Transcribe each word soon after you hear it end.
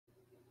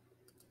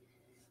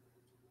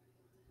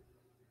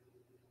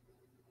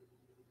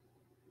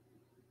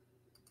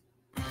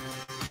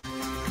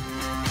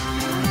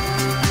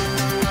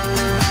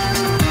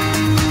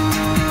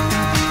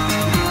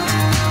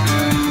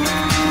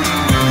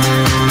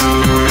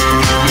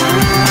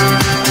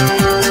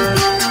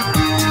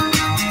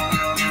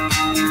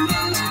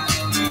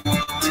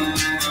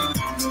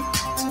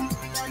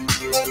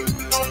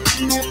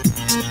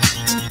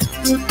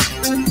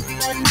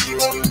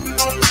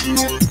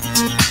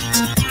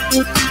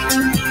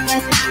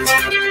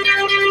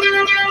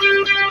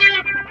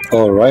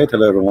All right,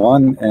 hello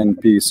everyone,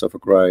 and peace of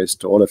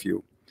Christ to all of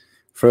you.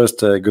 First,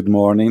 good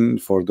morning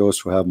for those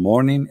who have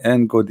morning,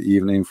 and good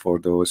evening for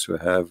those who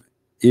have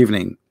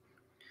evening.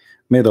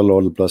 May the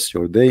Lord bless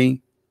your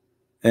day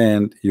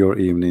and your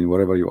evening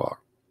wherever you are.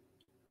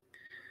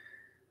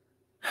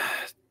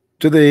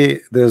 Today,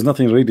 there's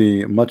nothing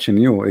really much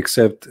new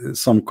except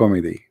some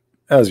comedy,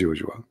 as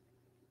usual.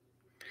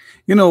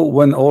 You know,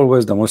 when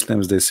always the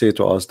Muslims, they say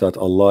to us that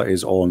Allah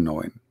is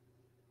all-knowing.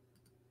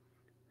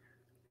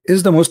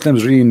 Is the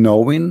Muslims really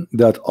knowing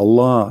that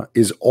Allah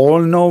is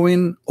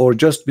all-knowing, or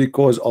just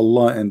because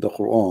Allah in the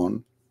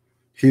Quran,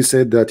 He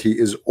said that He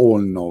is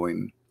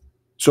all-knowing,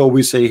 so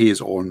we say He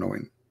is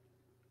all-knowing?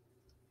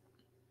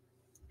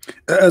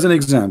 As an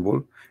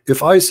example,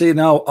 if I say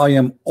now I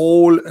am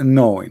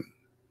all-knowing,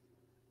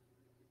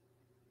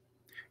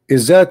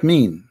 does that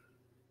mean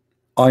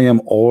I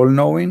am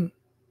all-knowing?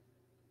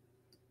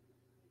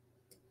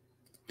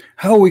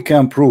 How we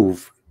can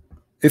prove,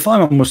 if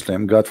I'm a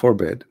Muslim, God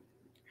forbid,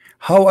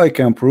 how I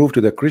can prove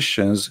to the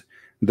Christians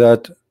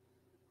that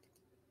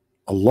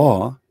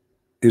Allah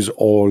is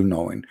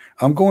all-knowing?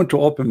 I'm going to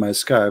open my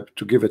Skype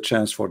to give a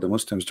chance for the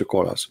Muslims to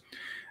call us,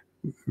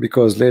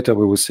 because later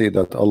we will see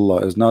that Allah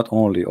is not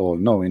only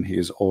all-knowing, He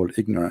is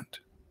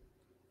all-ignorant.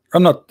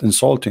 I'm not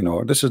insulting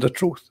her, this is the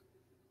truth.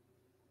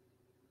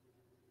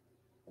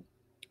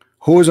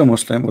 Who is a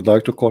Muslim would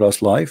like to call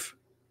us live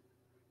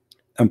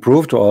and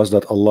prove to us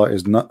that Allah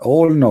is not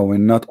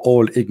all-knowing, not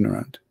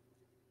all-ignorant?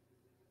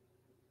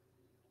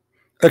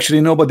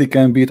 Actually, nobody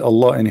can beat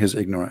Allah in His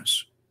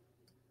ignorance.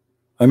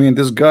 I mean,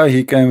 this guy,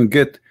 he can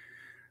get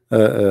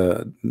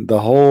the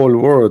whole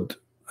world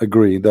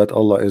agree that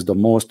Allah is the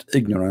most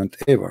ignorant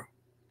ever.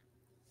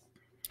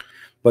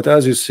 But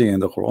as you see in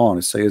the Quran,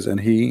 it says,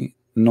 and He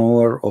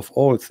knower of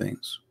all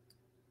things.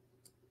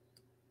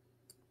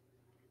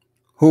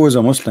 Who is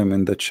a Muslim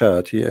in the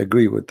chat? He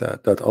agree with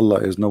that, that Allah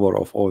is knower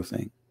of all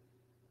things.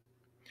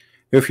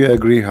 If you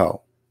agree,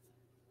 how?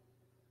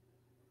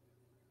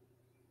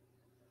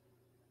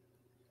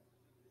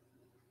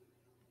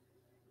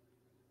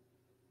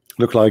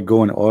 Look like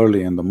going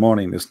early in the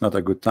morning is not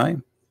a good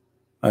time.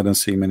 I don't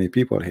see many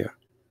people here.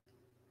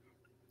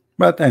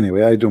 But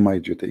anyway, I do my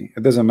duty.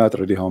 It doesn't matter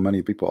really how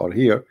many people are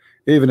here.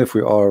 Even if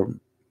we are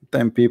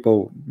 10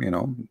 people, you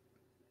know,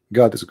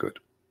 God is good.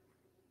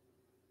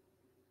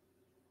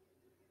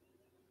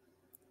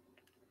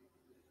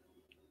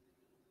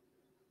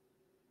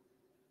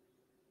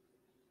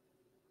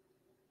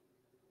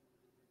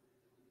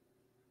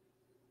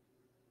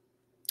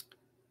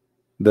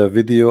 The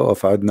video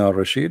of Adnan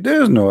Rashid,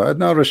 there is no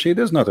Adnan Rashid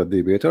is not a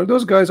debater.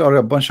 Those guys are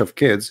a bunch of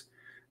kids.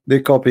 They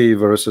copy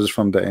verses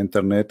from the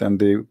internet and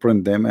they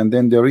print them and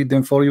then they read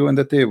them for you on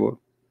the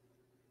table.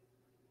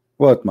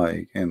 What,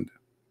 my end?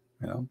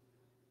 You know,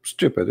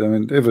 stupid. I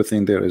mean,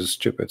 everything there is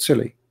stupid,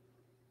 silly.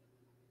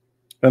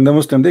 And the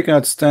Muslim, they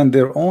cannot stand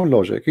their own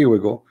logic. Here we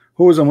go.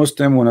 Who is a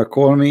Muslim when I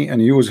call me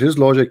and use his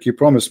logic? He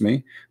promised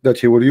me that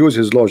he will use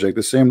his logic,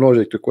 the same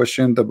logic, to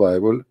question the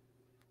Bible,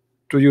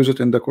 to use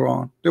it in the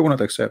Quran. They will not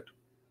accept.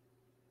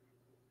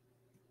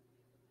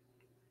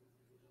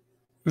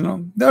 You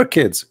know, they're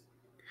kids.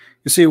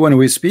 You see, when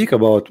we speak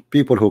about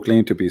people who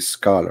claim to be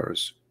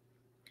scholars,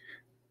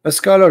 a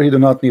scholar, he do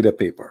not need a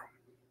paper.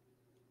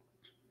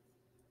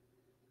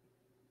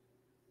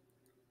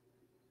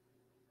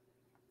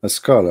 A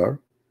scholar,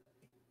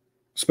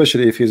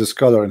 especially if he's a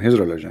scholar in his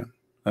religion.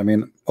 I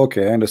mean,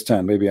 okay, I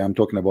understand. Maybe I'm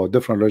talking about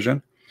different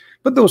religion,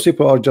 but those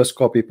people are just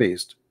copy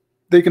paste.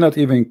 They cannot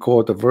even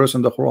quote a verse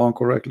in the Quran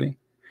correctly.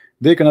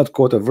 They cannot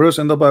quote a verse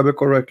in the Bible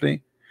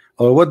correctly.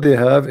 Or what they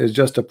have is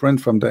just a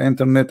print from the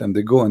internet and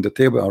they go on the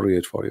table and read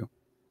it for you.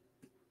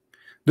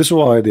 This is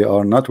why they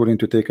are not willing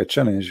to take a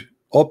challenge,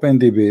 open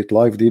debate,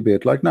 live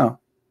debate like now.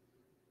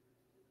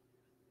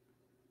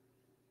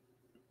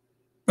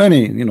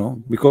 Many, you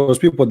know, because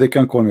people, they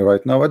can call me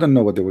right now. I don't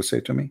know what they will say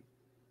to me.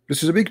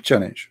 This is a big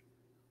challenge.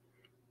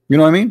 You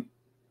know what I mean?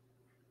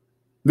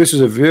 This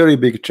is a very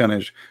big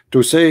challenge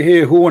to say,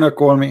 hey, who wanna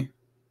call me?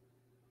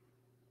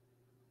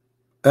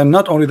 And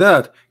not only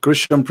that,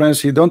 Christian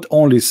Prince, he don't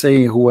only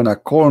say who wanna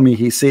call me,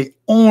 he say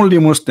only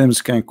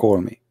Muslims can call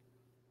me.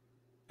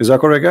 Is that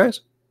correct,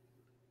 guys?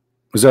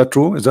 Is that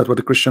true? Is that what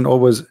the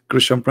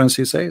Christian Prince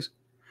he says?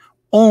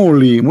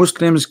 Only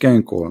Muslims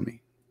can call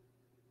me.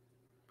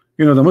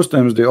 You know, the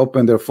Muslims, they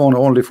open their phone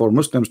only for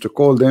Muslims to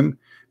call them,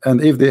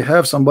 and if they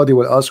have somebody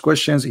will ask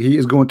questions, he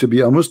is going to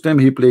be a Muslim,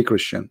 he play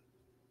Christian.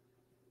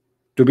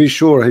 To be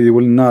sure, he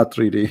will not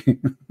really.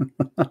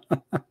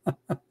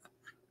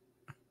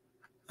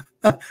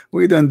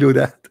 We don't do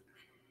that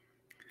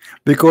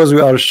because we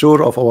are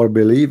sure of our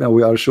belief and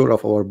we are sure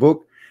of our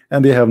book,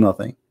 and they have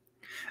nothing.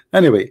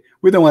 Anyway,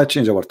 we don't want to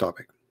change our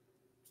topic.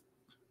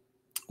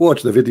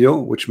 Watch the video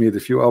which made a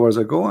few hours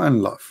ago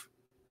and laugh.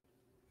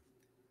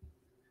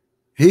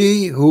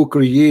 He who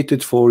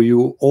created for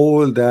you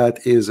all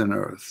that is in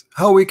earth.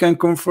 How we can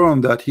confirm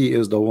that he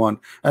is the one,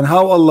 and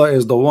how Allah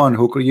is the one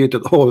who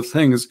created all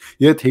things,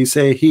 yet he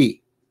say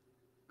he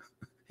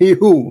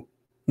who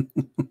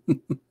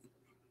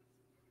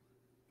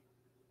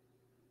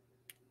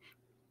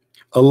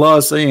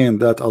Allah saying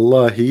that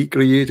Allah, He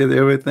created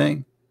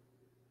everything.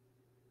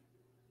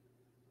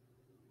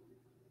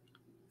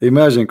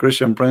 Imagine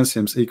Christian Prince,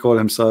 he call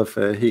himself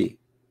he.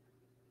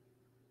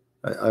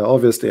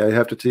 Obviously I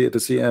have to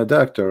see a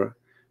doctor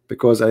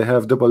because I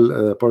have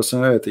double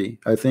personality.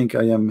 I think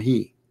I am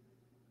he,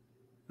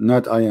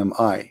 not I am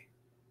I.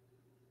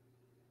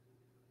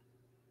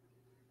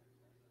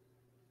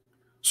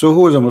 So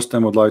who is a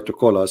Muslim would like to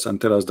call us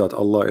and tell us that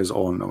Allah is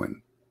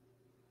all-knowing?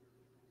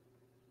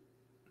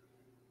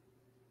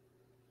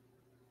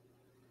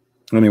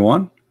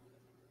 Anyone?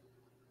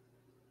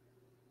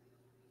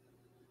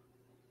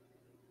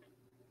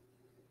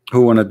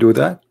 Who want to do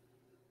that?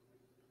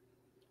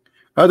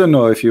 I don't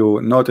know if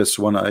you noticed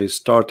when I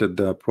started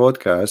the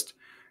broadcast,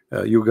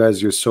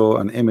 you saw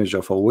an image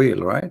of a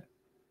whale, right?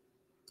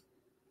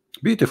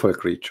 Beautiful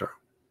creature.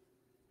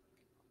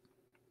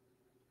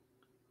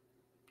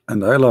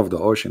 And I love the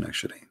ocean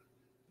actually.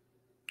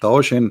 The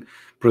ocean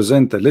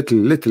present a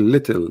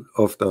little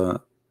of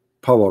the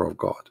power of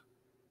God.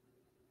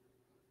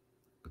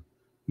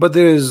 But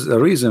there is a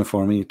reason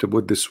for me to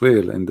put this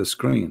whale in the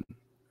screen.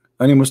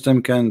 Any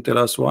Muslim can tell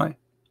us why?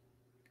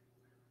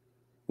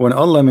 When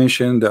Allah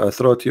mentioned the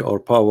authority or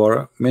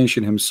power,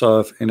 mention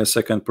himself in a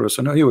second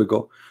person. Oh, here we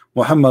go.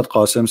 Muhammad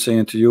Qasim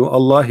saying to you,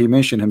 Allah, he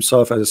mentioned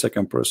himself as a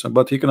second person,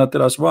 but he cannot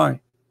tell us why.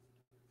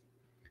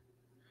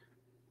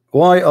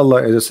 Why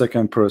Allah is a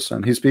second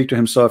person? He speaks to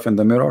himself in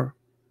the mirror.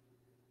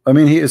 I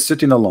mean, he is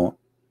sitting alone.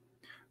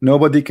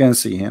 Nobody can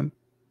see him.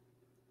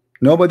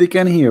 Nobody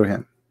can hear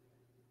him.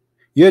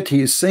 Yet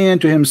he is saying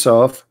to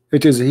himself,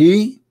 it is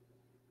he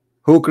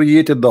who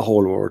created the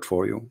whole world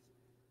for you.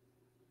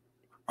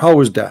 How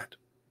is that?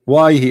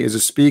 Why he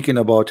is speaking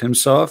about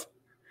himself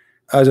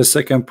as a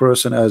second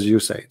person, as you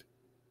said?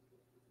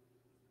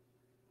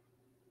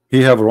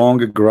 He have wrong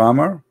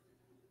grammar.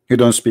 He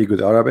don't speak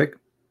good Arabic.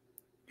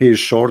 He is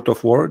short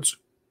of words.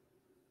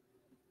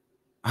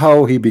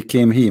 How he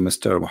became he,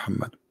 Mr.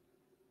 Muhammad?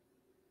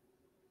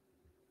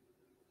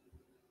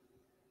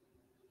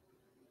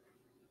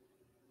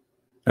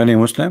 Any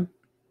Muslim?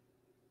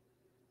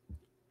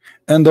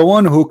 And the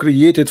one who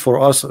created for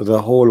us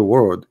the whole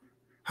world,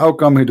 how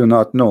come he do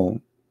not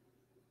know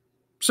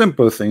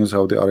simple things,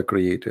 how they are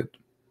created?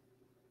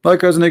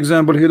 Like as an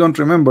example, he don't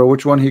remember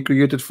which one he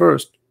created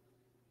first,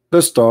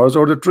 the stars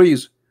or the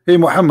trees. Hey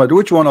Muhammad,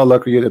 which one Allah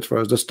created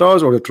first, the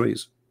stars or the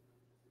trees?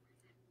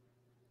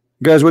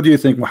 Guys, what do you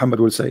think Muhammad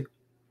will say?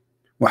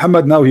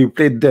 Muhammad, now he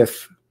played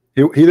deaf.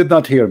 He did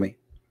not hear me.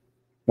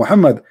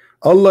 Muhammad,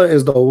 Allah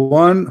is the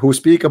one who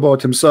speak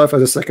about himself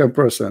as a second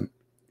person,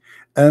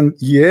 and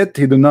yet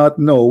he do not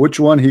know which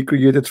one he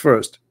created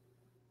first.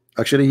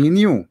 Actually he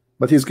knew,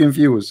 but he's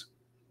confused.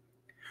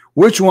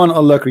 Which one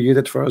Allah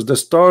created first, the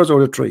stars or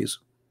the trees?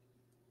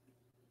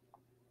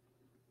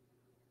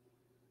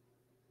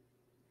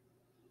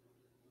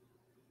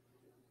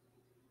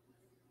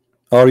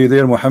 Are you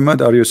there,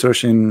 Muhammad? Are you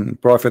searching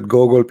Prophet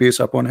Google, peace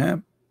upon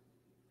him?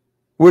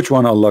 Which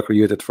one Allah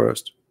created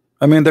first?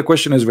 I mean, the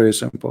question is very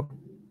simple.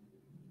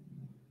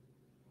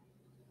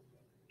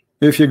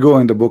 If you go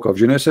in the book of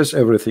Genesis,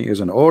 everything is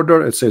in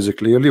order. It says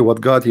clearly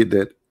what God he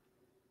did.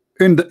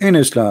 In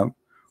Islam,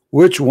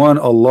 which one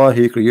Allah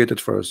he created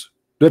first,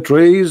 the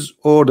trees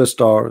or the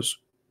stars?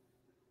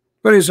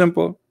 Very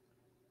simple.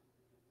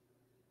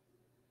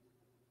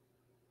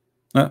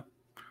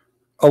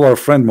 Our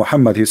friend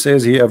Muhammad, he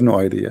says he have no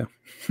idea.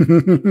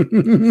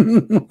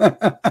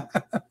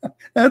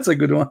 That's a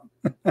good one.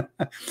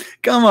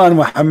 Come on,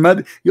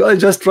 Muhammad, you are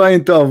just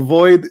trying to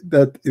avoid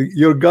that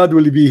your God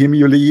will be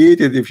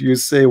humiliated if you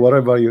say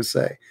whatever you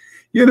say.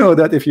 You know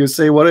that if you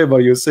say whatever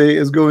you say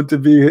is going to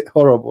be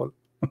horrible.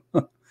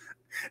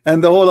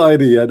 And the whole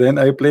idea, then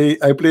I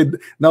played.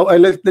 Now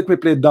let me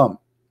play dumb.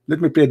 Let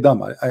me play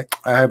dumb.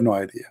 I have no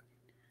idea.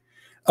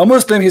 A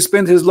Muslim, he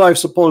spent his life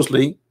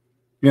supposedly,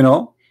 you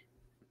know,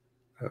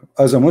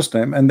 as a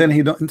Muslim, and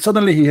then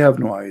suddenly he have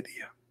no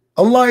idea.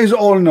 Allah is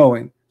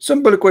all-knowing.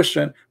 Simple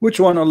question: which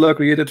one Allah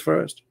created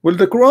first? Well,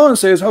 the Quran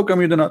says, how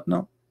come you do not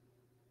know?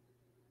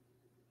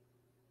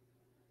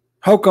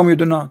 How come you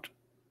do not?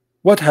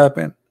 What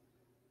happened?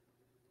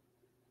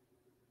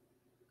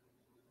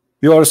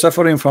 You are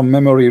suffering from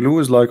memory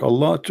loss like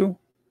Allah too?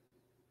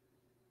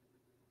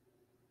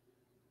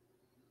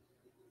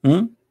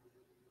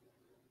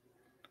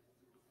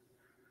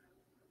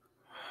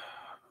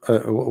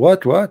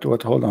 What?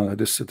 Hold on.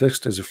 This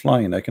text is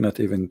flying. I cannot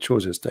even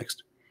choose his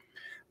text.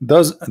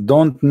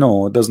 Don't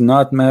know does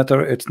not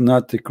matter. It's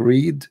not a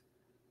creed.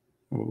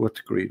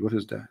 What creed? What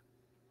is that?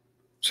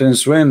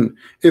 Since when?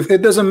 If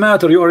it doesn't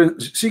matter, you are.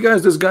 See,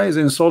 guys, this guy is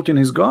insulting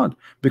his God,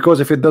 because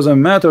if it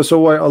doesn't matter, so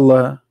why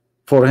Allah?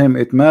 For him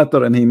it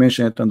matter, and he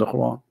mentioned it in the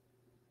Quran.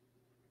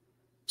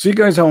 See,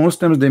 guys, how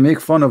Muslims, they make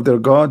fun of their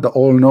God, the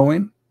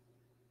all-knowing.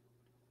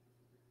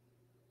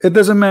 It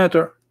doesn't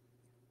matter.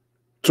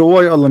 So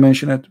why Allah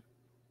mention it?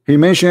 He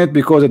mentioned it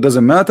because it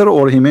doesn't matter,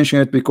 or he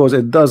mentioned it because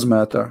it does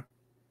matter?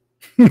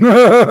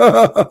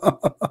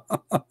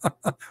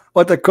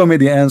 What a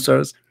comedy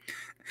answers.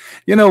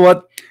 You know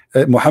what,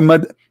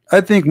 Muhammad, I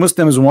think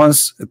Muslims,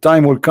 once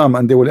time will come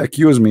and they will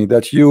accuse me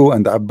that you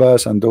and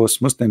Abbas and those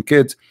Muslim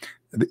kids,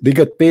 they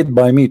get paid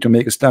by me to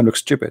make Islam look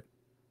stupid.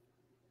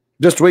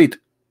 Just wait.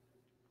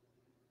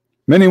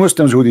 Many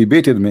Muslims who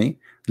debated me,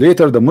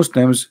 later the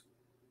Muslims,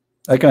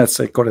 I cannot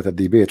say call it a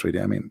debate really,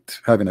 I mean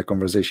having a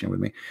conversation with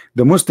me.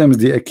 The Muslims,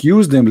 they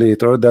accused them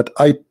later that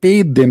I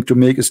paid them to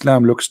make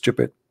Islam look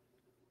stupid.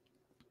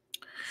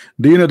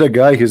 Do you know the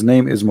guy? His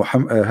name is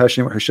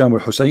Hisham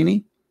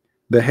al-Husseini,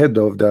 the head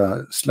of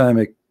the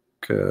Islamic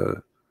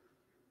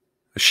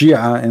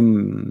Shia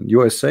in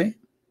USA.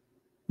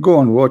 Go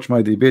and watch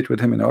my debate with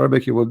him in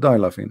Arabic, you will die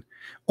laughing.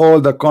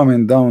 All the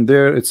comment down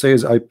there, it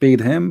says I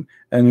paid him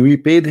and we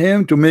paid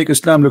him to make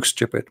Islam look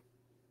stupid.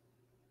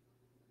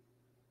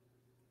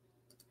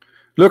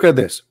 Look at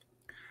this.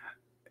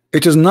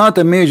 It is not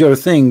a major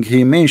thing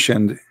he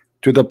mentioned,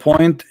 to the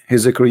point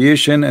his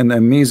creation and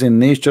amazing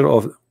nature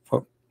of,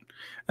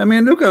 I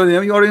mean, look at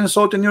it, you are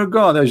insulting your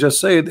God. I just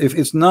said if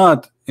it's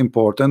not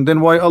important, then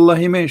why Allah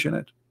he mentioned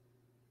it?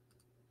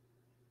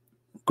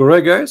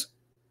 Correct, guys?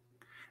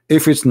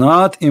 If it's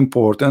not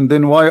important,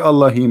 then why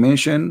Allah he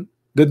mentioned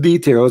the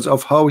details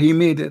of how he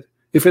made it,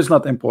 if it's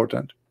not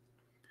important?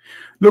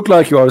 Look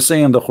like you are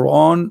saying the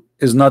Quran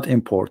is not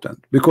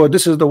important because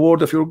this is the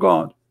word of your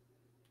God,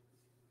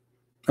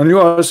 and you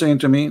are saying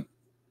to me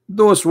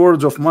those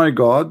words of my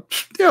God,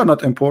 they are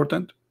not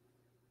important.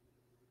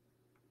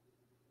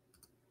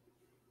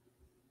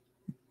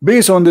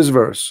 Based on this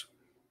verse,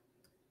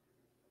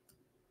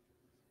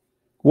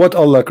 what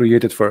Allah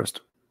created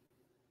first?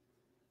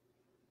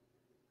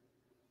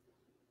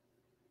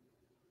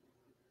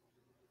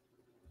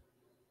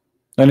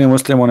 Any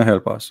Muslim want to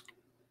help us?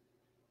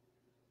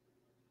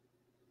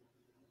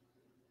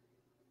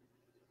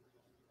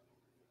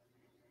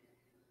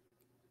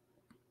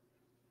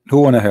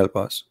 Who want to help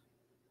us?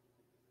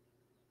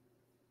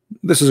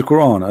 This is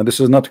Quran. This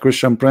is not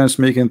Christian Prince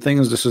making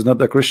things. This is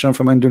not a Christian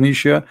from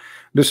Indonesia.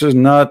 This is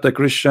not a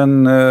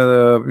Christian,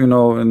 you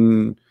know,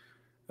 in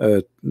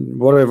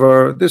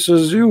whatever. This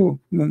is you.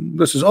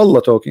 This is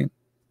Allah talking.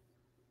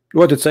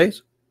 What it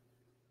says?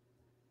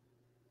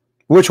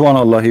 Which one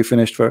Allah he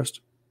finished first?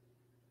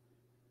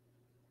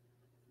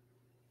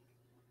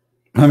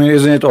 I mean,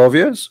 isn't it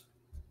obvious?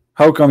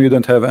 How come you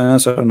don't have an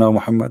answer now,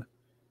 Muhammad?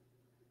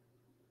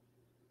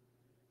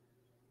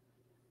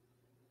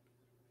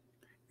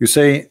 You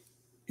say,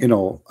 you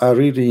know, I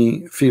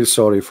really feel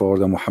sorry for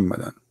the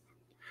Muhammadan.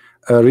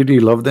 I really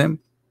love them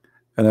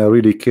and I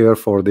really care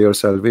for their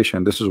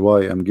salvation. This is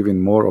why I'm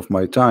giving more of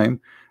my time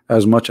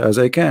as much as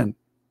I can,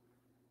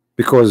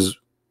 because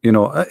you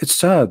know it's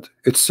sad.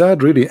 It's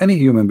sad really, any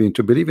human being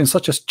to believe in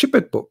such a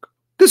stupid book.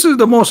 This is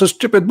the most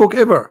stupid book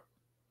ever.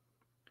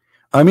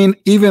 I mean,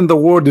 even the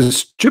word is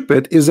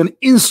stupid is an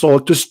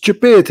insult to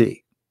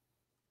stupidity.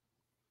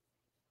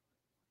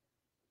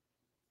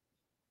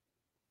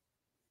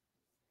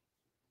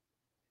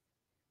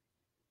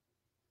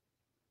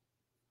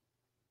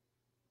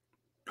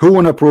 Who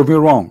wanna prove me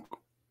wrong?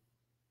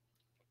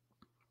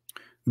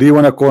 Do you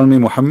wanna call me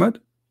Muhammad?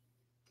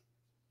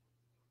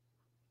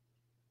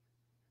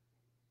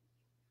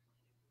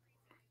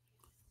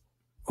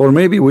 Or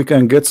maybe we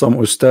can get some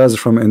ustaz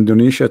from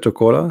Indonesia to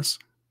call us.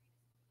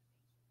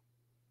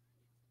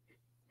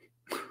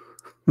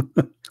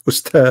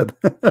 Ustad.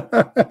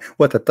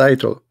 What a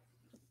title.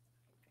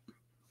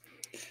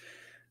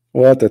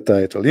 What a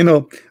title. You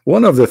know,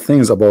 one of the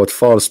things about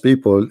false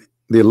people,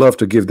 they love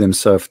to give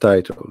themselves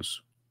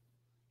titles.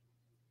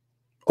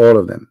 All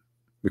of them,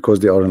 because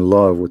they are in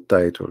love with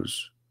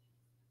titles.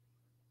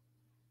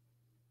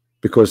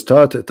 Because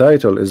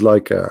title is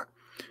like a,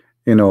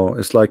 you know,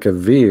 it's like a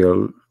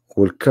veil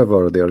will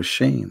cover their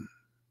shame.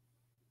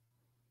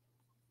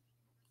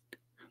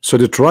 So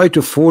they try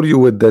to fool you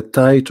with the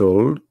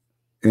title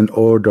in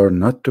order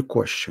not to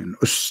question.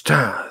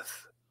 Ustad,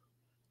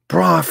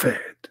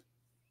 prophet.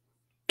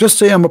 Just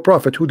say I'm a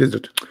prophet. Who did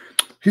it?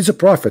 He's a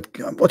prophet.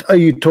 What are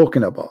you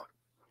talking about?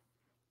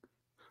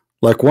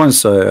 Like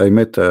once I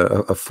met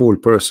a fool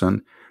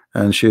person,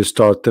 and she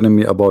started telling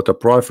me about a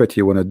prophet.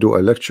 He want to do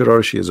a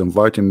lecturer. She is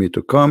inviting me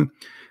to come,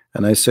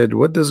 and I said,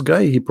 "What this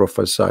guy he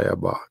prophesy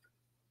about?"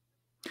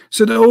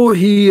 Said, "Oh,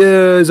 he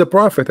is a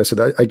prophet." I said,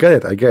 "I get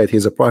it. I get it.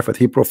 He's a prophet.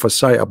 He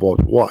prophesy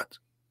about what?"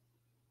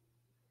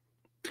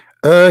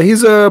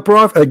 He's a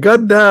prophet. I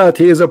got that.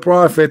 He is a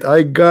prophet.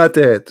 I got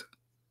it.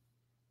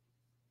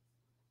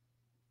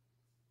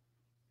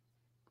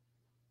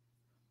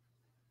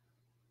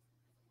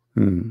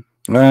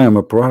 I am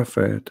a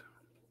prophet.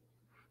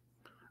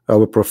 I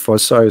will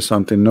prophesy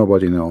something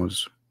nobody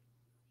knows.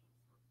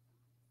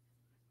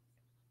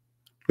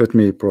 Let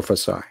me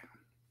prophesy.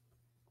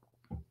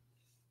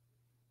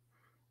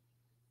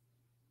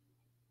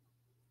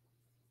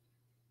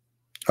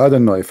 I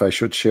don't know if I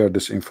should share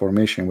this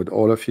information with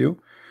all of you,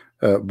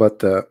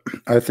 but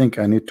I think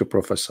I need to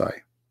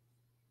prophesy.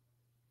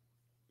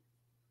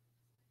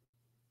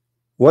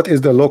 What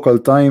is the local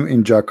time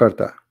in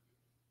Jakarta?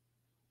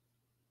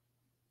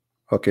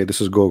 Okay,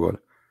 this is Google.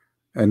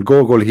 And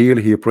Google here,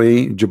 he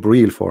pray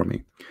Jibril for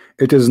me.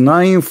 It is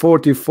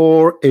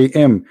 9:44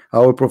 a.m. I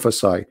will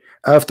prophesy.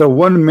 After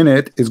 1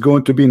 minute, it's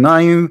going to be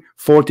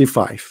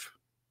 9:45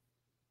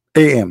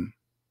 a.m.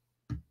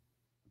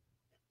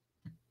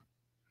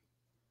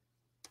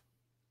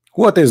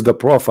 What is the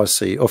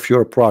prophecy of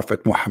your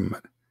prophet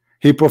Muhammad?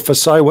 He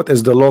prophesied what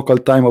is the local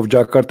time of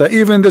Jakarta.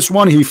 Even this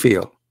one he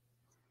failed.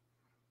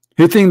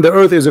 He think the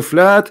earth is a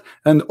flat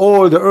and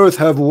all the earth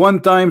have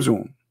one time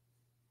zone.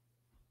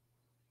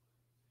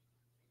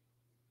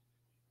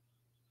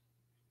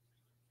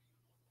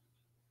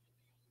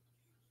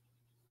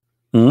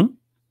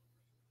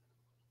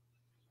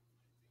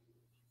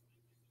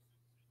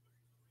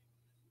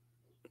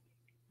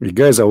 You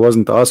guys, I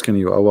wasn't asking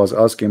you, I was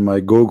asking my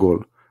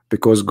Google,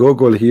 because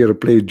Google here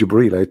played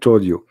Jibril. I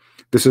told you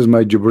this is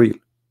my Jibril.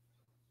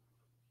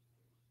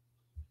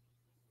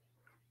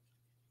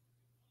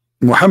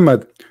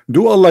 Muhammad,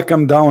 do Allah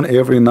come down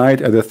every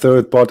night at the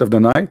third part of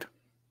the night?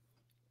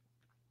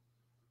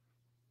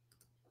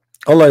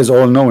 Allah is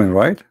all knowing,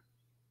 right?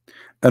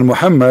 And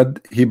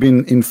Muhammad, he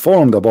been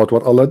informed about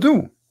what Allah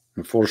do.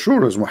 For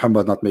sure is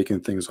Muhammad not making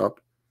things up.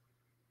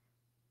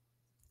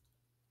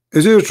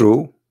 Is it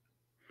true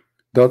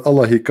that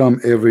Allah he come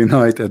every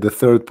night at the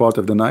third part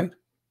of the night?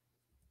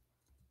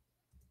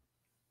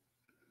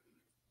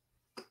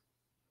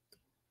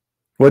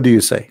 What do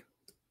you say?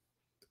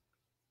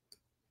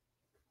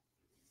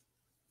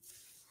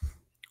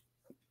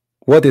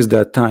 What is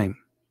that time?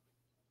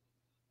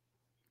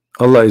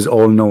 Allah is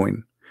all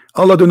knowing.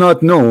 Allah do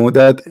not know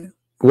that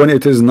when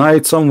it is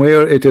night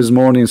somewhere, it is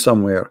morning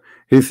somewhere.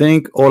 He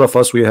think all of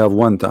us we have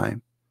one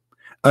time,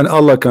 and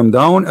Allah come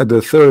down at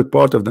the third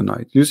part of the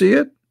night. You see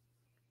it?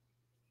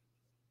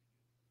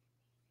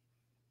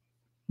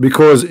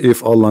 Because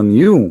if Allah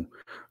knew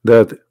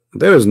that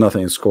there is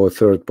nothing it's called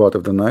third part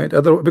of the night,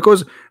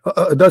 because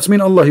that's mean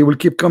Allah he will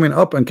keep coming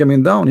up and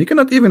coming down. He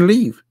cannot even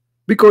leave,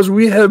 because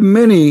we have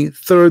many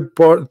third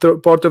part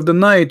of the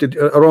night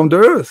around the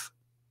earth.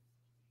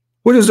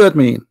 What does that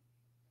mean?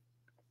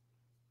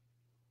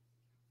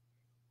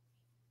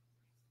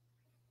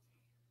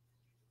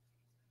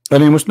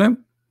 Any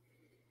Muslim?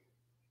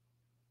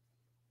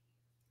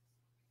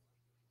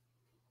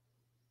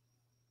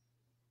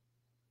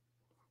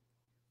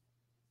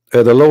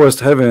 The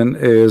lowest heaven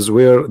is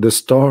where the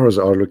stars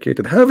are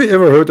located. Have you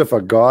ever heard of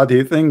a God?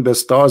 He think the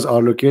stars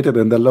are located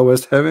in the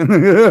lowest heaven.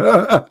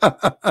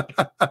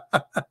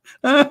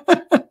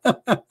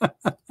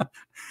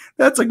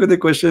 That's a good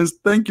question.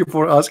 Thank you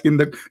for asking.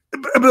 The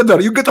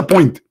brother, you get a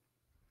point.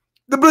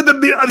 The brother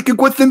be asking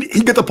question,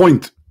 he get a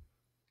point.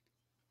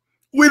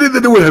 Where is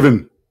the lower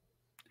heaven?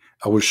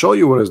 I will show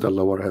you where is the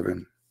lower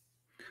heaven.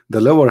 The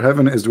lower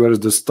heaven is where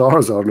the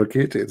stars are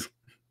located.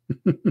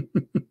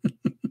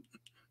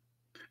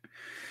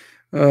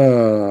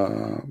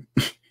 Oh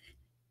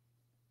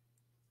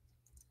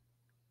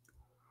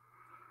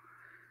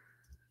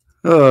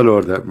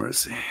Lord have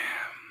mercy.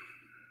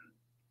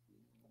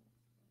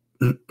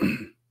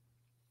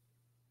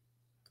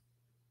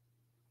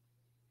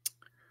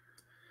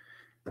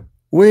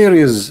 Where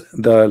is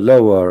the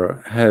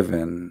lower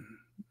heaven?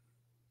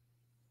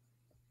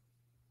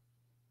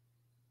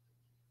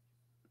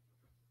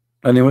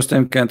 Any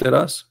Muslim can tell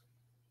us?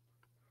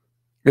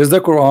 Is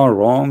the Quran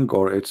wrong,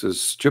 or it's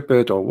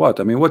stupid, or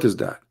what? I mean, what is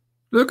that?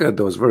 Look at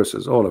those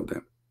verses, all of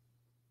them.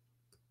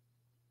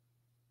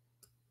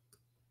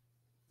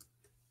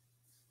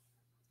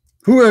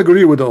 Who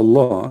agree with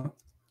Allah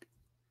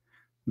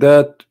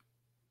that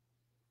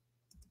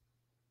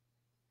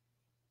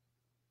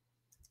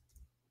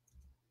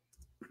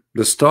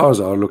the stars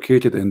are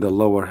located in the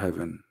lower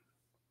heaven,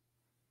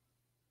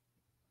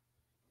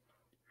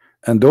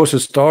 and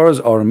those stars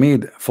are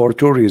made for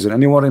two reasons?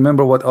 Anyone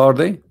remember what are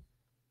they?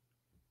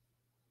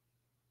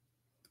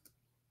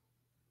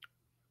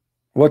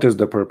 What is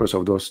the purpose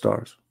of those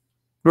stars?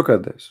 Look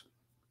at this.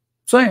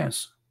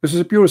 Science. This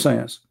is pure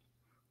science.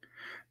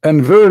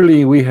 And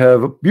verily we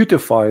have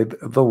beautified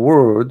the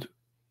word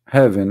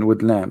heaven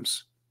with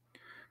lamps.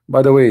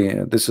 By the way,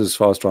 this is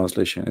fast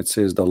translation. It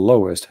says the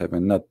lowest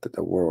heaven, not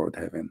the word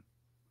heaven.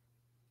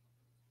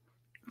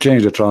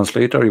 Change the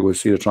translator, you will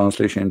see the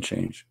translation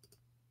change.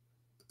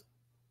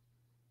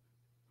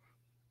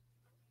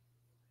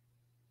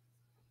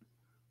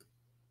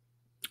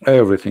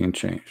 Everything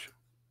changed.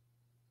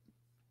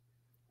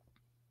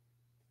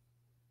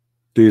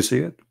 Do you see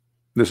it?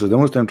 This is the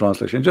Muslim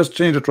translation. Just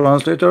change the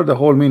translator, the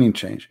whole meaning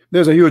change.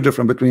 There's a huge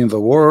difference between the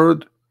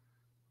word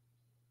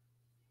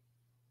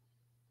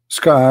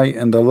sky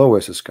and the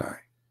lowest sky.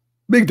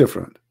 Big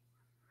difference.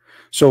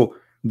 So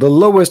the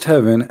lowest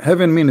heaven,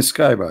 heaven means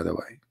sky, by the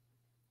way,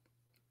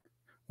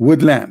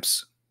 with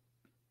lamps.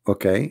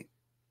 Okay,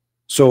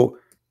 so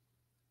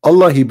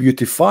Allah he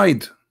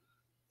beautified.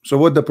 So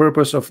what the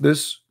purpose of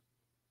this?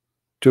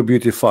 To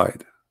beautify,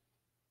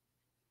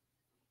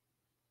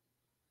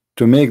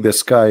 to make the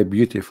sky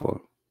beautiful.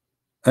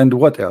 And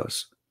what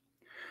else?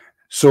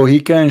 So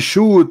he can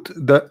shoot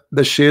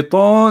the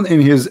shaitan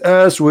in his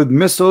ass with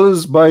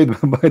missiles by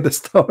the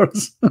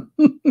stars.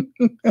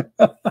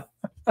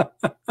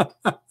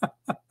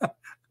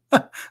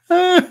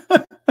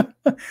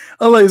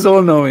 Allah is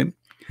all knowing.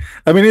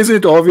 I mean, isn't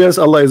it obvious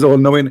Allah is all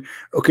knowing?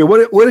 Okay,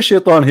 where is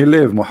Shaitan he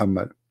live,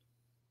 Muhammad?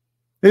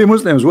 Hey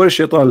Muslims, where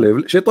Shaitan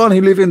live? Shaitan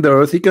he live in the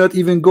earth, he cannot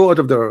even go out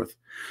of the earth.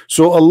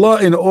 So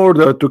Allah, in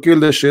order to kill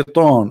the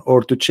Shaitan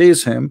or to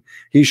chase him,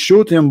 he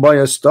shoot him by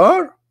a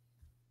star?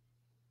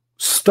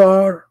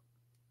 Star?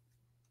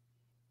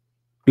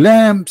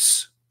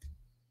 Lamps?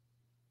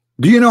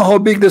 Do you know how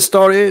big the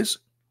star is?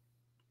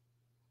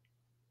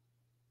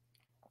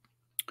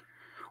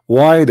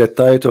 Why the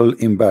title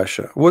in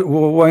Basha?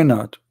 Why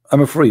not?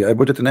 I'm free. I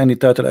put it in any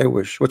title I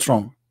wish. What's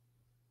wrong?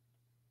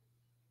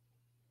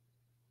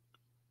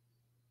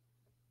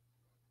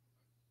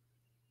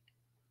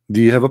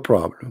 Do you have a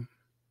problem?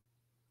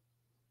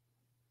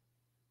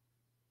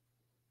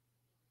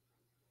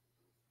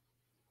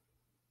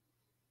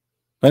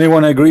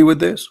 Anyone agree with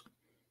this?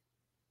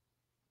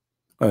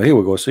 Here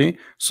we go. See,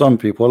 some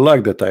people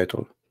like the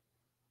title.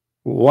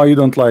 Why you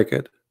don't like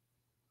it?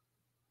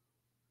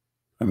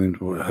 I mean,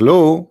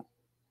 hello.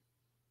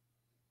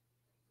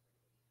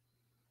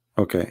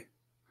 Okay.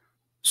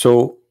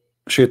 So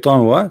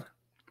Shaitan what?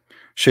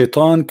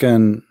 Shaitan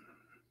can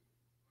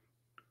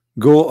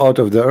go out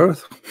of the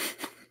earth.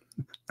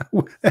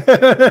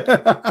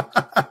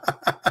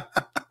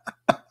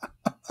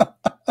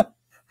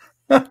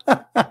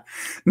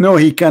 No,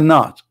 he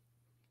cannot.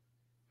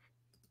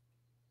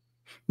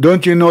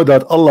 Don't you know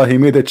that Allah he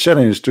made a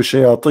challenge to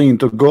shayateen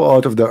to go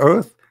out of the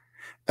earth,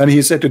 and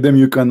he said to them,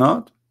 you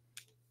cannot?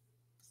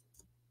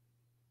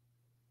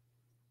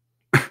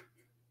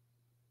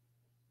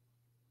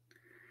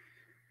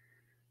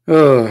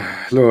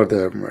 Oh, Lord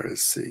have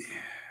mercy.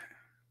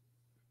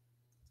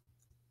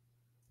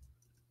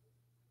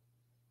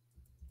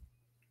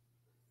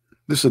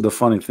 This is the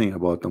funny thing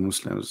about the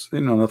Muslims. They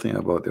know nothing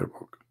about their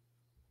book.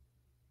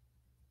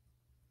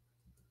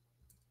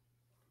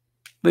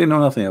 They know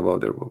nothing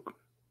about their book.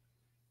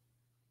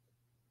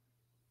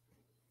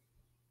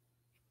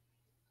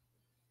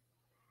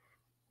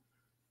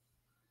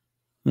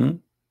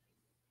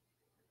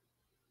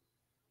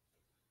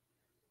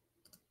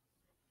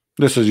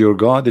 This is your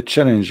God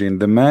challenging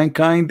the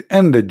mankind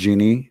and the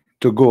genie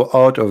to go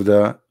out of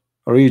the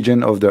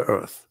region of the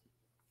earth.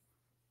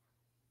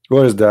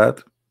 What is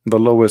that? The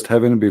lowest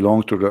heaven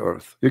belongs to the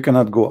earth. You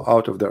cannot go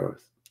out of the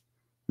earth.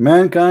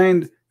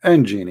 Mankind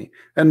and genie.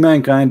 And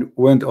mankind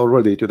went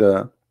already to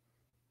the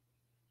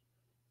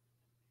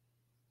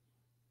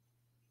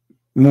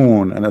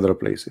moon and other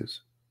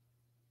places.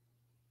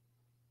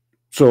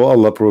 So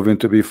Allah proven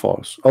to be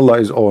false. Allah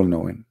is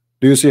all-knowing.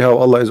 Do you see how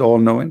Allah is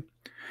all-knowing?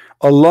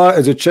 Allah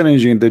is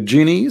challenging the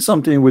genie,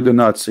 something we do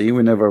not see.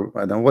 We never,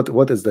 I don't know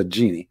what is the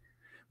genie.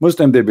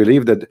 Muslim, they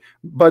believe that,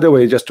 by the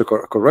way, just a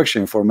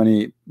correction for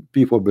many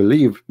people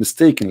believe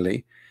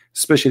mistakenly,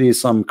 especially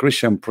some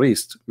Christian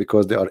priests,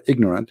 because they are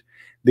ignorant,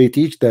 they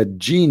teach that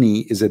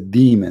genie is a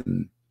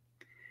demon.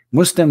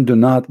 Muslims do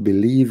not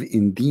believe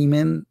in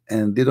demon,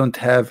 and they don't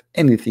have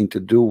anything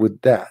to do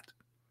with that.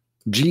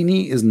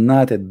 Genie is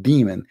not a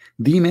demon.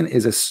 Demon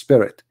is a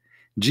spirit.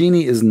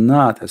 Genie is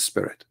not a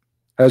spirit.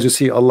 As you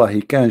see, Allah,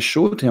 he can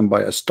shoot him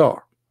by a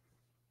star.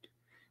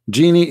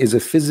 Genie is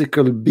a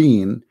physical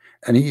being,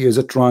 and he is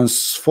a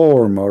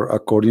transformer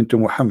according to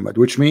Muhammad,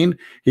 which means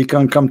he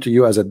can come to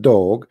you as a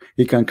dog,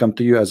 he can come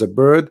to you as a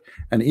bird,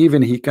 and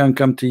even he can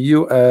come to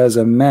you as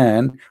a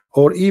man,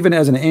 or even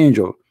as an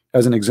angel.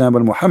 As an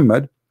example,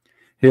 Muhammad,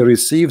 he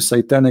received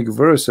satanic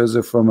verses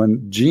from a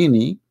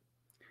genie.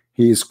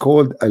 He is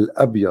called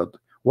Al-Abyad.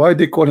 Why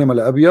they call him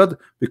Al-Abyad?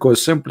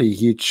 Because simply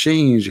he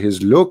changed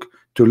his look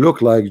to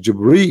look like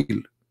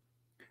Jibreel,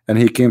 and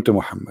he came to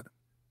Muhammad.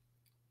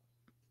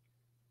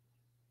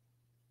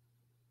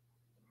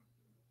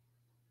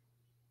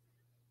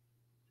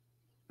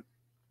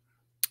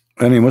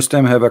 Any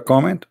Muslim have a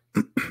comment?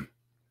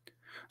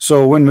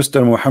 So when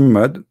Mr.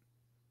 Muhammad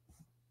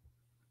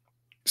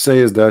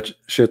says that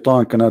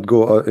Shaitan cannot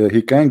go,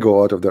 he can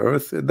go out of the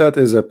earth, that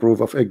is a proof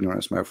of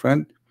ignorance, my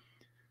friend.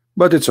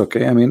 But it's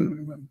okay. I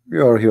mean, we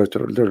are here to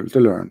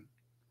learn.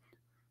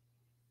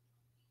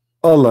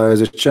 Allah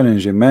is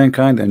challenging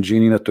mankind and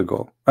genie not to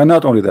go. And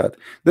not only that,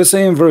 the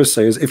same verse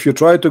says, if you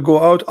try to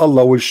go out,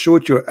 Allah will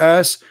shoot your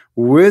ass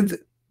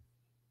with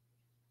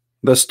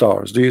the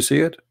stars. Do you see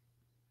it?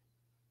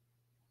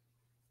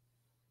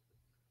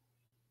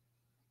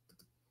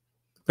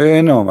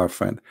 No, my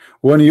friend.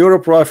 When your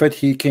prophet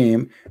he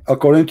came,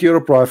 according to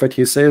your prophet,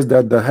 he says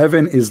that the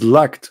heaven is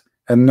locked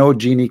and no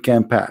genie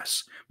can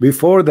pass.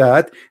 Before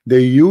that,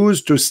 they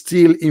used to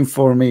steal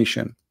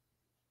information.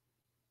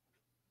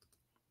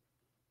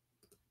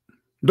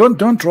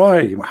 Don't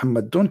try,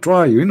 Muhammad. Don't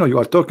try. You know you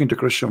are talking to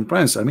Christian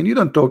Prince. I mean, you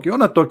don't talk. You're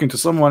not talking to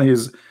someone.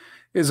 Is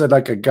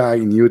like a guy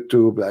in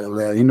YouTube.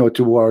 You know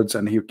 2 words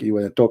and he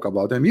will talk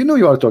about them. You know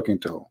you are talking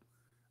to.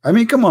 I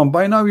mean, come on.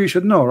 By now you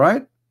should know,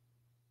 right?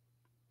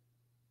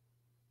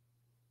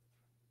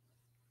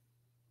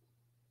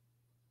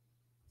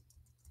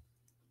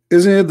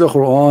 Isn't it the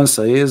Quran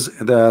says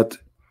that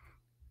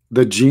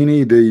the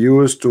genie they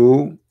used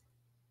to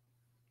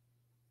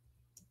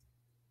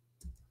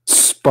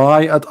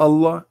spy at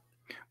Allah,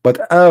 but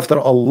after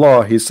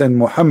Allah he sent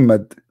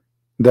Muhammad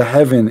the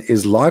heaven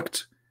is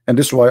locked, and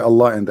this is why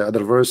Allah in the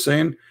other verse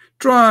saying,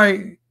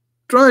 try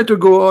to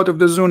go out of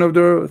the zone of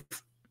the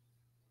earth.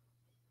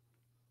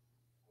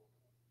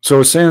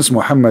 So since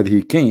Muhammad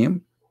he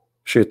came,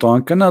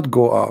 Shaitan cannot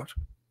go out,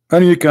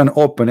 and you can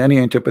open any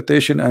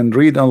interpretation and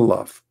read and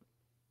love.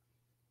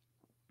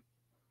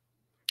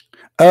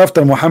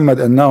 After Muhammad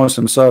announced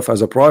himself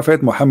as a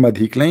prophet, Muhammad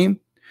he claimed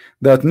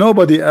that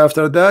nobody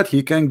after that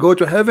he can go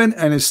to heaven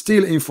and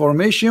steal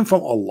information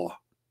from Allah.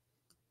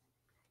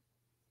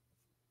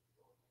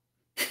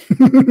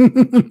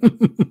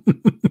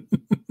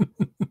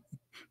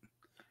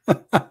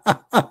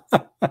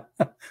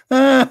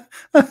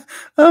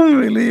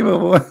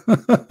 Unbelievable.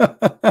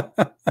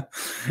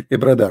 Hey,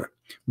 brother,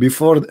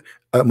 before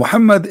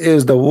Muhammad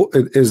is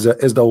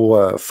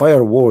the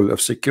firewall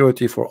of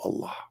security for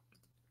Allah.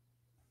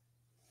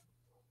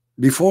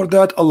 Before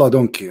that, Allah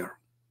don't care.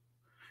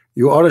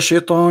 You are a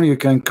shaitan, you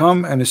can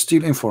come and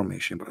steal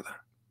information, brother.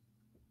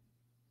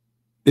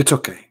 It's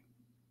okay.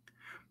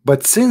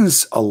 But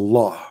since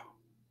Allah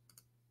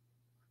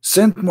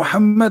sent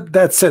Muhammad,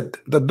 that's it.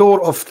 The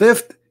door of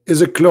theft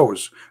is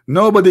closed.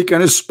 Nobody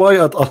can spy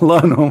at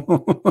Allah no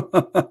more.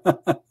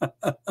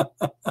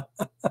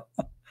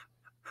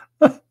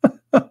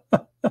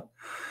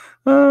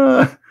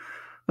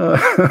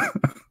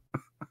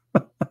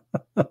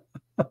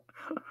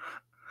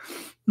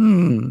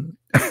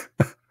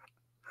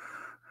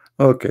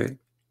 Okay.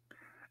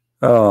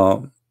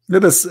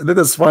 Let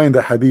us find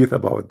a hadith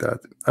about that.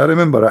 I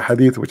remember a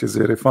hadith which is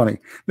very funny.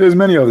 There's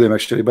many of them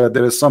actually, but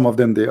there is some of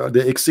them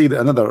they exceed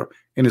another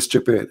in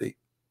stupidity.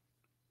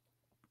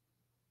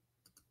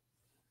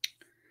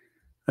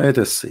 Let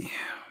us see.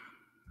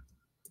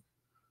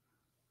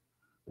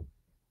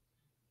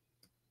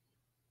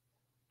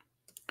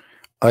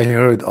 I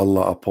heard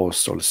Allah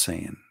Apostle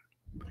saying,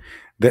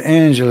 the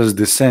angels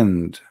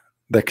descend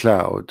the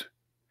cloud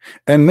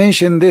and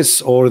mention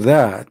this or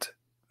that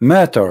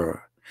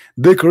matter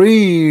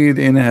decreed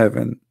in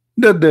heaven.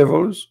 The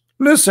devils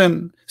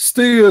listen,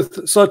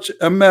 stealeth such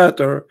a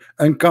matter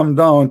and come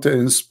down to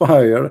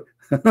inspire.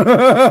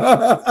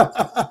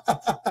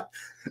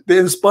 They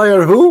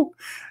inspire who?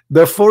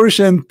 The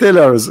fortune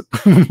tellers.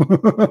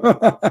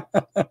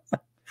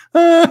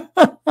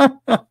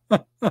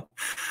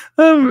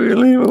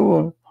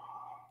 Unbelievable.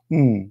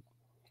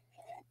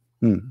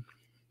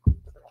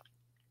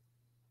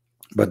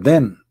 But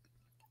then,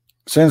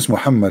 since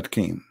Muhammad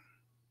came,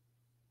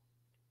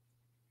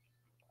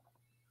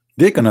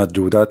 they cannot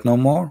do that no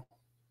more.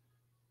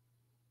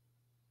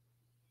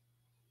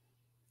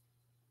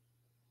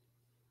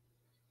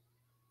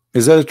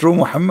 Is that true,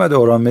 Muhammad,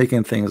 or I'm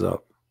making things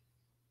up?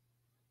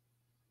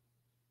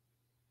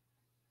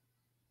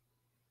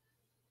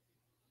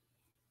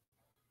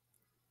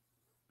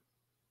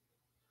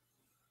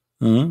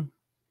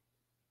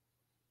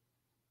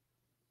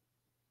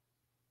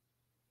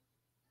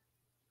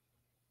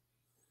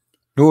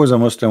 Who is a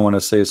Muslim want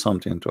to say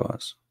something to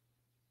us?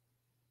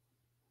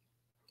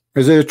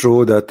 Is it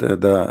true that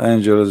the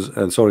angels,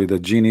 sorry, the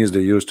genies,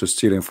 they used to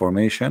steal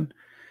information,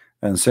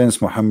 and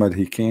since Muhammad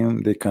he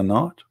came, they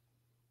cannot?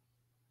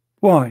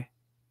 Why?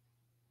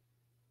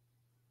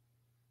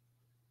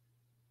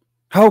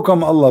 How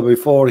come Allah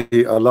before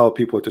he allowed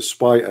people to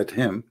spy at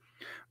him,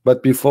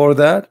 but before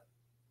that,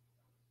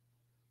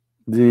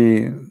 I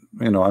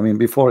mean,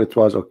 before it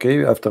was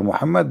okay, after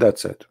Muhammad,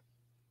 that's it.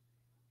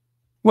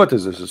 What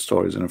is this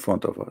stories in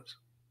front of us?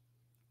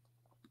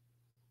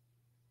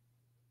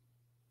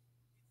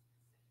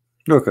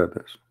 Look at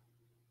this.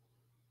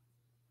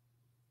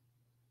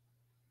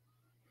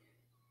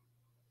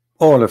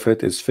 All of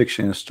it is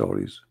fiction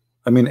stories.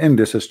 I mean, in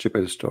this is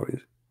stupid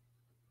stories.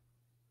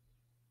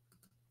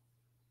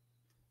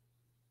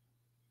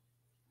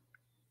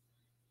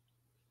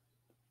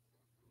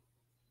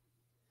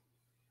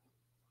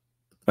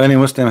 Any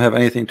Muslim have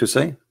anything to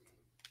say?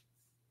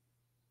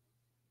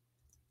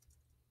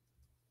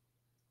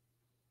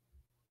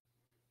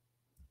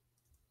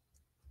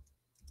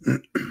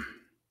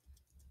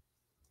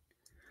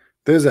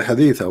 There's a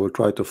hadith, I will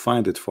try to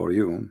find it for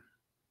you.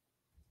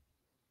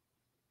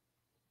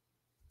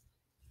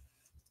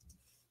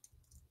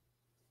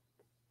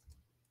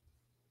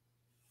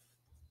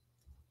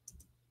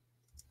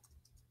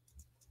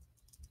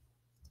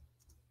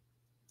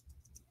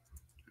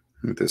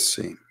 Let's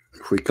see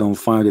if we can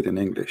find it in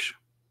English.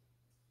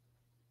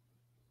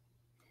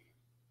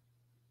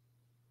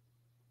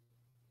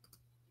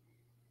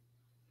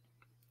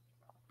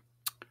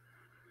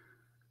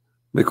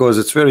 Because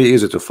it's very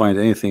easy to find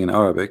anything in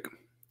Arabic,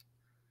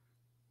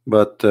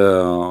 but you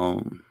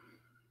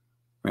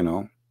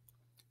know,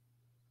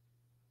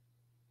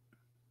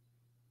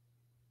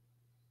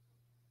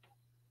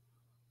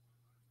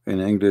 in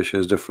English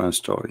is different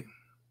story.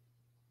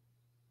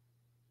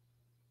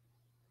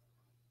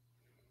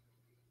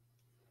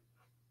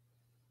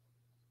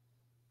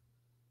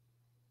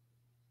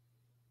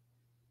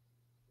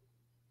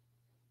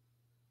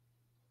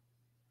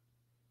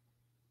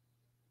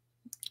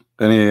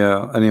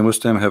 Any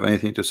Muslim have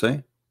anything to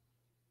say?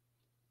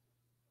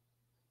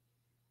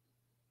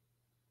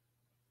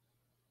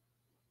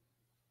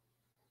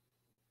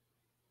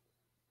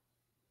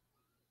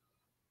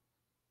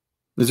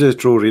 Is it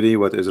true really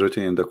what is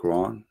written in the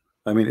Quran?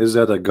 I mean, is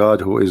that a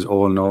God who is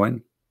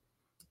all-knowing?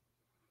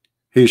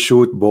 He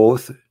shoot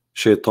both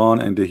shaitan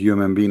and the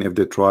human being if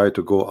they try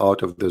to go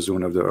out of the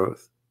zone of the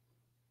earth.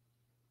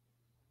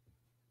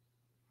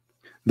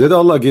 Did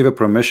Allah give a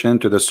permission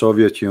to the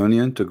Soviet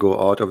Union to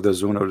go out of the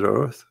zone of the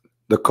earth,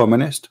 the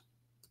communist?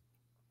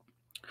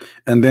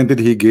 And then did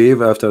he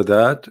give after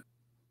that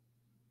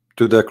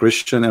to the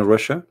Christian in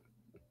Russia?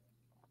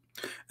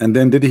 And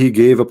then did he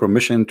give a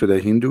permission to the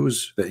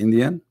Hindus, the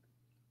Indian,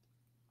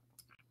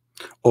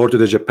 or to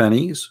the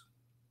Japanese,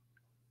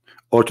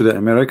 or to the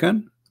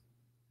American?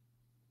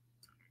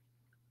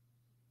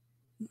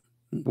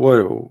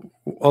 Well,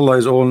 Allah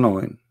is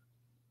all-knowing.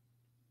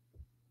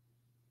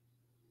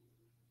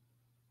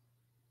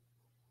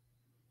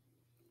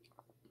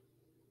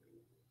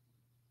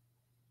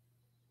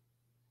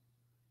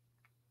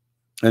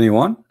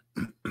 Anyone?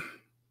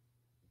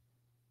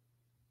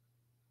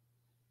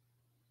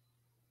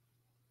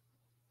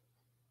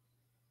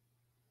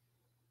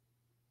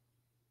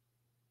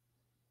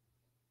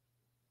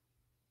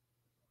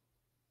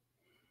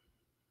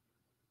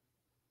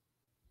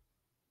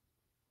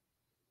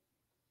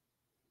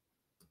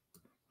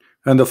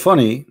 And the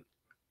funny,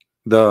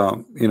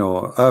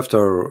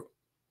 after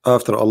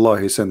Allah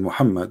he sent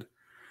Muhammad,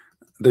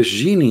 the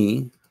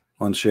genie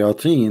on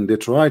shayateen, they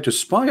try to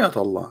spy at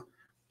Allah,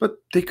 but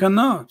they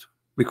cannot,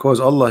 because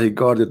Allah he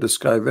guarded the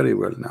sky very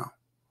well now.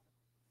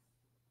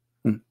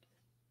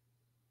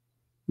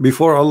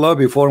 Before Allah,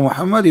 before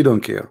Muhammad, he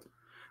don't care.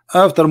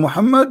 After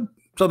Muhammad,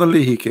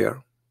 suddenly he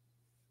care.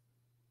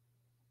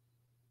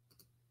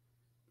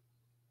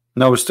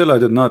 Now still I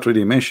did not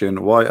really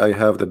mention why I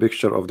have the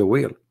picture of the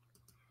whale.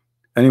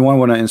 Anyone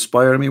want to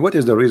inspire me? What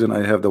is the reason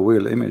I have the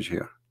whale image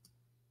here?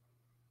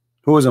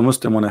 Who is a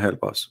Muslim want to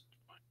help us?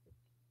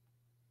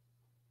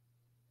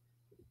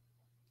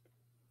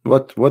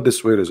 What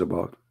this whale is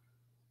about?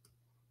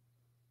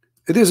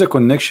 It is a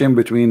connection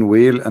between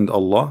whale and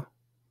Allah.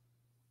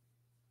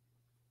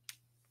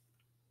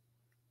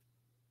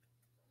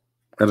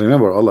 And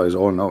remember, Allah is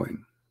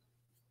all-knowing.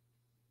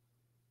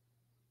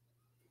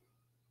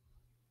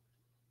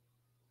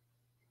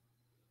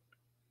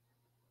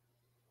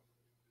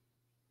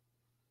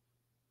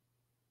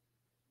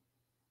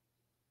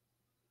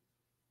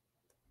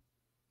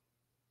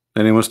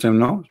 Any Muslim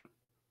knows?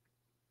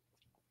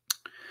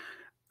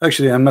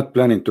 Actually, I'm not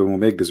planning to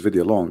make this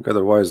video long,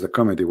 otherwise the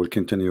comedy will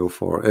continue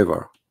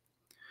forever.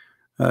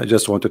 I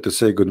just wanted to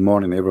say good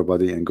morning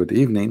everybody and good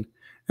evening,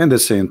 and at the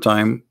same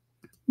time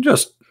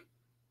just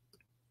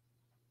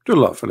to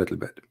laugh a little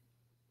bit.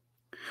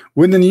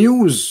 When the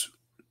news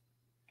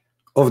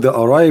of the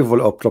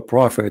arrival of the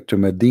Prophet to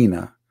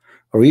Medina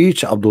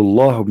reached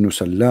Abdullah ibn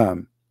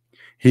Salam,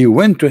 he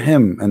went to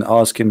him and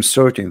asked him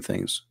certain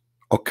things.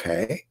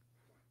 Okay.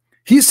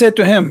 He said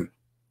to him,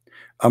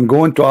 I'm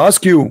going to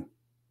ask you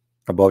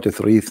about the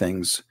three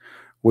things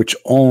which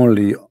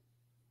only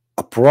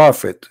a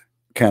prophet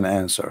can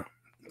answer.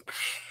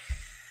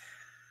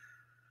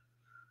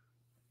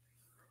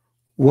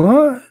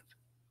 What?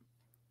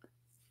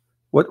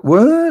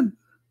 What?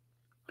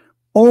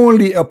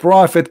 Only a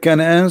prophet can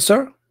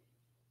answer?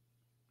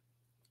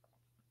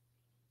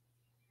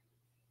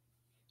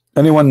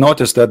 Anyone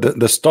notice that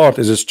the start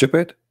is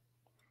stupid?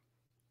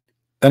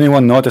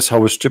 Anyone notice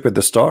how stupid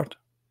the start?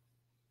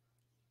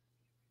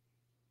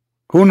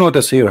 Who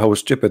notice here how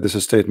stupid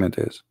this statement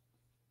is?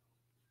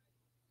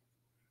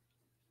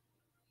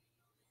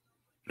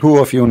 Who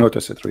of you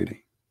notice it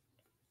really?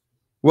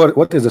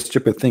 What is the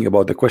stupid thing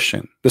about the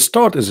question? The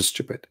start is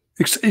stupid,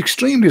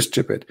 extremely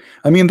stupid.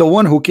 I mean, the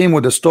one who came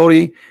with the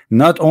story,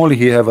 not only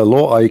he have a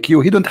low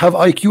IQ, he don't have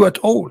IQ at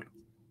all.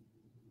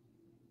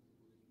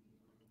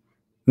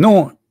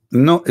 No,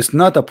 it's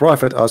not a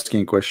prophet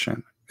asking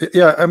question.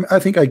 Yeah, I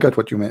think I got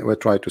what you were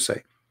trying to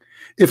say.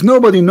 If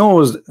nobody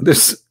knows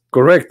this,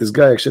 correct, this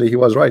guy actually he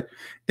was right.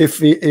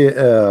 If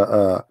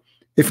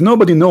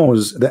nobody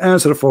knows the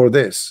answer for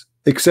this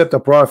except a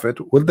prophet,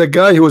 well, the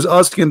guy who was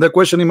asking the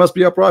question, he must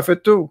be a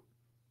prophet too.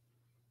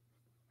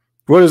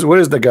 Where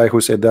is the guy who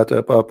said that?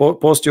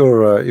 Post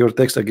your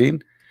text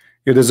again.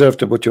 You deserve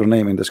to put your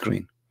name in the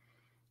screen.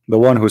 The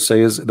one who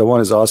says the one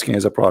is asking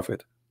is a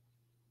prophet.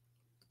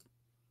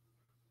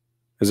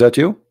 Is that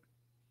you?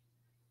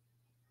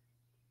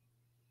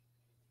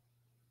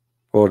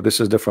 Or this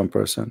is a different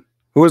person?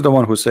 Who is the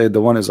one who said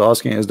the one is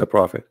asking is the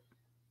prophet?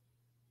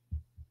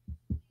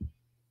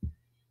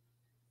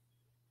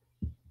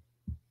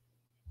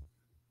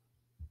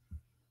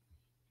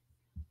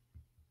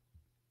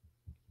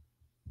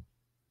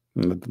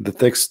 The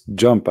text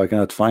jump, I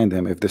cannot find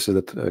him. If this is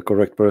the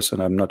correct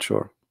person, I'm not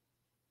sure.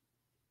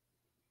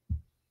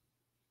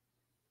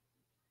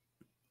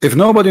 If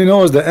nobody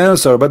knows the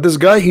answer, but this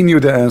guy, he knew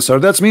the answer,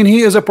 that's mean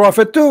he is a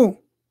prophet too.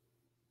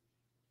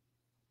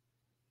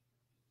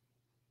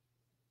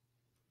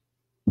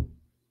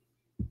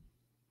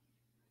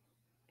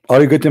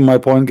 Are you getting my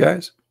point,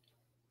 guys?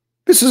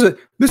 This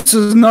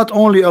is not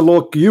only a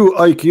low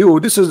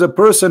IQ. This is a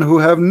person who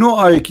have no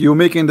IQ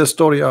making the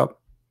story up.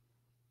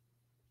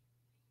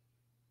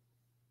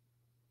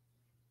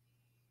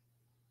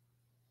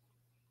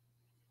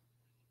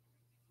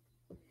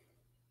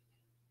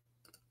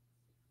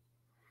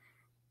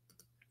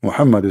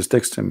 Muhammad is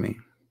texting me.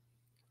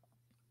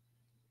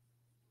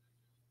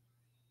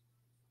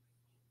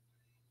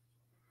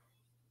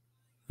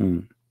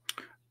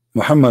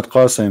 Muhammad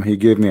Qasim, he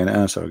gave me an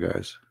answer,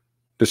 guys.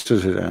 This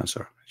is his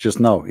answer. Just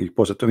now he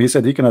posted to me. He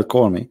said he cannot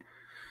call me.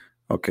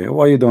 Okay,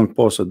 why you don't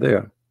post it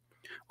there?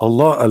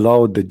 Allah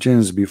allowed the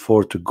jinns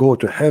before to go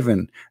to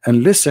heaven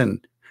and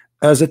listen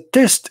as a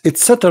test,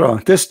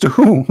 etc. Test to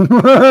who?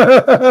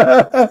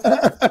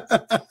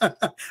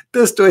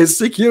 Test to his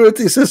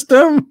security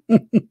system.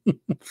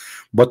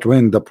 But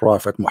when the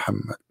Prophet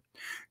Muhammad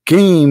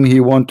came, he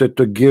wanted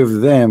to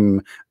give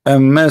them a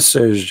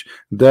message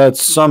that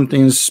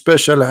something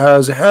special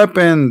has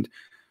happened.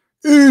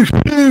 If.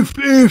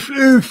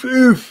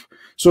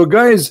 So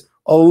guys,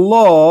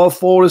 Allah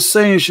for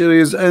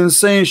centuries and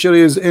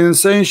centuries and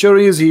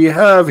centuries, he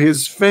have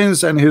his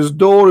fence and his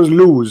doors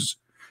loose.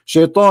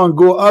 Shaitan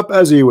go up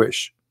as he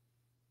wish.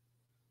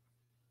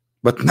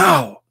 But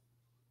now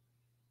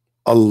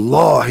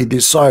Allah, he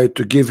decided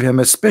to give him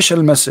a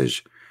special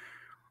message.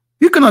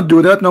 You cannot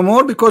do that no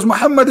more because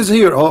Muhammad is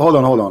here. Oh, hold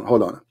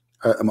on.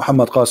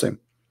 Muhammad Qasim,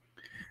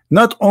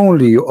 not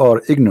only you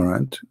are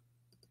ignorant,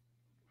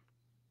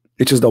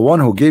 it is the one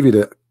who gave you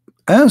the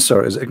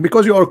answer, is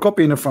because you are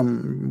copying it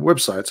from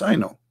websites, I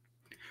know,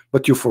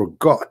 but you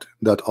forgot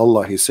that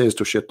Allah, he says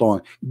to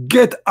Shaitan,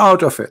 get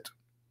out of it.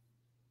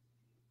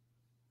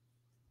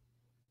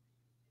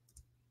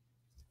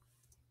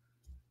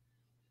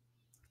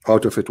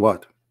 Out of it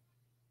what?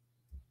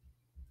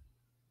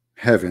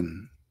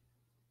 Heaven.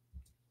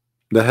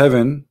 The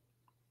heaven,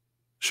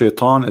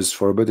 Shaitan is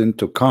forbidden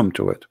to come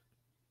to it.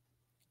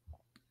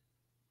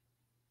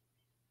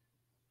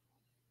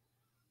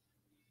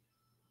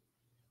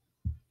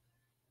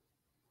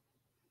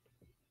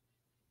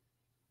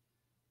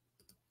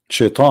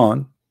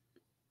 Shaitan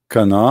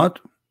cannot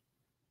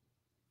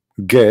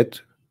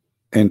get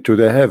into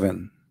the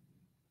heaven.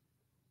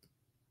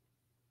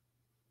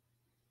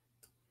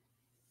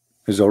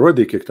 He's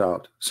already kicked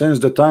out since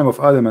the time of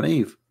Adam and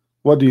Eve.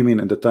 What do you mean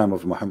in the time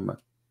of Muhammad?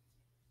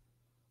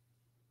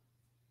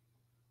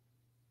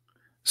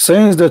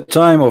 Since the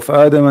time of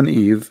Adam and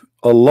Eve,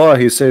 Allah,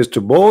 he says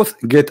to both,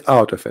 get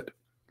out of it.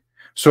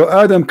 So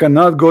Adam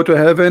cannot go to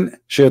heaven,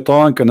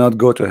 Shaitan cannot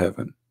go to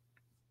heaven.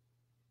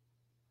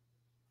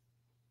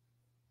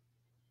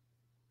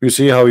 You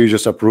see how you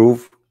just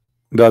approve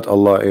that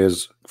Allah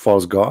is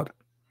false God?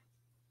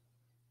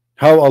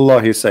 How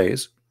Allah, he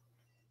says,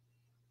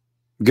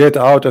 get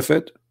out of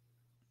it,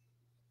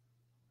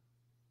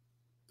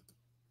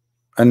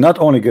 and not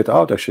only get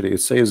out, actually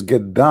it says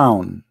get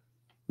down,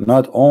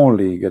 not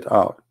only get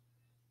out.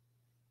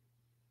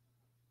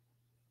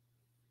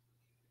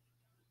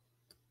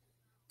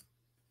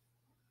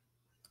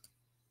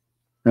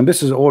 And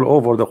this is all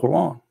over the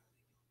Quran.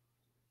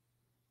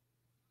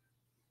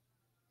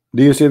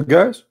 Do you see it,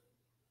 guys?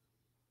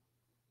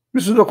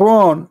 This is the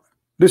Quran.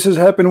 This has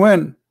happened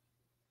when?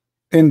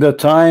 In the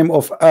time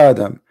of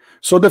Adam.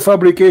 So the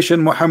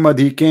fabrication Muhammad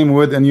he came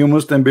with, and you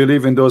Muslim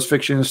believe in those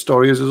fiction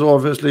stories, is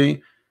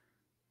obviously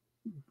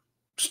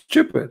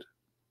stupid.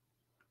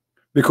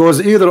 Because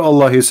either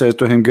Allah, he says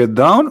to him get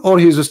down, or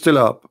he's still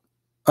up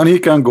and he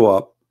can go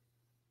up.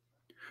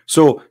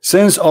 So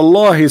since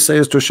Allah, he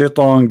says to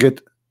Shaitan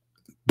get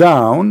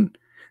down,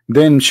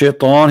 then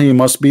Shaitan, he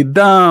must be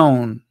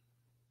down.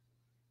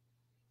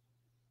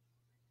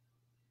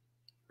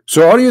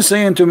 So are you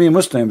saying to me,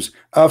 Muslims,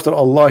 after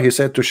Allah, he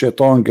said to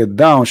Shaitan get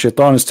down,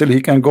 Shaitan still he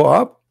can go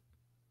up?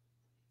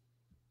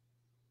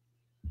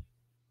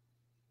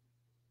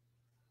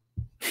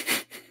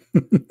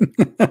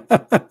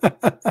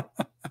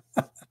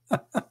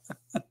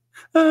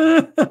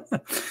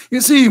 You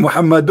see,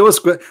 Muhammad,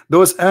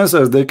 those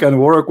answers, they can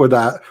work with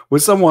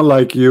someone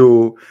like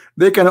you.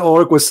 They can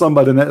work with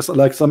somebody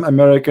like some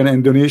American,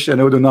 Indonesian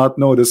who do not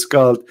know this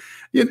cult.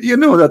 You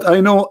know that I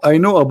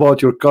know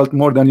about your cult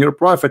more than your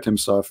prophet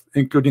himself,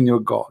 including your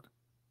God.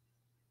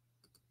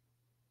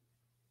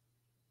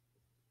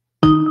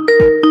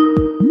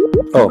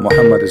 Oh,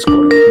 Muhammad is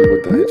calling. Let me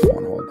put the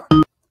headphone. Hold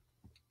on.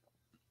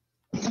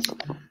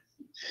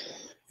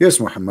 Yes,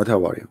 Muhammad,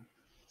 how are you?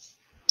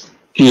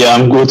 Yeah,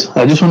 I'm good.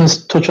 I just want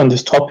to touch on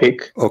this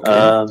topic.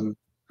 Okay.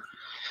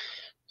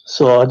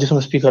 So I just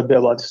want to speak a bit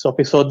about this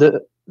topic. So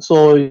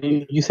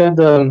you said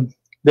the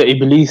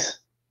Iblis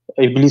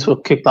was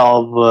kicked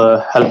out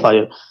of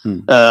hellfire.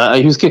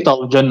 He was kicked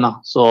out of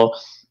Jannah. So,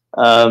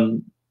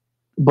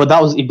 but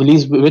that was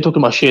Iblis. We're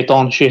talking about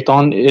Shaitan.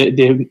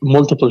 There are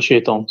multiple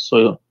Shaitan.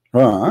 So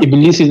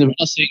Iblis is.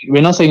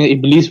 We're not saying that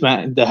Iblis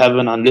went in the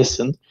heaven and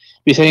listened.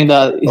 We're saying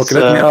that it's, okay,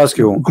 let me ask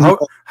you,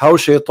 how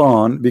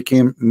Shaitan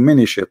became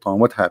many Shaitan?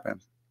 What happened?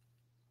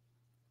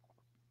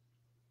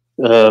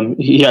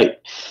 Yeah,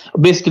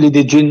 basically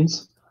the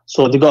jinns.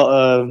 So they got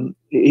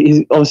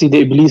obviously the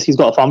Iblis. He's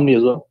got a family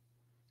as well.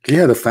 He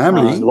had a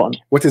family.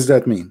 What does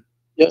that mean?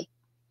 Yeah,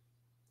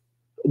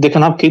 they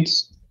can have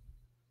kids.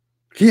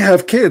 He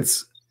have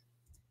kids.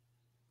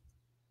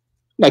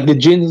 Like the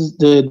jinns,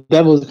 the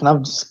devils can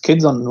have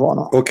kids and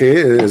whatnot.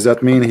 Okay, does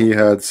that mean he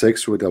had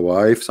sex with a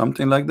wife,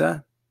 something like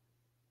that?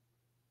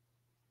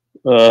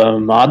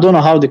 I don't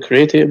know how they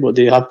create it, but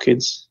they have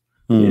kids.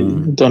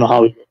 Don't know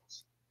how.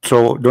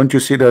 So don't you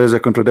see there is a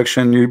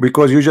contradiction?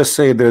 Because you just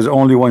say there's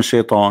only one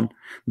shaitan.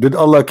 Did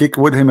Allah kick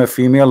with him a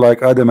female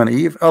like Adam and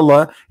Eve?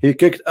 Allah, he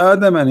kicked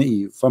Adam and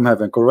Eve from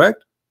heaven,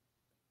 correct?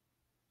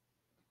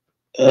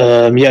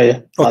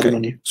 Yeah.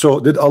 Okay. So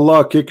did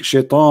Allah kick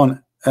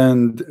shaitan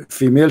and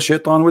female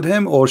shaitan with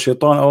him, or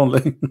shaitan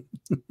only?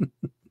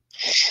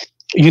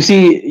 You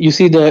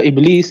see, the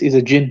Iblis is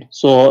a jinn.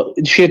 So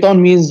shaitan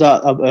means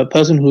that a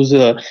person who's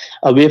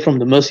away from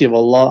the mercy of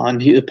Allah,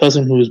 and a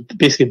person who's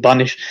basically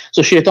banished.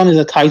 So shaitan is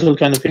a title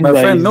kind of thing. My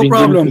friend, no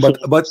problem.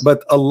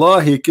 But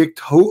Allah, he kicked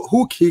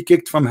who he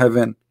kicked from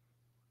heaven?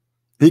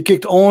 He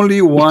kicked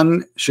only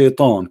one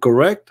shaitan,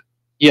 correct?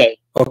 Yeah.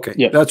 Okay.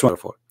 Yeah. That's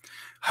wonderful.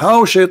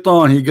 How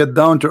shaitan he get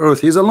down to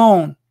earth? He's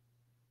alone.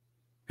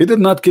 He did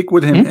not kick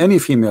with him any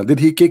female. Did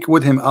he kick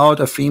with him out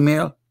a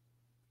female?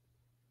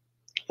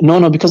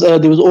 No, because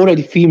there was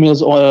already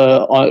females,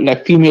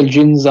 like female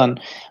jinns, and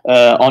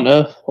on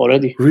earth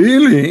already.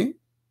 Really?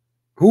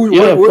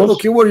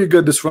 Okay, where you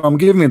get this from?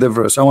 Give me the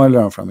verse. I want to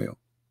learn from you.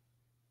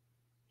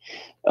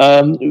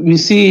 We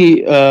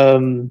see,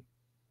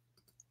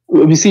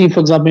 for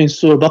example, in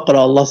Surah Baqarah,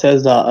 Allah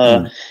says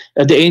that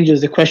the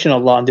angels, they question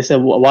Allah, and they said,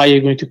 "Why are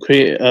you going to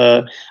create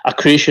a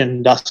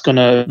creation that's going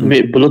to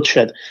make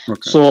bloodshed?"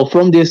 Okay. So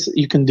from this,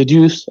 you can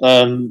deduce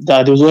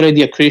that there was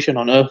already a creation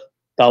on earth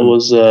that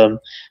was, the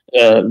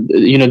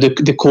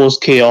cause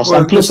chaos. Well,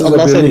 and plus,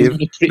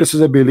 this is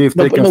a belief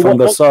taken from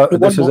the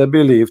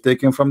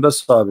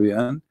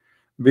Sabian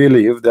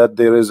belief that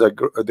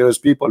there is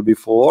people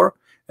before,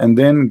 and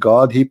then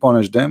God, he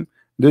punished them,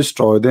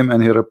 destroyed them,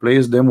 and he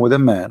replaced them with a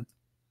man.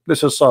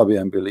 This is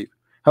Sabian belief.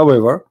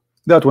 However,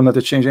 that will not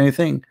change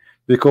anything,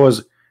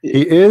 because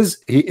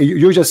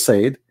you just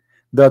said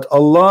that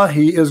Allah,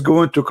 he is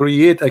going to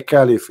create a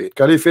caliphate.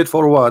 Caliphate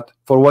for what?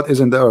 For what is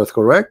in the earth,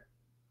 correct?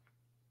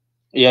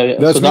 Yeah.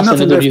 That's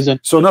another reason.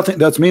 So nothing.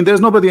 That means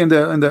there's nobody in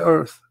the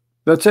earth.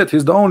 That's it.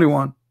 He's the only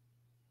one.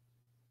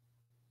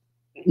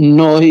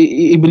 No,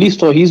 he believes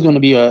so. He's going to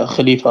be a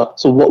khalifa.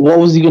 So what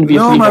was he going to be?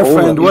 No, my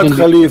friend. What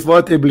khalif?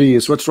 What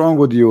Iblis? What's wrong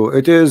with you?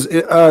 It is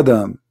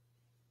Adam.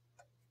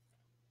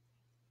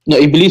 No,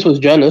 Iblis was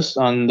jealous,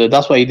 and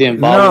that's why he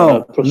didn't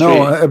bow.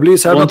 No,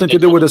 Iblis had nothing to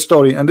do with the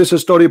story, and this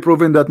is story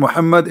proving that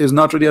Muhammad is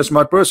not really a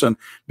smart person,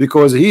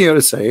 because here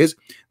it says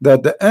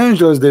that the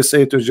angels, they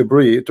say to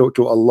Jibreel,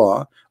 to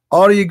Allah,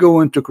 "Are you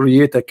going to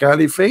create a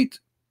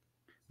caliphate?"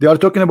 They are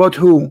talking about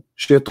who?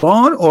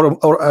 Shaitan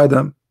or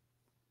Adam?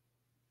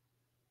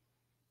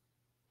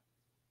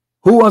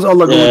 Who was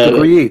Allah going to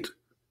create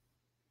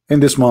in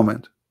this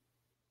moment?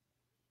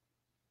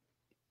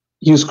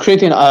 He was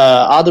creating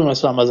Adam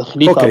as a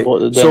Khalifa. Okay,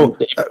 so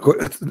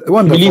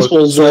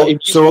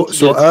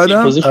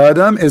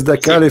Adam is the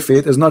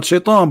caliphate, is not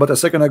Shaitan. But a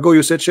second ago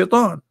you said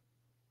Shaitan.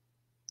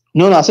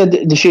 No, I said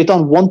the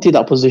Shaitan wanted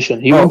that position.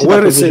 He wanted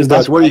where it says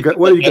that? Where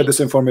you get this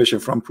information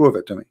from? Prove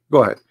it to me.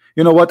 Go ahead.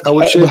 You know what? I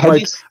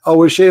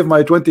will shave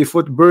my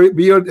 20-foot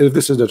beard if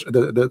this is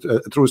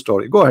the true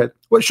story. Go ahead.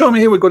 Well, show me.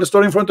 Here we got the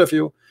story in front of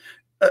you.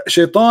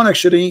 Shaitan,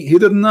 actually, he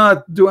did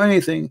not do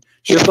anything.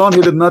 Shaitan,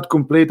 he did not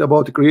complain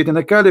about creating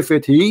a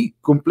caliphate. He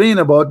complained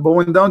about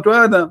bowing down to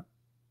Adam.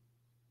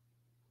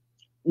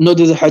 No,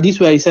 there's a hadith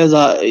where he says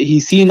he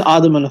seen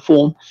Adam in a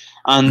form,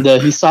 and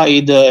he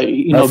started,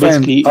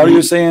 basically. Are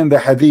you saying the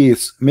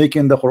hadith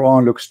making the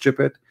Quran look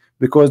stupid?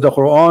 Because the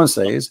Quran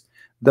says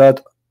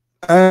that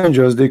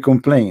angels, they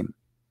complain,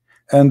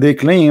 and they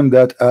claim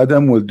that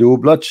Adam will do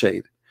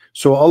bloodshed.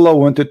 So Allah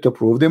wanted to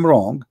prove them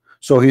wrong.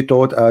 So he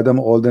taught Adam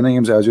all the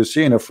names, as you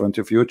see in front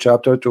of you,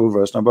 chapter 2,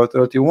 verse number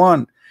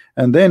 31.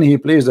 And then he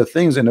placed the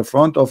things in the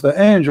front of the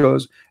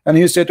angels, and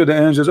he said to the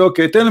angels,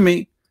 okay, tell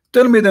me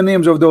the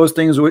names of those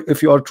things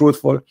if you are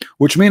truthful.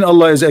 Which means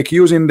Allah is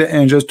accusing the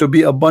angels to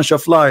be a bunch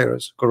of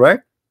liars,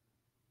 correct?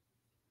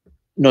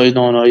 No, he's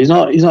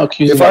not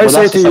accusing. If I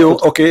say to you,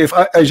 okay, if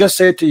I just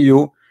say to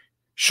you,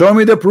 show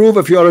me the proof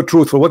if you are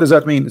truthful, what does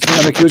that mean? It means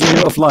I'm accusing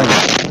you of lying.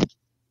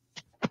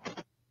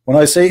 When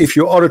I say if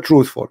you are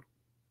truthful,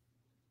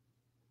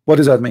 what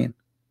does that mean?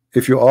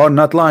 If you are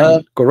not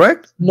lying,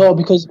 correct? No,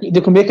 because they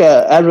can make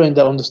an error in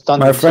their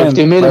understanding. My friend,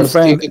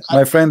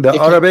 the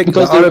Arabic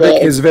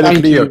is very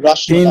clear.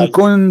 In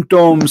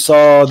kuntum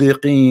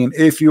sadiqin,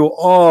 if you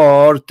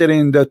are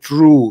telling the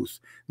truth,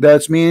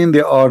 that means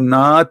they are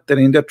not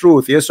telling the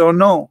truth. Yes or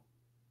no?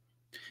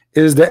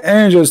 Is the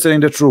angels telling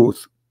the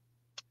truth?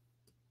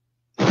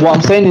 What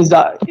I'm saying is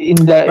that in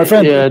the my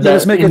friend,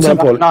 let's make it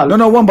simple.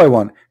 No, one by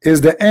one.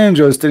 Is the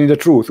angels telling the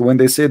truth when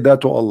they said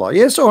that to Allah?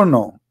 Yes or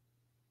no?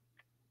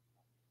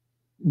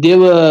 They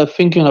were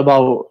thinking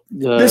about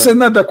this is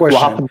not the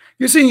question.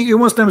 You see, you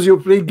Muslims, you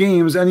play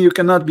games and you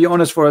cannot be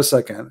honest for a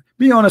second.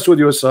 Be honest with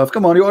yourself.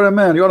 Come on, you are a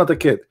man, you are not a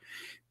kid.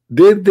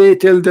 Did they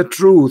tell the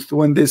truth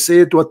when they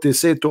said what they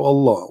said to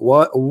Allah?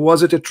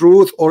 Was it a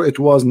truth or it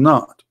was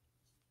not?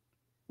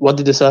 What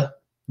did they say?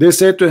 They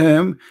said to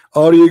him,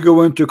 are you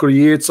going to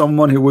create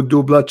someone who would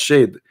do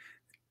bloodshed?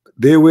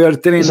 They were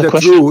telling the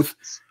truth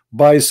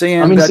by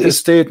saying that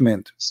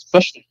statement.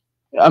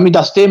 I mean,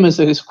 that statement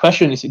is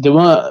question. They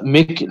weren't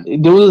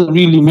making. They wasn't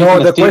really making.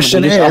 No, the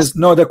question is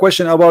no. The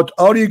question about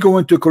are you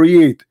going to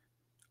create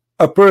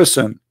a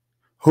person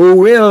who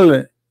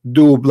will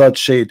do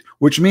bloodshed,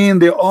 which means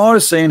they are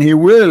saying he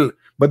will,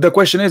 but the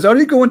question is, are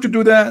you going to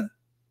do that?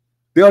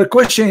 They are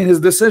questioning his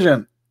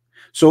decision.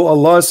 So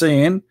Allah is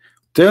saying,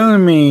 tell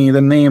me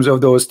the names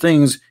of those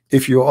things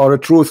if you are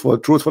truthful.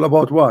 Truthful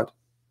about what?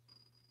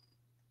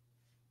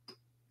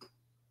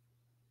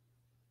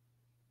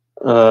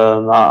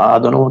 I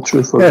don't know what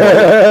truthful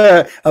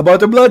about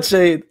the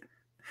bloodshed.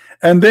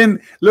 And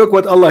then look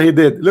what Allah he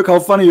did. Look how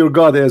funny your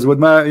God is with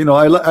my, you know,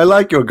 I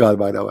like your God,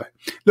 by the way.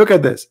 Look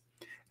at this.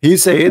 He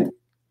said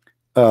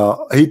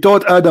he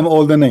taught Adam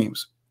all the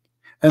names,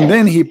 and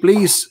then he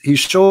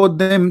showed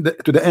them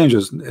to the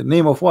angels,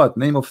 name of what?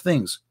 Name of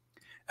things.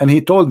 And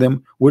he told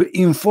them, will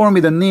inform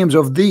me the names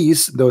of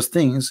those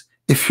things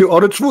if you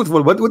are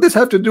truthful. What would this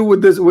have to do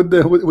with this, with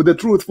the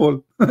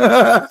truthful?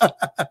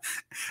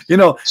 You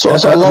know, so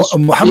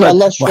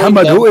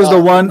Muhammad, who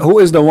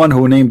is the one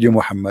who named you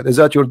Muhammad? Is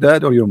that your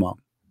dad or your mom?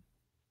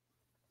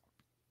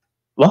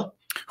 What?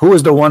 Who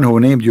is the one who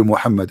named you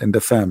Muhammad in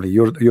the family?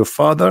 Your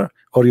father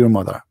or your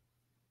mother?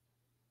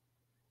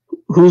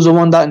 Who's the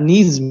one that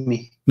needs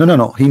me?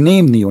 No. He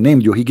named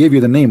you. He gave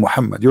you the name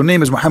Muhammad. Your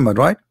name is Muhammad,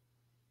 right?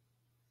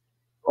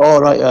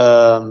 All right.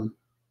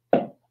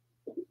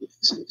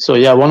 So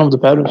yeah, one of the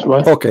parents,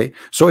 right? Okay.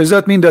 So does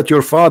that mean that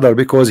your father,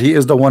 because he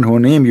is the one who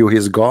named you, he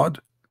is God?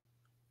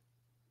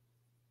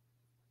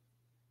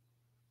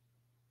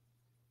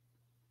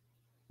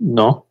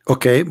 No.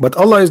 Okay, but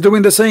Allah is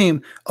doing the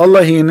same.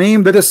 Allah he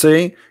named, let us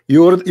say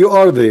you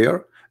are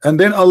there, and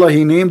then Allah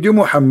he named you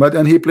Muhammad,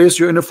 and he placed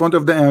you in the front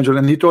of the angel,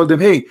 and he told them,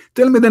 hey,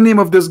 tell me the name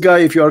of this guy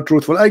if you are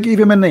truthful. I gave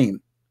him a name.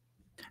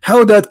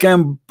 How that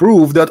can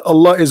prove that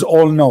Allah is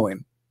all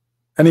knowing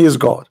and he is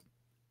God?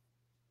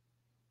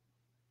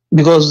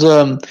 Because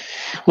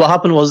what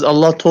happened was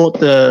Allah taught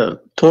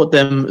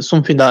them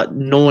something that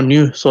no one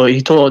knew. So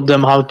he taught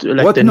them how to,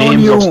 like, the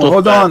names of stuff.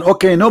 Hold on.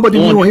 Okay, nobody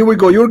knew. Here we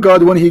go. Your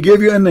God, when he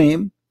gave you a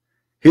name,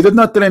 he did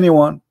not tell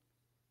anyone.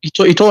 He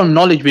told them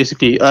knowledge,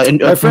 basically.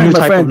 My friend,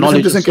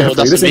 listen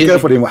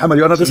carefully, Muhammad.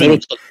 You are not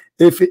listening.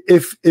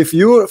 If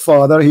your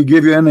father he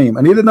gave you a name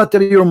and he did not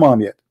tell your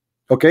mom yet,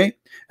 okay,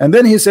 and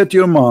then he said to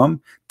your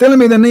mom, tell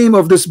me the name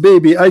of this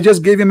baby. I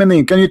just gave him a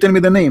name. Can you tell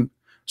me the name?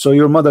 So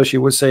your mother, she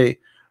would say,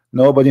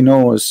 nobody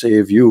knows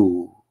save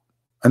you,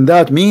 and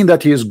that means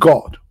that he is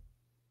God.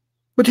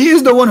 But he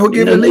is the one who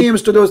gave the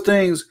names to those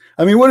things.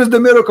 I mean, what is the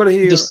miracle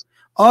here?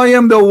 I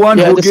am the one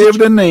who gave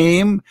the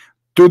name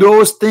to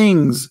those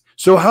things.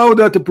 So how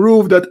that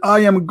prove that I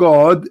am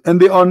God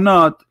and they are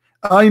not?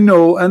 I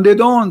know and they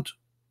don't.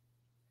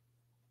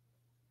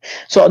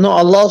 So no,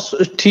 Allah's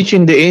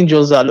teaching the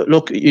angels that,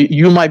 look,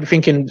 you might be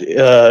thinking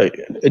they're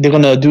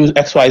gonna do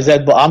X, Y, Z,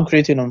 but I'm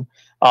creating them.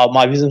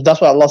 My visions.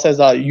 That's why Allah says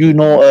that you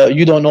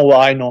don't know what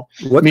I know.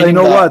 What I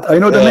know, what I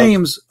know the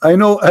names. I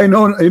know.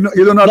 You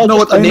do not know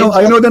what I know.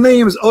 I know the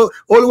names. All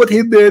what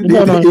he did. He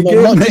gave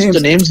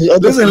names.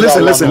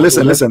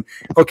 Listen.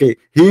 Okay,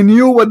 he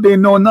knew what they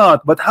know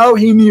not, but how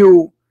he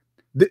knew?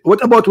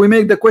 What about we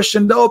make the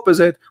question the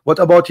opposite? What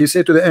about he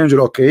said to the angel,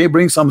 okay,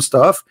 bring some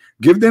stuff,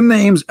 give them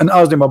names, and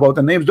ask them about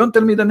the names. Don't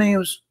tell me the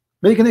names.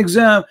 Make an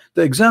exam.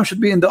 The exam should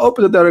be in the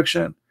opposite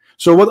direction.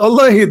 So what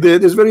Allah he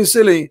did is very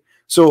silly.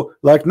 So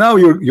like now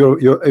if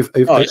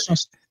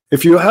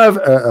you have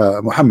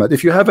Muhammad,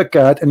 if you have a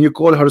cat and you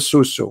call her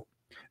Susu,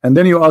 and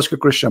then you ask a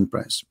Christian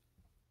prince,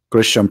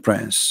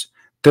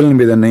 tell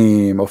me the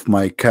name of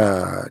my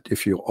cat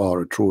if you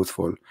are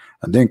truthful.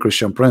 And then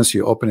Christian prince,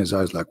 he open his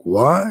eyes like,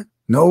 what?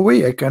 No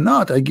way, I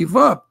cannot, I give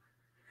up.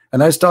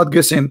 And I start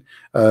guessing,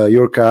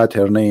 your cat,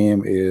 her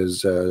name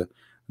is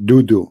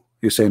Dudu.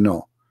 You say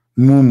no.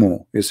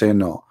 Mumu, you say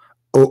no.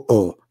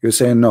 Oh, you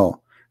say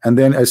no. And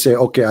then I say,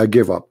 okay, I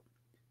give up.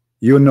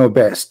 You know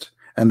best.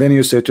 And then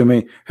you say to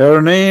me,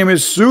 her name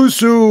is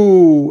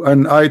Susu,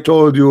 and I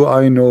told you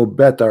I know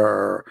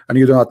better, and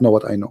you do not know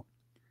what I know.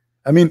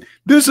 I mean,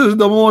 this is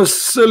the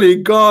most silly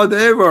God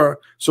ever.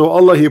 So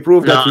Allah he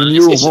proved that he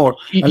knew more.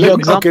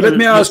 Let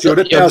me ask you,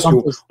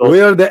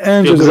 where the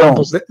angels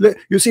wrong?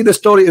 You see, the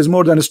story is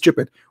more than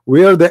stupid.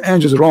 Where the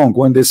angels wrong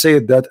when they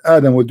said that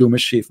Adam would do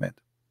mischievement?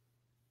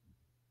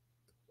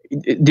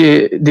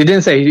 They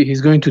didn't say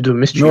he's going to do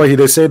mischief. No,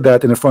 they said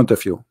that in front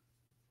of you.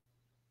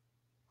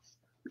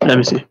 Let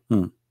me see.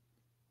 1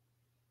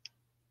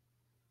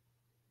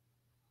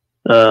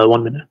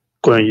 minute.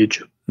 Go on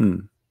YouTube.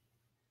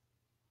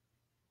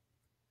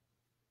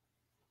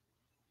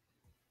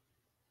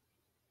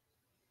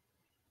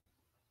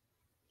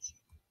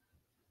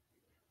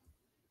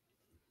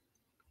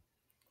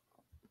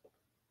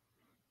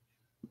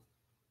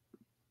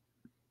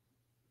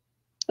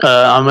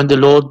 I'm in the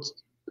Lord.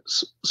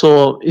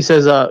 So he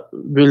says,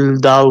 will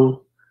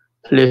thou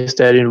place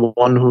therein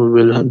one who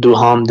will do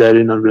harm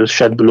therein and will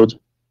shed blood?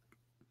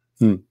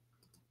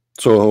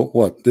 So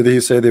what? Did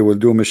he say they will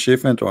do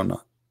mischievement or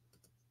not?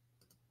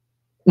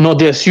 No,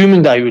 they're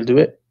assuming that he will do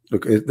it.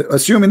 Look,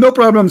 assuming, no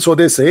problem. So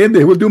they say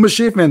they will do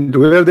mischievement.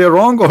 Were they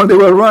wrong or they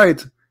were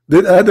right?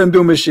 Did Adam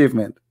do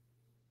mischievement?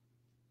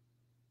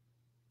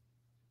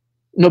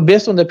 No,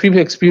 based on the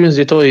previous experience,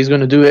 they thought he's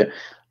going to do it.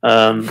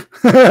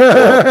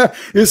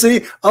 You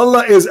see,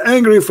 Allah is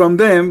angry from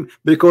them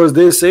because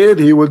they said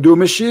he will do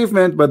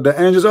mischievement, but the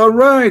angels are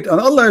right and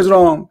Allah is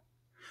wrong.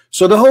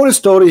 So the whole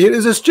story here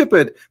is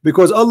stupid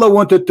because Allah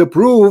wanted to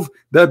prove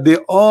that they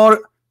are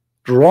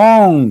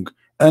wrong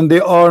and they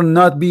are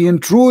not being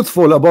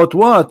truthful about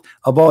what?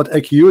 About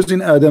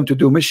accusing Adam to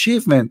do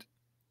mischievement.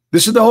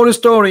 This is the whole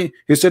story.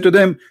 He said to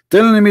them,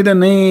 tell me the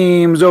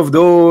names of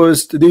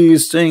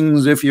these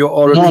things if you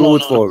are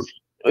truthful.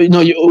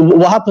 No,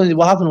 what happened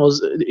was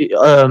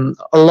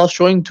Allah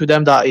showing to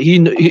them that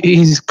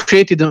he's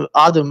created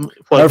Adam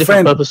for a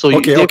different purpose. So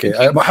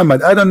okay,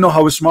 Muhammad, I don't know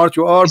how smart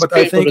you are, but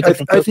I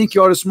think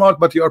you are smart,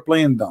 but you are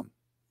playing dumb.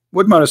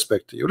 With my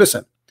respect to you,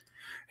 listen.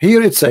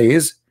 Here it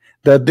says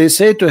that they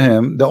say to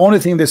him, the only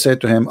thing they said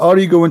to him, are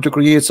you going to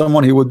create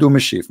someone who will do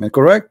mischievement?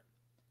 Correct?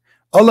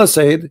 Allah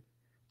said,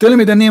 tell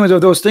me the names of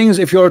those things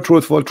if you are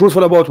truthful.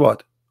 Truthful about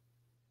what?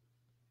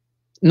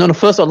 No,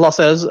 first Allah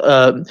says,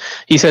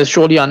 he says,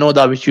 surely I know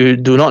that which you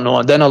do not know.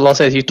 And then Allah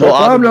says, he told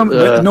Adam.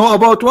 Know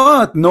about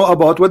what? Know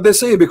about what they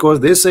say,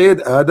 because they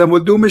said Adam will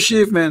do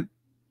mischievement.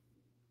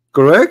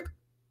 Correct?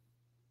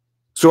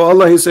 So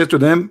Allah, he said to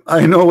them,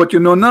 I know what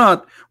you know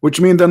not, which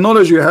means the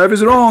knowledge you have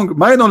is wrong.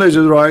 My knowledge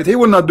is right. He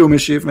will not do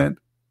mischievement.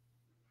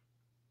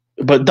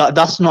 But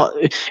that's not.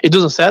 It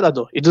doesn't say that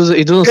though. It doesn't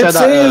say that. It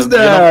says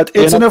that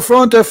it's in the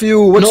front of you.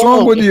 What's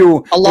wrong with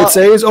you? Allah, it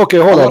says, okay,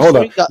 hold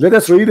on. Let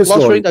us read the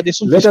story. Let us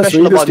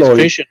read the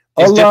story.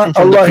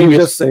 Allah, he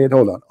just said,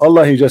 hold on.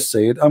 Allah, he just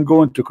said, I'm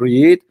going to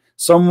create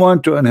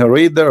someone to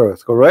inherit the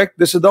earth. Correct?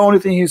 This is the only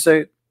thing he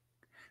said.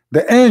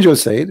 The angel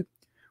said,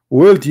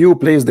 wilt you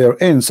place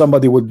therein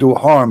somebody would do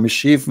harm,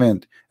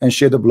 mischievement, and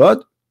shed the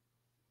blood?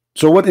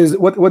 So what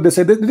they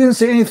said? They didn't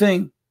say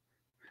anything.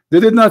 They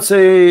did not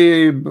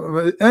say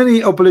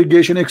any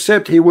obligation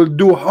except he will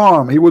do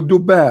harm, he will do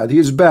bad, he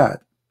is bad.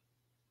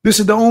 This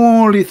is the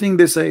only thing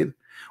they said.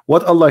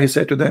 What Allah, he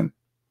said to them?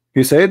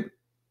 He said,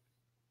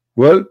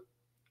 well,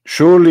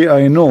 surely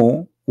I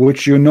know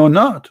which you know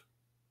not.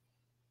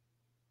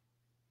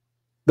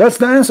 That's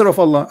the answer of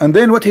Allah. And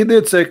then what he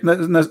did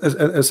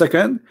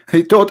second,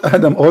 he taught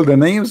Adam all the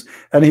names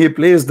and he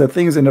placed the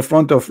things in the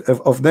front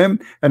of them,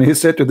 and he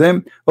said to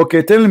them,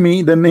 okay, tell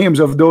me the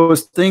names of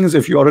those things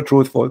if you are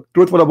truthful.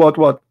 Truthful about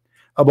what?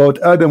 About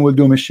Adam will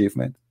do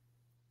mischievement.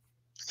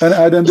 And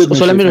Adam did mischievement.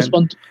 So let me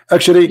respond.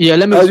 Actually, yeah,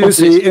 as you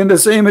see in the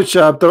same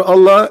chapter,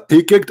 Allah,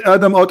 he kicked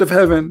Adam out of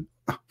heaven.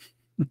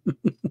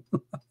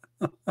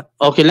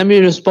 Okay, let me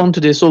respond to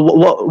this. So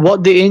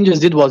what the angels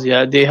did was,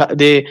 yeah, they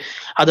had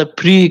a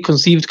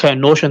preconceived kind of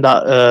notion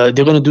that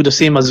they're going to do the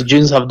same as the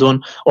jinns have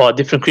done, or a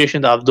different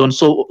creation that have done.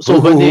 So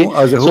when they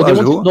want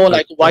to know,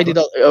 like, why did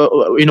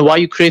why are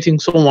you creating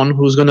someone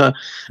who's going to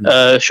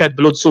shed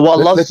blood? So what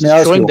Allah's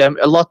showing them,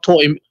 Allah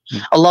taught him.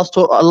 Allah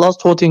taught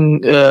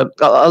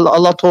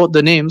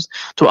the names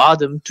to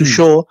Adam to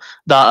show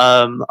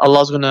that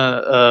Allah's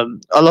gonna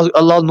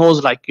Allah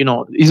knows, like,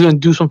 he's gonna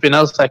do something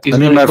else, like he's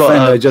my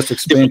friend, I just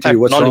explained to you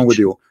what's wrong with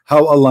you.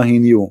 How Allah, he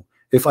knew.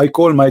 If I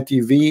call my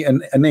TV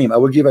a name, I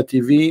will give my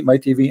TV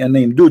a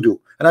name, Dudu,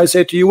 and I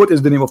say to you, what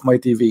is the name of my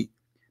TV?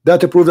 That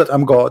to prove that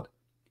I'm God.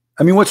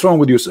 I mean, what's wrong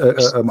with you,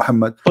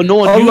 Muhammad? But no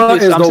one Allah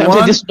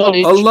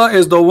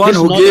is the one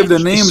who gave the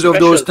names of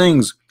those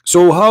things.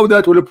 So how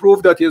that will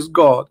prove that he is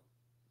God?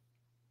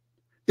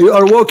 You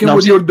are walking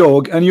with your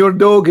dog, and your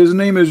dog, his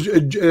name is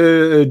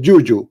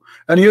Juju,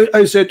 and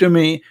I say to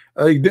me,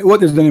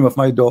 what is the name of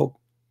my dog?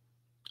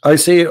 I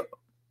say,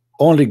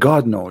 only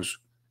God knows.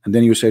 And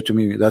then you say to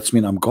me, that's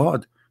mean I'm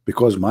God,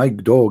 because my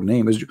dog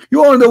name is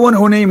you are the one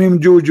who named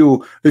him Juju.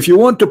 If you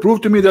want to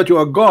prove to me that you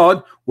are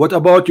God, what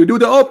about you do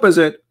the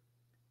opposite?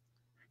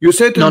 You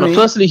say to me,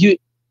 firstly,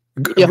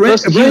 bring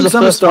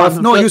some stuff.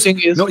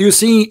 You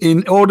see,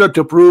 in order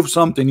to prove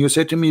something, you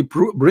say to me,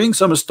 bring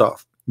some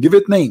stuff, give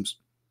it names,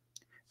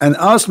 and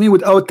ask me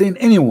without telling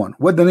anyone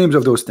what the names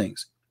of those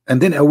things,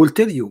 and then I will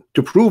tell you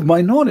to prove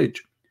my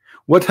knowledge.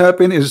 What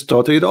happened is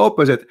totally the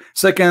opposite.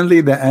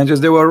 Secondly, the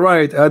angels, they were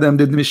right. Adam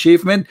did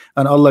mischievement,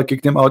 and Allah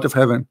kicked him out of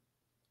heaven.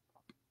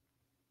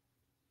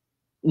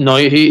 No,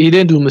 he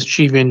didn't do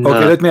mischievement.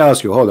 Okay, let me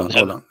ask you. Hold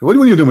on. What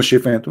do you do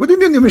mischievement? What did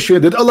you do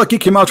mischievement? Did Allah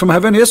kick him out from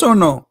heaven? Yes or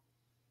no?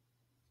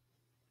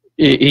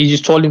 He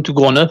just told him to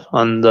go on earth,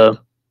 and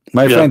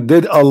my friend,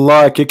 did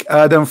Allah kick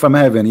Adam from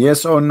heaven?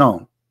 Yes or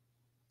no?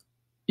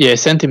 Yeah,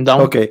 sent him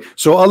down. Okay,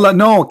 so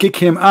Allah, kick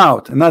him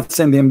out, not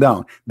send him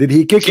down. Did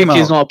he kick him out?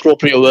 It's not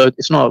appropriate word.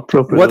 It's not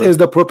appropriate. What is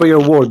the appropriate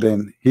word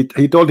then?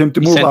 He told him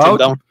to move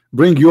out,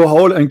 bring you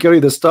hole and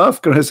carry the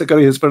stuff,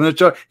 carry his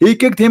furniture. He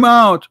kicked him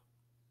out,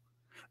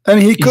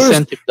 and he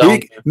cursed.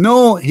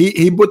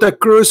 He put a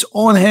curse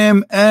on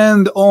him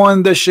and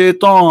on the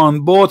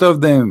shaitan, both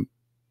of them.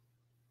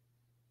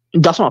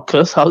 That's not a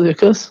curse. How is it a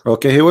curse?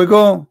 Okay, here we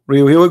go.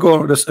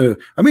 This,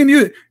 I mean,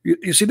 you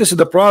see, this is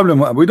the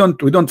problem. We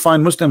don't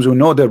find Muslims who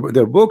know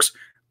their books.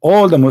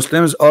 All the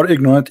Muslims are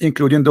ignorant,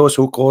 including those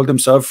who call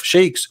themselves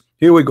sheikhs.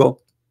 Here we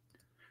go.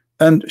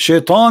 And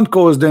shaitan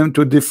caused them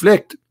to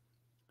deflect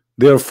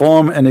their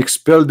form and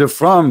expelled them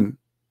from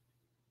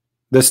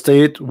the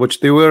state which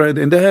they were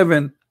in the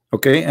heaven.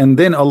 Okay, and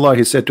then Allah,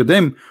 he said to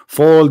them,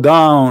 fall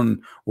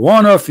down,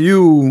 one of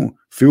you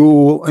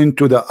flew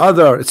into the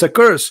other. It's a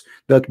curse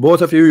that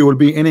both of you will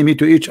be enemy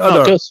to each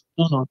other. Curse.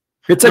 No.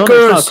 It's a no,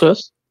 curse. No, it's not a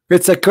curse.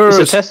 It's a curse.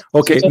 It's a test.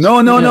 Okay, it's a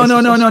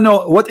test.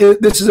 No. What is,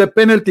 this is a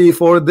penalty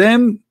for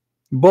them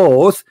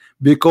both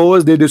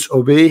because they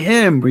disobey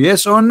him.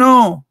 Yes or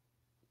no?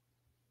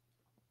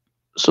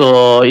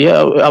 So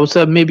yeah, I would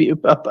say maybe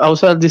I would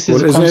say this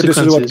is consequences. This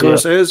is what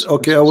curse is.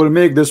 Okay, I will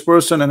make this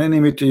person an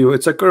enemy to you.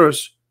 It's a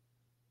curse.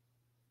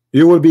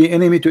 You will be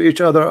enemy to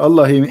each other.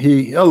 Allah,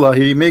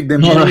 he make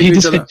them enemy to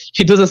each other.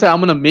 He doesn't say I'm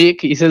gonna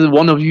make. He says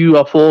one of you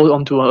are fall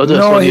onto another.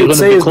 No, so he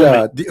says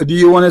that. Do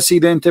you want to see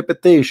the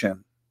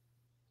interpretation?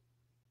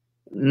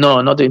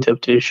 No, not the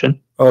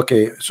interpretation.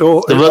 Okay,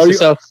 so the verse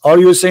itself. Are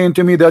you saying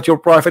to me that your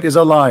prophet is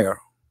a liar?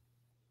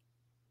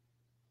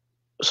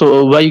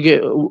 So where you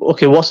get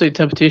okay? What's the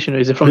interpretation?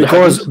 Is it from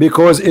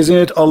because isn't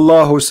it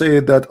Allah who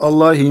said that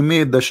Allah, he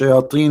made the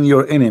shayateen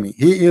your enemy?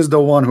 He is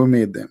the one who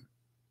made them.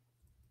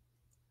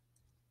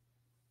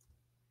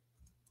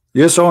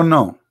 Yes or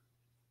no?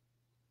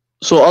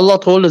 So Allah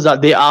told us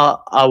that they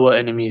are our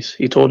enemies.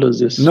 He told us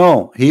this.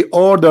 No, he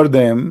ordered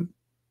them.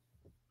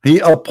 He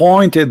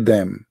appointed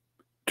them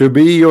to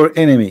be your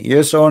enemy.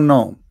 Yes or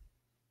no?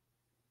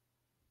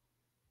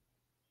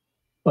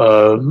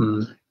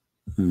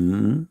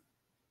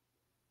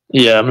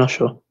 Yeah, I'm not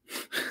sure.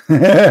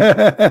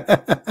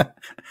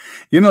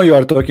 You know you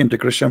are talking to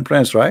Christian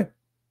Prince, right?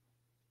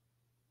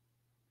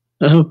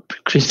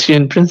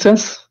 Christian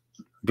princess?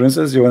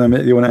 Princess, you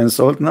wanna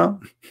insult now?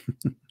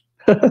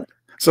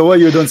 So why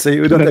you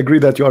don't agree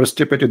that you are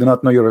stupid, you do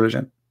not know your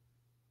religion?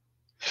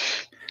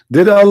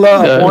 Did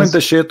Allah appoint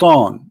the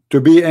shaitan to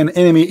be an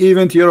enemy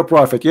even to your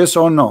prophet? Yes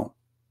or no?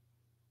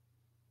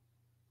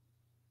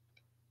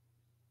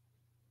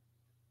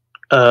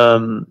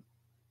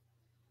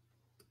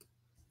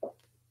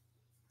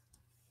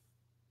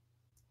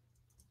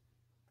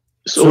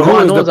 So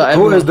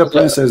who is the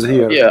princess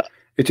here? Yeah.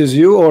 It is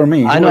you or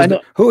me? I know.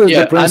 Who is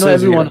the princess? I know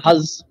everyone here?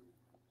 Has.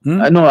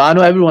 I know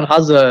everyone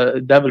has a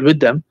devil with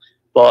them,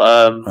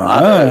 but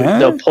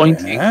the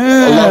appointing.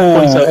 Allah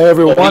appoints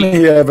everyone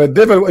here have a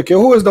devil. Okay,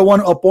 who is the one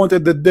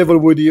appointed the devil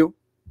with you?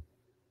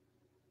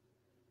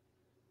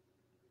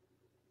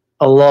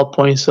 Allah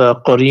appoints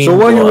Qareen. So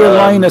why you were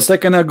lying a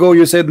second ago?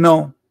 You said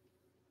no.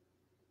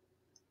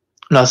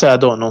 No, I said I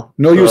don't know.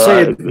 No, you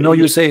said. No,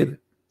 you said.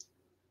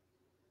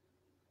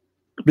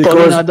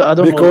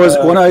 Because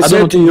when I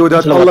said to you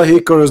that Allah,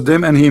 he cursed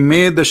them and he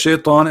made the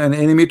shaitan an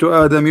enemy to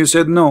Adam, you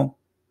said no.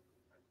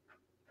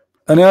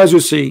 And as you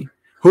see,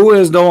 who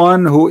is the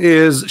one who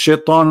is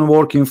shaitan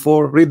working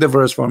for? Read the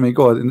verse for me.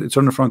 Go ahead. It's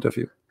on the front of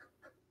you.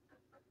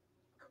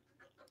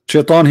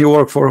 Shaitan, he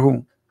worked for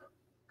who?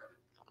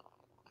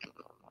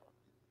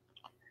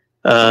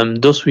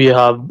 Thus we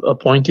have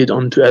appointed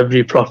unto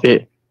every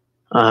prophet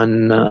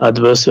and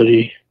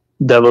adversary,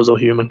 devils of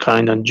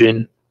humankind and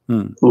jinn,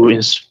 who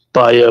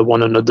inspire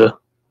one another.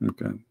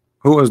 Okay.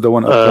 Who is the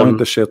one appointed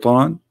the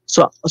shaitan?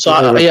 So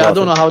I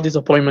don't know how this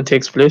appointment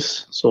takes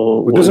place.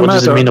 So it doesn't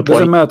matter. It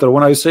doesn't matter.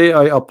 When I say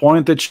I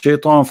appointed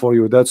shaitan for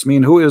you, that's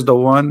mean who is the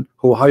one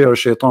who hires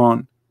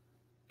shaitan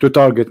to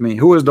target me?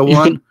 Who is the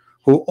one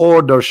who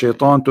orders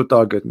shaitan to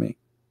target me?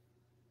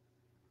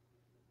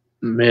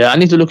 Yeah, I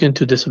need to look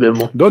into this a bit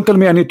more. Don't tell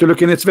me I need to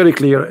look in. It's very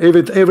clear.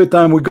 Every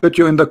time we get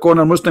you in the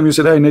corner Muslim, you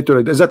said I need to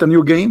read. Is that a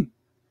new game?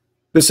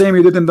 The same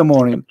you did in the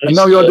morning, and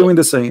now you are doing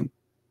the same.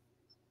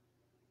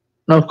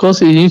 No, of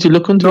course you need to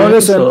look into it. No,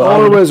 listen. So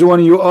always when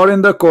you are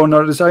in the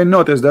corner, I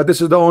noticed that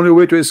this is the only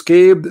way to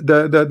escape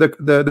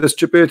the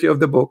stupidity of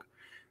the book.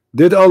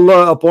 Did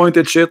Allah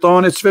appointed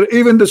shaitan? It's very,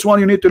 even this one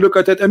you need to look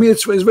at it. I mean,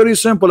 it's very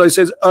simple. It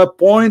says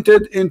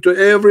appointed into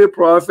every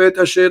prophet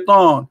a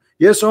shaitan.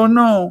 Yes or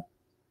no?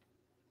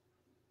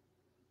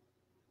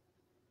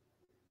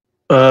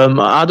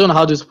 I don't know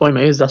how this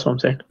appointment is. That's what I'm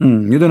saying.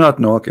 You do not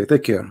know. Okay,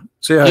 take care.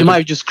 Say you might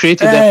have just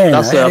created that.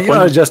 That's the appointment.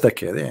 You are just a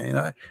kid.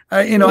 Yeah,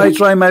 I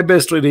try my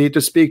best really to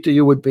speak to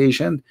you with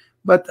patience,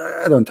 but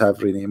I don't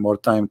have really more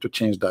time to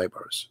change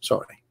diapers.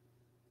 Sorry.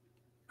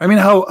 I mean,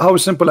 how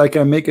simple I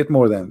can make it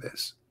more than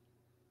this.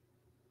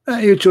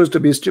 You choose to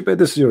be stupid.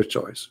 This is your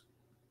choice.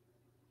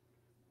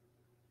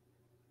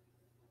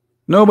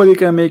 Nobody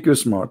can make you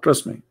smart.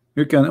 Trust me.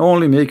 You can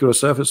only make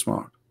yourself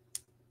smart.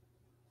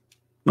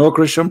 No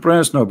Christian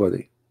Prince,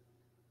 nobody.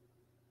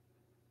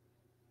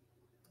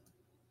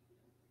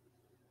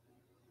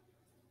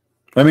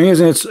 I mean, is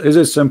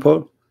it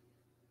simple?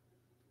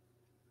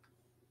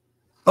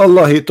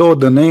 Allah, he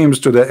told the names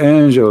to the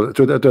angel,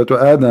 to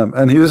Adam,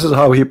 and this is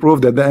how he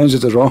proved that the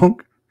angels are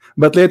wrong.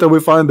 But later we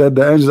find that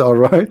the angels are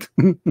right.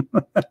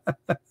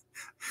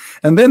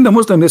 And then the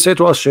Muslim, they say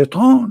to us,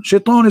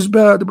 Shaitan is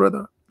bad,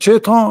 brother.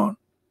 Shaitan.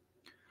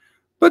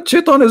 But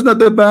Shaitan is not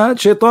that bad.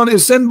 Shaitan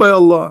is sent by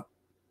Allah.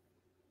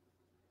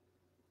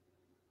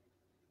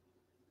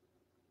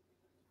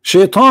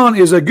 Shaitan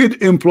is a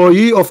good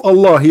employee of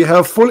Allah. He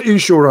have full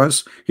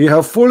insurance, he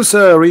have full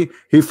salary,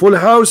 he full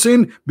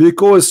housing,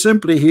 because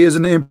simply he is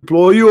an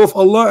employee of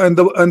Allah and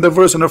the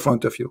verse in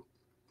front of you.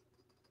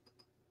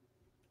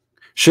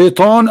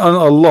 Shaitan and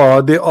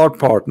Allah, they are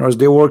partners,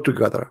 they work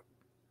together.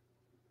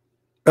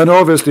 And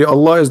obviously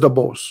Allah is the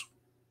boss,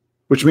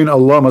 which means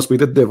Allah must be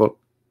the devil,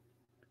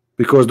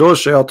 because those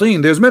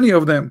shayateen, there's many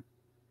of them.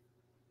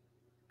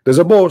 There's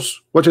a boss.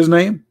 What's his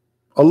name?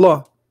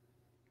 Allah.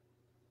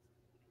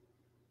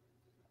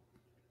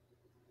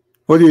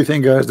 What do you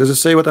think, guys? Does it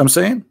say what I'm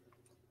saying?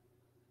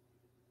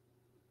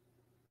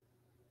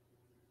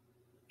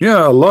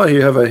 Yeah, Allah,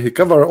 he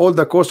cover all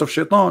the cost of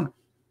shaitan.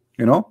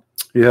 You know,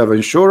 he have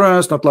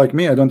insurance, not like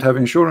me. I don't have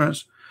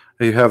insurance.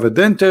 He have a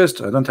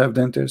dentist. I don't have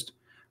dentist.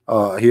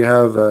 He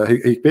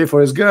pay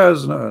for his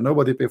gas. No,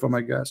 nobody pay for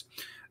my gas.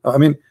 I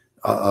mean,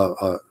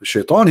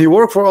 shaitan, he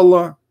work for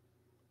Allah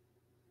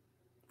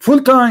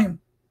full time.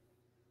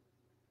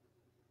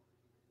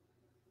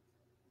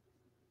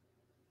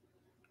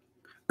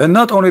 And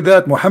not only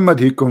that, Muhammad,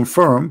 he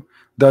confirmed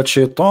that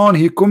shaitan,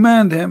 he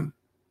command him.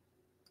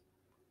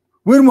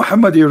 Where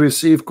Muhammad he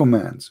received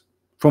commands?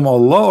 From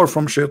Allah or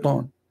from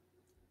shaitan?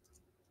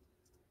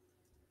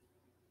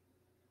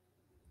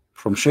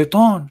 From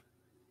shaitan.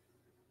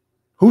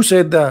 Who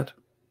said that?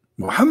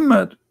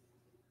 Muhammad.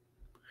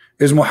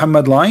 Is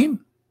Muhammad lying?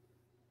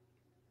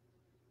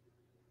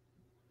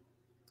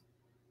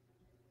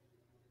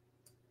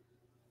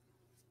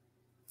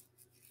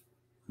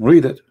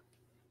 Read it.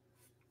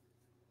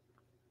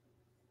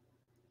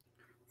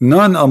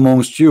 None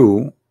amongst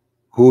you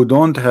who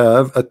don't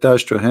have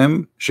attached to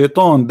him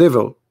shaitan,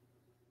 devil.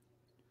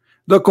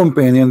 The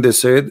companion, they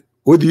said,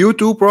 with you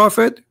too,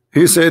 prophet?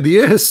 He said,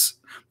 yes,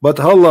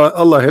 but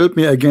Allah help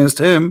me against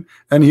him,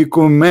 and he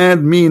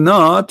command me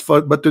not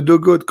but to do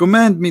good.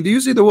 Command me. Do you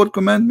see the word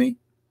command me?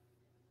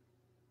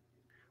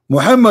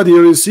 Muhammad, he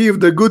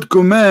received the good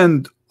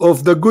command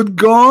of the good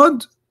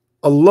God,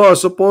 Allah,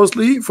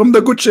 supposedly, from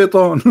the good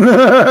shaitan.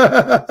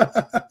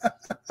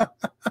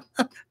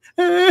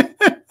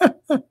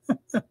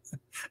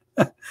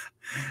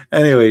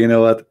 Anyway, you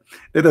know what?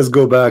 Let us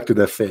go back to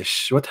the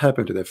fish. What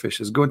happened to the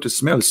fish? It's going to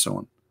smell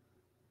soon.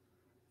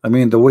 I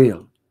mean, the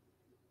whale.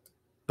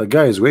 The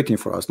guy is waiting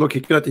for us. Look,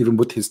 he cannot even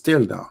put his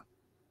tail down.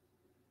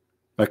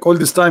 Like all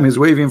this time, he's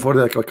waving for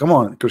the. Like, come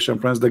on, Christian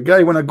friends. The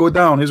guy wanna go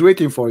down. He's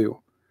waiting for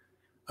you.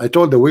 I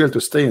told the whale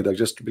to stay in there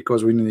just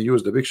because we need to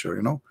use the picture,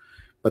 you know.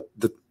 But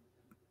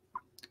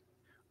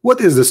what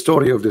is the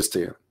story of this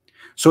tale?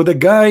 So the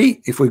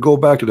guy, if we go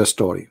back to the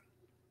story,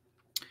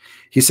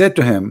 he said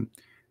to him,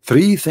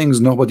 3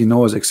 things nobody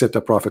knows except the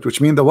prophet, which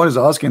means the one is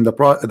asking the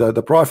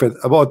prophet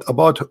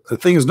about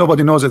things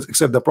nobody knows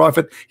except the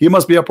prophet. He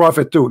must be a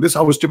prophet too. This is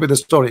how stupid the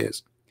story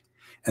is.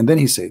 And then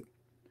he said,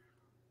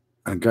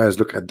 and guys,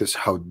 look at this,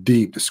 how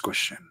deep this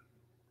question.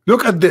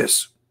 Look at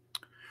this.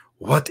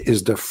 What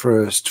is the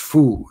first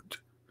food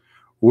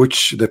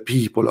which the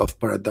people of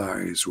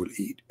paradise will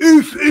eat?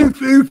 If.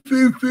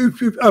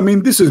 I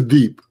mean, this is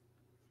deep.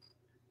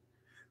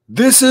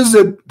 This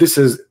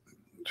is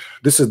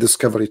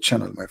Discovery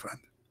Channel, my friend.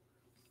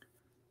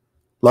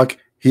 Like,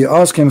 he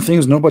asked him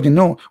things nobody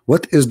know.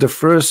 What is the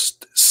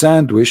first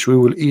sandwich we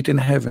will eat in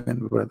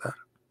heaven, brother?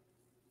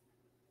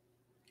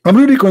 I'm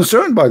really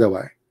concerned, by the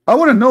way. I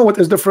want to know what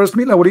is the first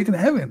meal I will eat in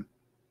heaven.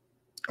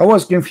 I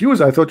was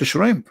confused. I thought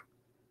shrimp.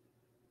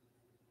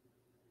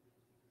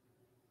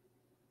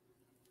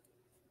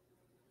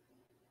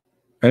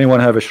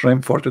 Anyone have a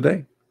shrimp for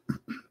today?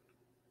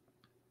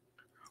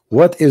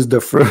 What is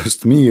the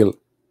first meal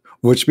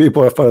which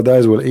people of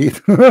paradise will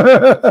eat?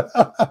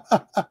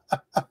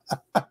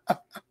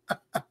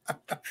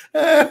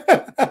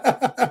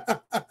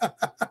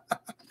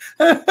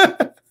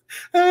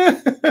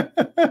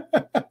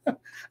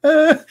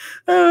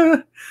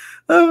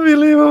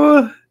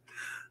 Unbelievable.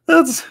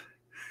 That's,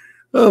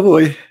 oh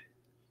boy.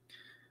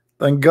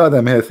 Thank God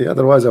I'm healthy,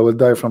 otherwise I will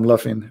die from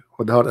laughing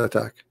with heart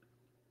attack.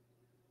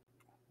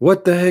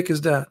 What the heck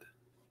is that?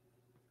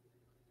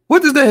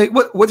 What is the heck?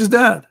 What is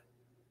that?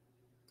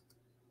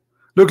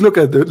 Look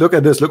at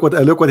this. Look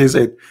what he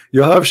said.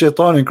 You have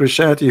shaitan in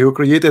Christianity who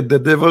created the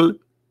devil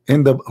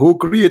who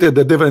created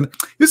the devil.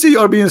 You see, you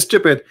are being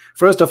stupid.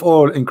 First of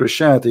all, in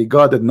Christianity,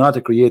 God did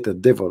not create a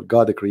devil.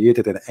 God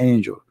created an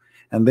angel.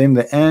 And then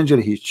the angel,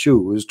 he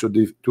chose to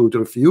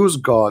refuse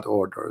God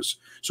orders.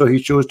 So he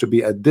chose to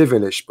be a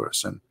devilish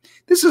person.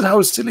 This is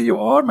how silly you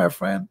are, my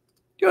friend.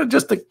 You're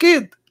just a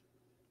kid.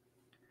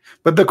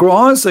 But the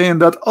Quran saying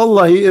that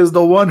Allah, he is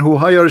the one who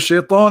hires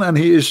shaitan, and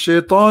he is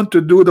shaitan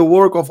to do the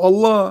work of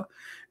Allah.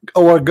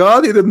 Our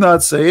God, he did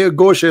not say,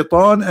 go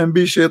shaitan and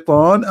be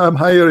shaitan, I'm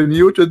hiring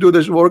you to do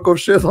the work of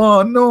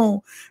shaitan.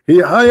 No,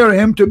 he hired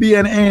him to be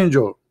an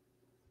angel.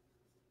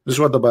 This is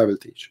what the Bible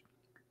teaches.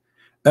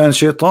 And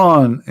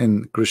shaitan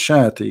in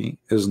Christianity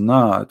is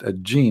not a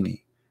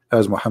genie,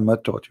 as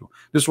Muhammad taught you.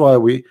 This is why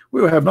we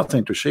have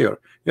nothing to share.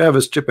 You have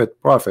a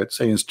stupid prophet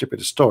saying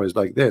stupid stories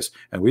like this,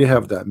 and we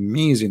have the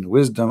amazing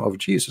wisdom of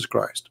Jesus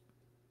Christ.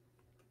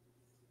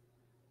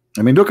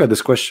 I mean, look at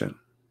this question.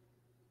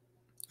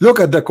 Look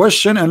at the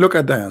question and look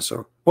at the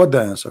answer. What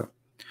the answer?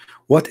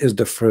 What is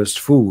the first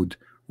food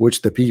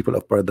which the people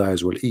of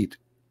paradise will eat?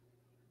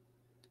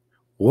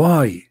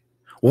 Why?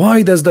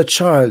 Why does the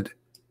child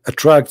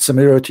attract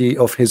similarity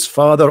of his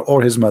father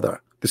or his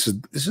mother? This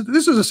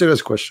is a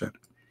serious question.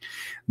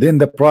 Then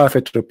the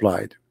prophet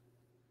replied,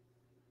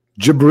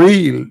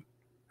 Jibril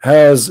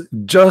has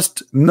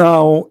just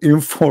now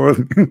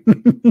informed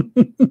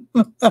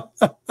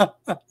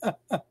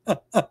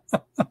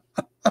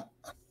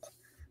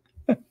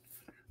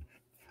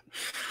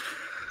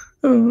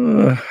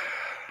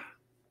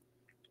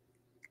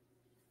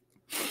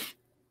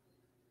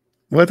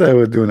what I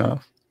would do now.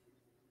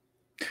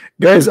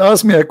 Guys,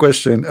 ask me a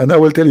question and I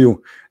will tell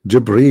you.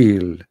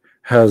 Jibril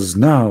has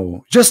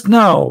now, just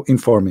now,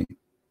 informed me.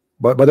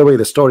 But by the way,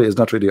 the story is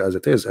not really as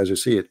it is, as you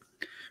see it,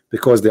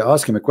 because they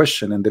asked him a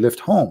question and they left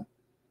home.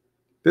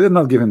 They did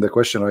not give him the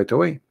question right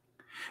away.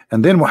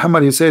 And then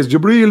Muhammad, he says,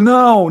 Jibril,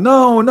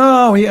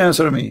 now, he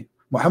answered me.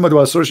 Muhammad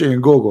was searching in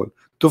Google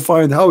to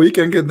find how he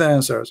can get the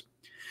answers.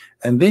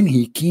 And then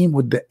he came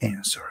with the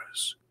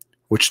answers,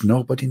 which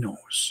nobody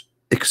knows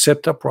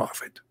except a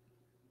prophet.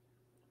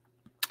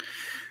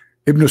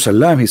 Ibn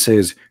Salam, he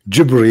says,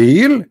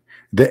 Jibril,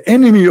 the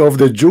enemy of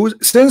the Jews.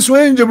 Since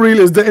when Jibril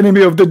is the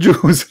enemy of the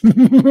Jews?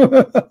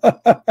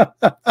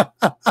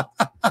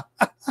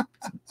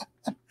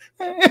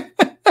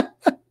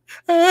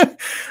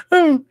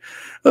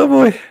 Oh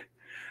boy,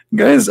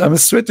 guys, I'm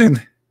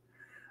sweating.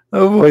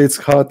 Oh boy, it's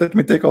hot. Let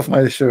me take off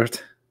my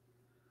shirt.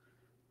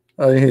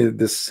 I hate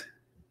this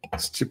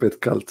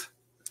stupid cult.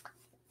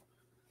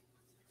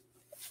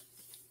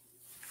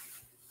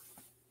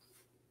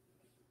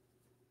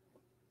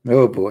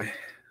 Oh boy.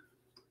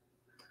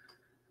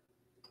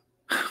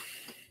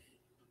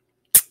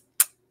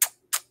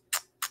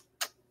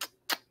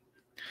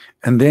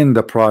 And then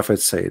the prophet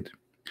said,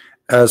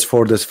 as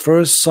for this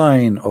first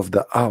sign of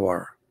the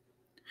hour,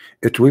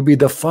 it will be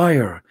the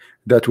fire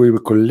that will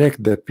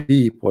collect the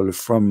people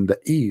from the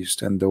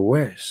east and the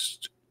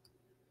west.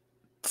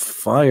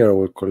 Fire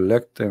will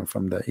collect them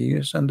from the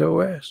east and the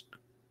west.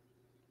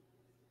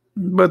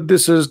 But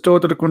this is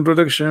total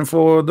contradiction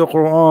for the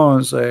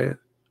Quran, say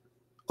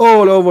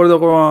all over the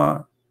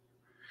Quran.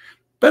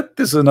 But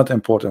this is not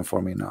important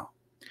for me now.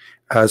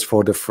 As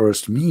for the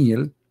first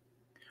meal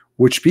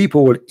which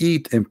people will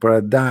eat in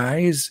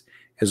paradise,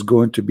 is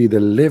going to be the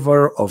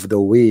liver of the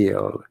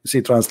whale. You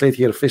see, translate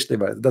here fish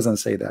liver. It doesn't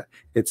say that.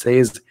 It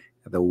says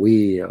the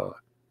whale.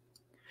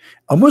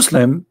 A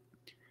Muslim,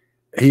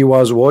 he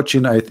was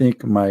watching, I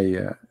think,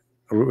 my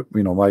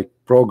my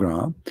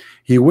program.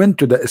 He went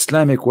to the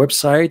Islamic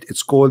website.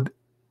 It's called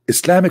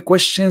Islamic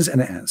Questions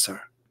and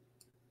Answer,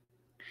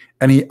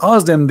 and he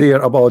asked them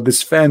there about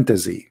this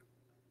fantasy,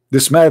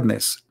 this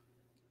madness.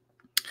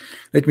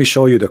 Let me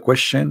show you the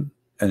question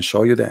and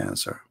show you the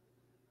answer.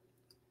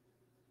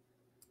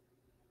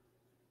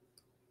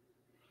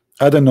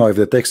 I don't know if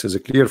the text is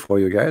clear for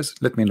you guys.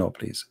 Let me know,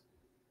 please.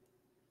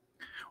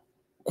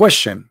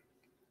 Question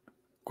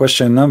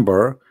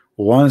number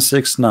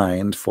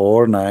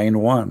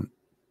 169491.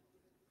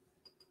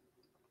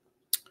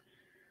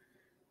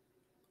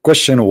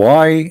 Question: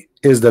 why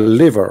is the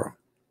liver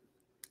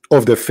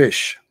of the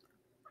fish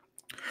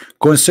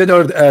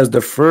considered as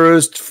the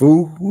first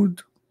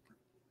food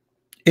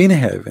in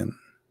heaven?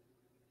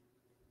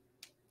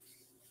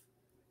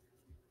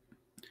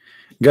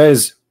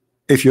 Guys,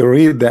 if you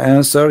read the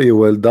answer, you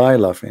will die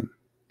laughing.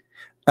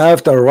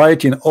 After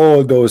writing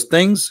all those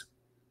things,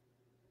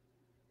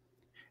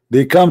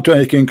 they come to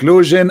a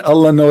conclusion: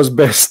 Allah knows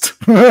best.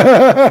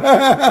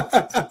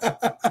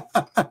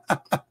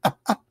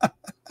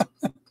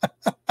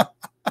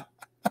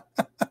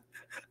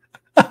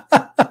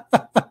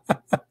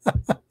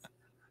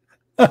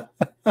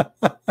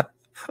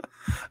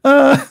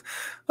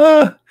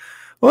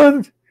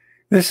 What?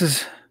 This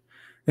is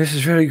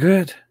very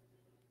good,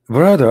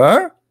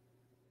 brother.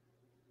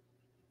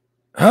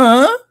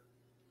 Huh?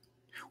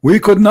 We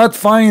could not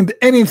find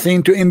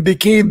anything to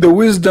indicate the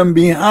wisdom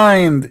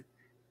behind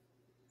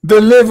the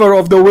liver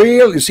of the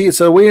whale. You see,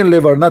 it's a whale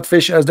liver, not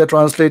fish as they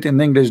translate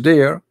in English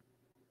there.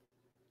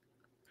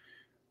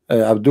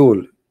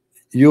 Abdul,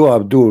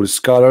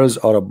 scholars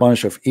are a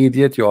bunch of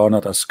idiots. You are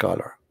not a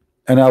scholar.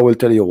 And I will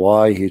tell you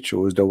why he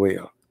chose the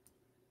whale.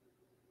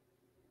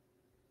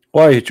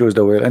 Why he chose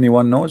the whale?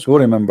 Anyone knows? Who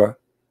remember?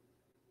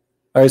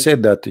 I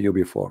said that to you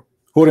before.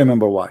 Who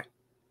remember why?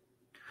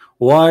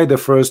 Why the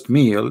first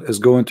meal is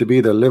going to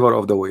be the liver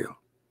of the whale?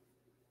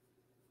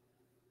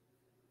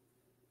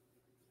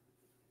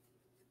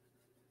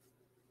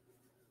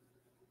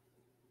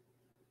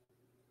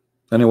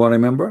 Anyone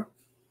remember?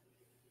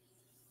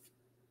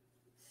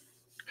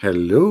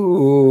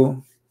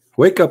 Hello.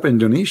 Wake up,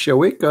 Indonesia,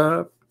 wake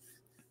up.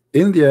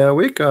 India,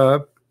 wake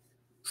up.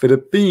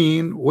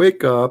 Philippines,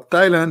 wake up.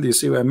 Thailand, you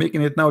see, we're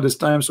making it now this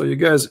time, so you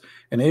guys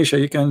in Asia,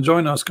 you can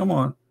join us. Come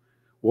on.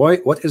 Why?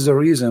 What is the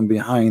reason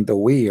behind the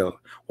whale?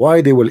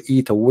 Why they will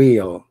eat a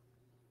whale?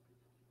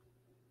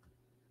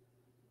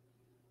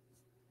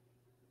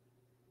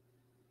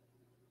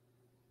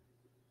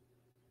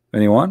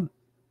 Anyone?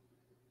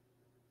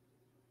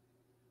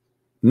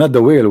 Not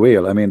the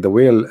whale, I mean the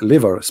whale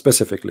liver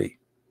specifically.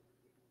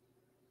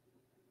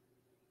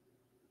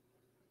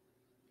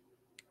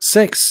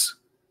 6.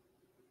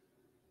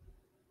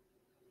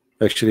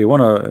 Actually,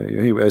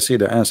 I see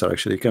the answer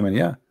actually coming.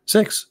 Yeah,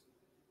 6.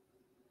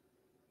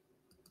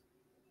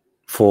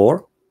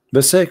 4.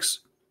 The 6.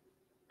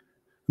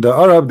 The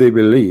Arab, they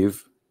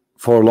believe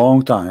for a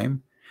long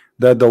time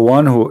that the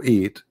one who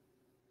eat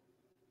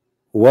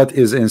what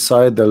is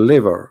inside the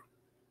liver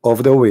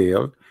of the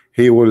whale,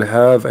 he will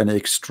have an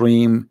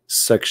extreme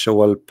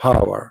sexual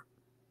power.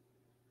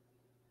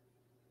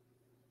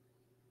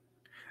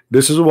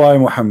 This is why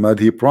Muhammad,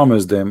 he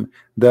promised them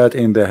that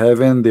in the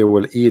heaven they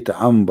will eat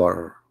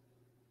amber.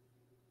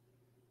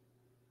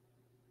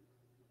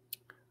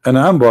 An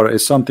amber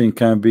is something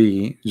can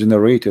be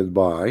generated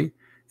by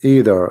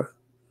either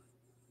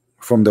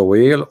from the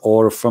whale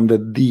or from the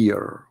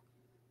deer.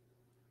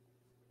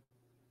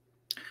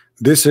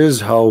 This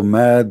is how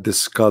mad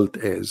this cult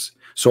is.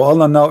 So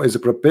Allah now is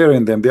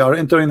preparing them. They are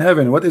entering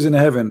heaven. What is in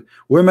heaven?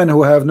 Women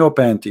who have no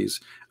panties.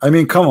 I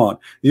mean, come on.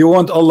 You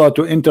want Allah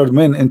to enter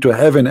men into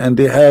heaven and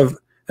they have,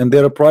 and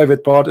their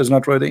private part is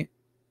not ready?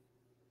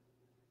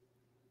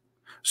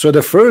 So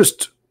the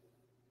first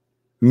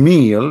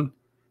meal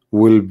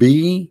will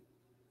be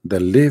the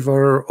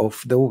liver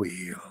of the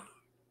whale.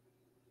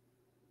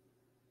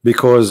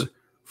 Because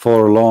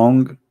for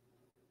long,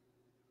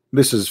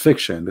 this is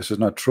fiction, this is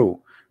not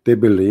true. They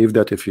believe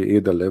that if you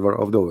eat the liver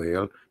of the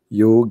whale,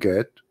 you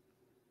get,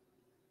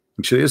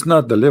 actually it's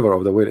not the liver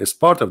of the whale, it's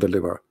part of the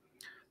liver.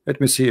 Let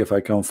me see if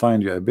I can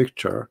find you a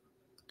picture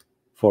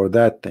for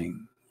that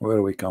thing,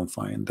 where we can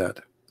find that.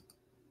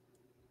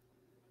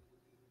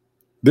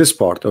 This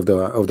part of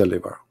the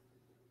liver.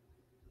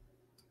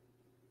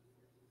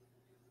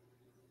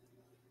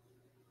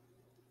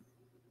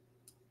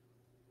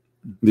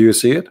 Do you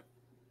see it?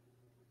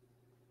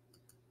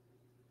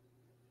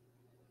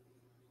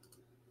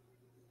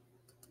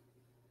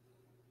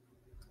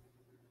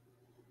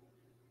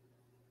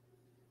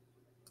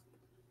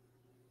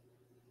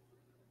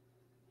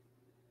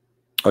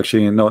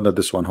 Actually, no, not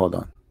this one. Hold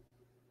on.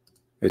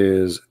 It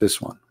is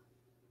this one.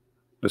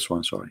 This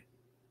one, sorry.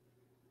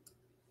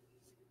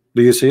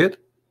 Do you see it?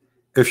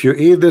 If you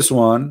eat this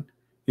one,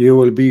 you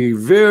will be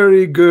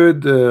very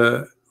good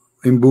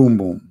in boom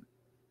boom,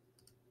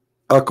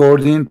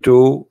 according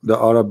to the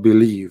Arab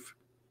belief.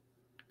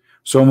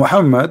 So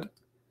Muhammad,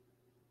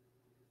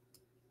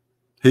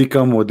 he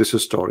come with this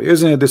story.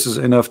 Isn't it? This is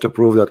enough to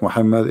prove that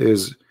Muhammad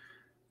is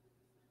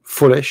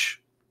foolish.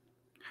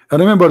 And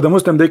remember, the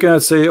Muslim, they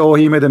cannot say, oh,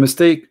 he made a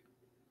mistake,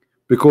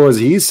 because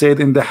he said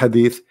in the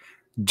hadith,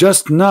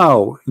 just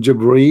now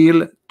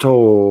Jibreel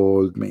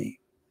told me.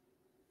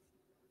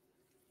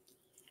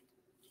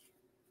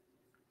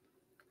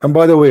 And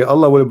by the way,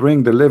 Allah will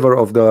bring the liver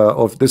of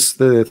this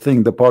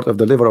thing, the part of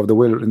the liver of the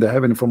whale in the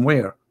heaven from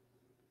where?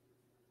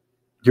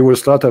 He will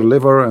slaughter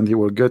liver and he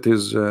will get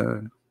his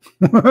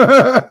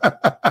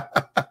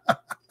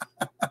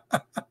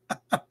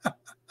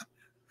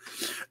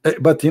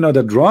But you know,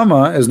 the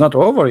drama is not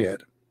over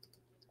yet.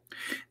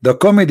 The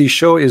comedy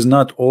show is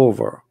not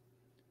over.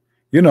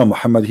 You know,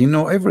 Muhammad, he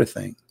know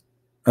everything.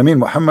 I mean,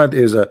 Muhammad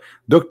is a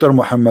Dr.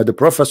 Muhammad,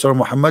 Professor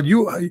Muhammad.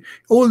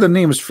 All the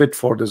names fit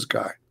for this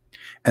guy.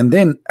 And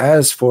then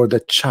as for the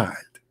child,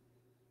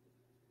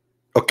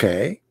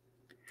 okay,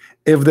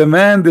 if the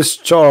man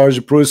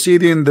discharge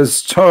proceeding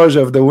discharge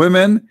of the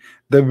women,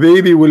 the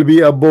baby will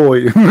be a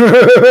boy.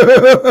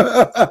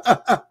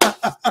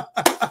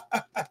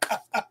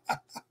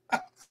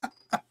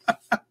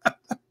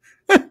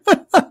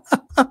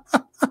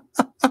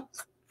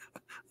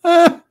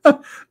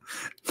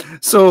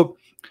 So,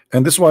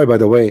 and this is why, by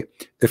the way,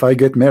 if I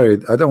get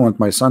married, I don't want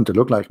my son to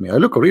look like me. I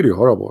look really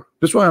horrible.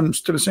 This is why I'm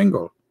still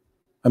single.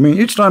 I mean,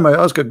 each time I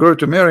ask a girl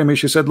to marry me,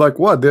 she said, like,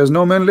 what? There's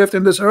no man left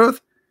in this earth?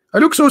 I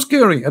look so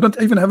scary. I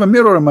don't even have a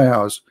mirror in my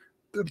house.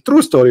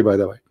 True story, by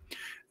the way.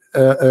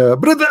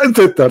 Brother and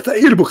sister,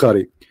 Sahih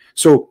Bukhari.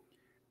 So,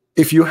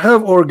 if you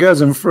have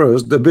orgasm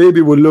first, the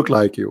baby will look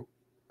like you.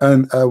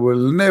 And I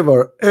will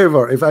never,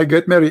 ever, if I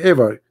get married,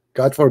 ever,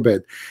 God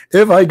forbid,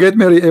 if I get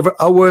married ever,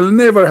 I will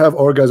never have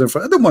orgasm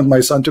first. I don't want my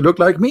son to look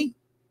like me.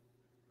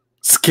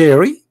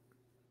 Scary.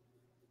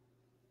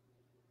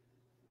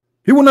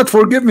 He will not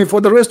forgive me for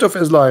the rest of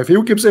his life. He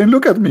will keep saying,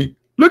 look at me,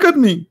 look at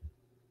me,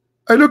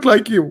 I look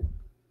like you.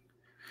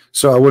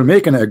 So I will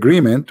make an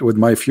agreement with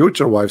my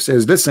future wife.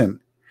 Says,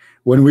 listen,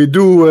 when we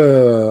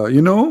do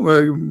you know,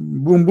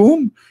 boom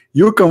boom,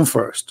 you come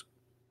first.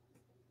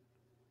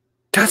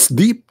 That's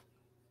deep.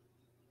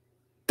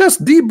 That's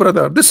deep,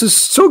 brother. This is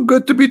so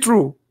good to be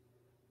true.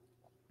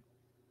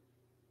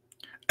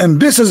 And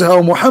this is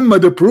how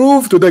Muhammad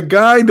proved to the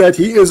guy that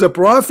he is a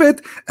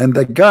prophet, and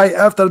the guy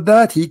after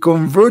that, he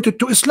converted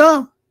to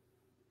Islam.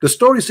 The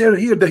story says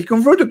here that he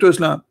converted to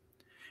Islam.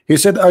 He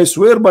said, I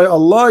swear by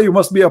Allah, you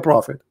must be a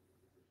prophet.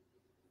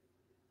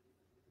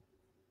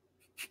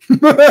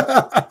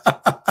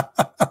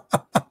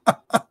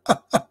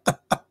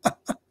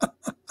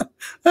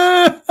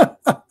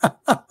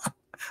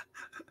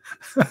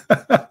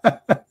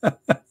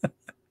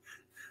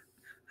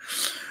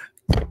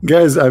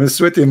 Guys, I'm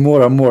sweating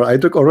more and more. I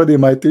took already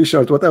my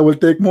t-shirt. What I will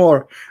take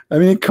more? I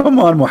mean, come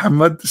on,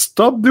 Muhammad,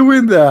 stop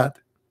doing that.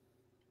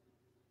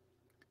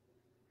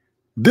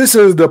 This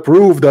is the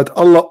proof that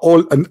Allah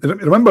all, and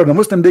remember, the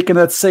Muslim, they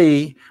cannot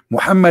say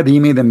Muhammad, he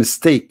made a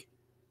mistake.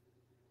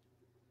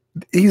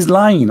 He's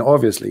lying,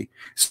 obviously.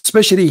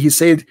 Especially he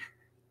said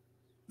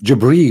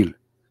Jibreel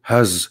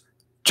has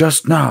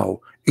just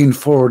now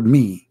informed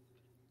me.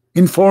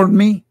 Informed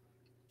me.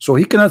 So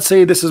he cannot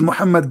say this is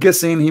Muhammad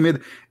guessing. He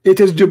made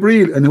it is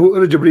Jibreel, and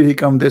who is Jibreel? He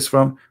come this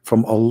from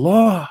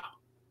Allah.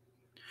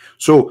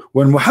 So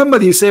when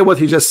Muhammad he say what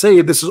he just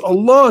said, this is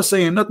Allah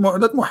saying, not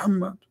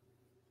Muhammad.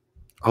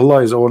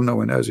 Allah is all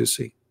knowing, as you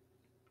see.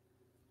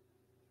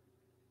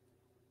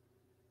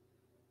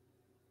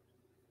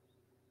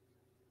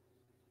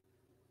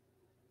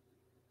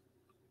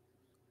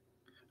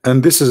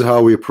 And this is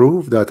how we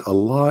prove that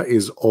Allah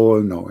is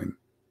all knowing.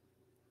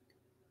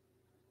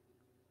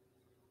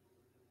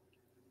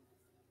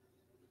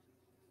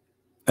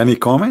 Any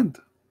comment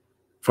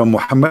from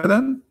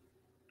Muhammadan?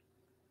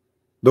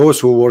 Those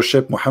who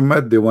worship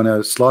Muhammad, they want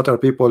to slaughter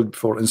people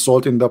for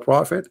insulting the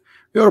Prophet.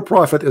 Your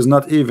Prophet is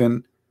not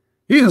even,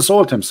 he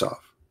insult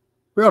himself.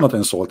 We are not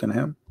insulting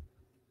him.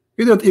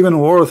 He don't even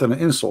worth an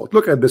insult.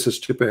 Look at this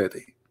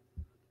stupidity.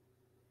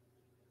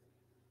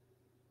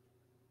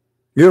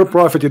 Your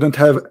Prophet, he don't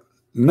have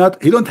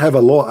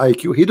a low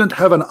IQ. He don't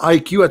have an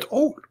IQ at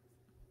all.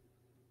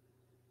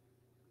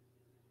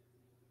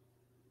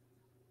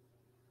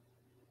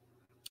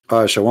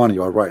 Shawan,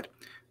 you are right.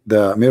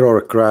 The mirror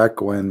crack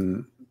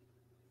when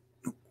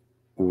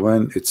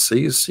it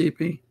sees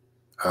CP.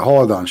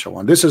 Hold on,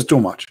 Shawan. This is too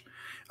much.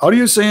 Are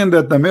you saying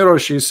that the mirror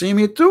she see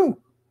me too?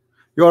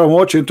 You are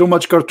watching too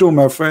much cartoon,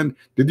 my friend.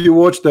 Did you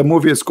watch the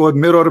movie? It's called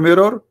Mirror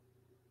Mirror.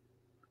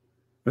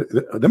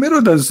 The mirror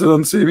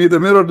doesn't see me. The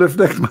mirror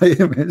reflects my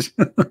image.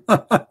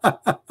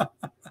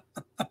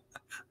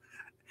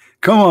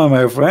 Come on,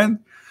 my friend.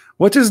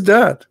 What is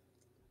that?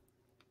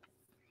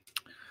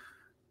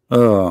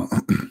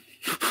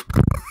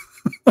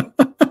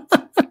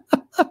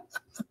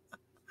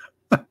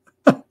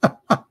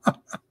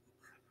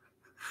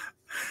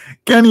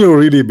 Can you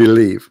really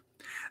believe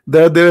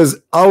that there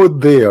is out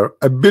there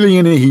a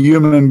billion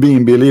human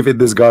being believe in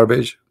this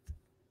garbage?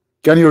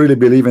 Can you really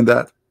believe in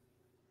that?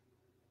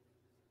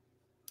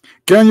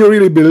 Can you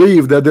really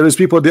believe that there is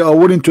people they are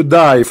willing to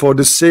die for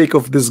the sake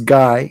of this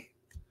guy?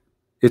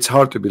 It's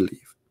hard to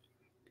believe.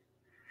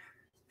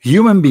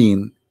 Human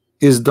being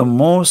is the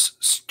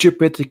most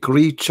stupid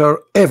creature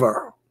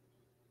ever,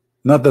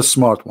 not the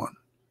smart one.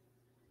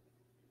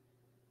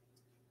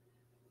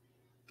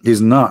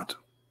 He's not.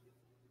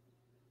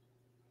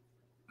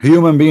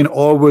 Human being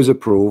always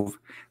approve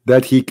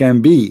that he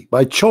can be,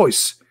 by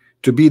choice,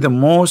 to be the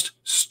most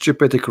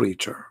stupid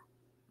creature.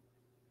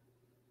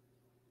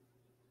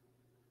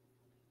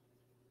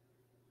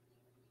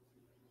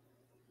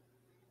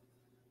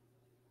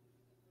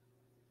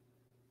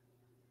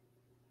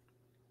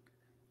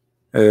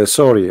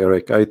 Sorry,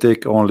 Eric, I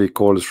take only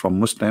calls from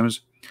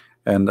Muslims,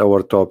 and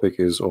our topic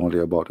is only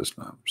about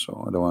Islam.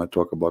 So I don't want to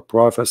talk about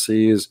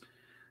prophecies,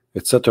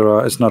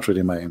 etc. It's not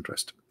really my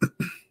interest.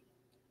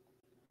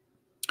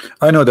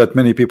 I know that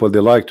many people, they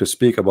like to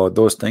speak about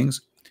those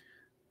things,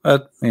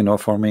 but you know,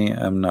 for me,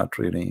 I'm not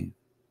really.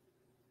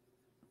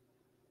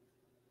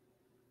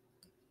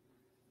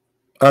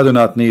 I do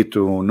not need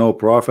to know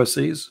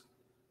prophecies,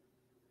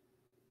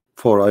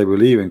 for I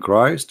believe in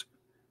Christ,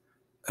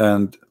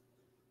 and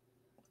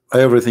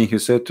everything he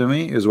said to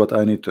me is what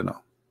I need to know.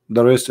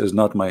 The rest is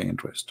not my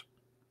interest.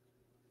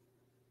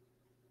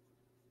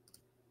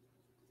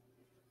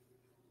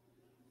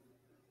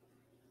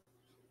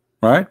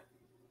 Right?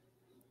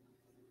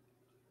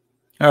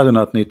 I do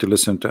not need to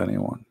listen to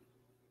anyone.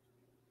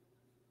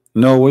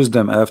 No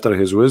wisdom after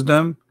his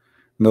wisdom,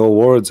 no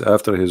words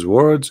after his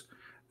words,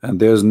 and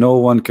there's no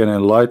one can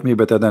enlighten me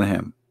better than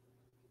him.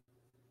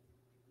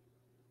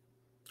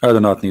 I do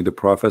not need the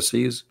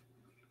prophecies.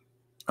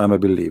 I'm a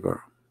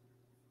believer.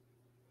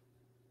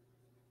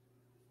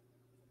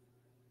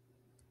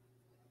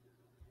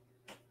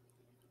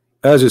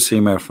 As you see,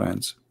 my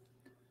friends,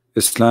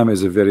 Islam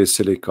is a very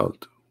silly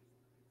cult.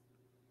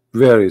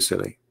 Very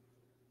silly.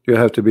 You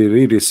have to be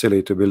really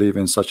silly to believe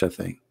in such a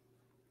thing.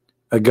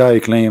 A guy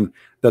claimed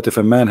that if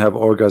a man have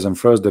orgasm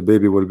first, the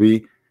baby will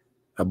be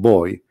a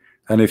boy,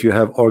 and if you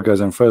have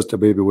orgasm first, the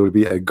baby will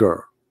be a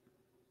girl.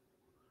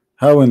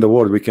 How in the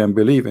world we can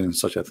believe in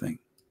such a thing?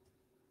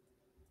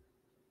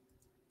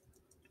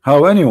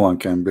 How anyone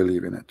can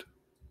believe in it?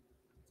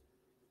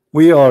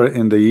 We are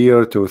in the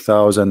year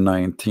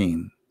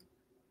 2019.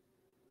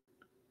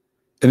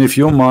 In a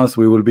few months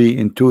we will be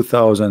in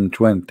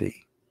 2020.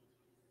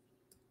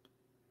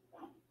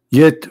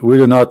 Yet we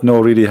do not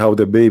know really how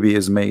the baby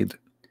is made.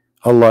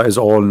 Allah is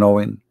all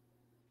knowing.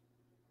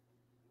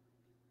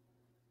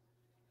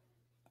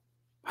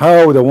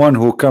 How the one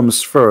who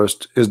comes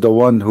first is the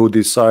one who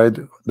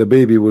decide the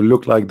baby will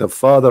look like the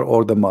father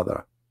or the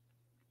mother?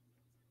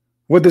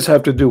 What does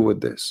have to do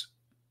with this?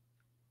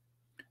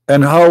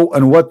 And how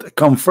and what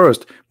come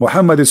first?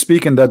 Muhammad is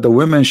speaking that the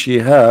women she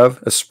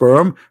have a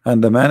sperm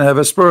and the man have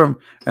a sperm,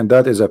 and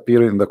that is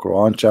appearing in the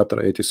Quran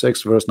chapter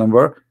 86 verse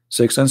number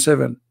 6 and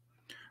 7,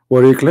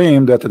 where he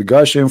claimed that the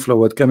gushing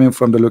fluid coming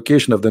from the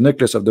location of the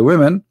necklace of the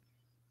women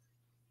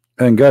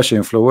and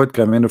gushing fluid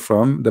coming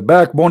from the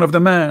backbone of the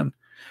man,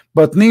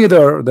 but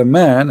neither the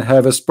man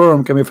have a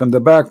sperm coming from the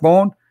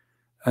backbone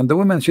and the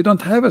woman, she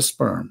don't have a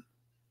sperm.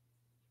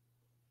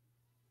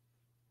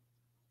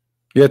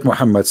 Yet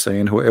Muhammad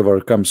saying whoever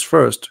comes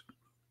first,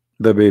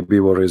 the baby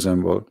will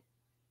resemble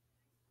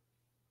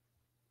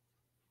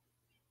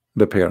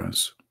the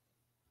parents.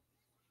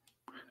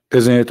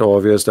 Isn't it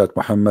obvious that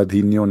Muhammad,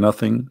 he knew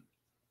nothing,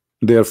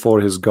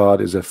 therefore his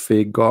God is a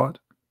fake God?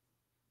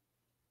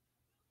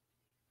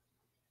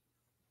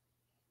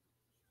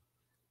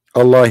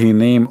 Allah, he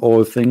named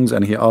all things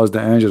and he asked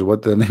the angels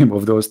what the name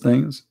of those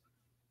things.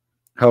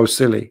 How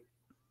silly.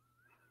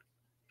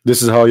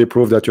 This is how you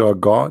prove that you are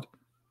God.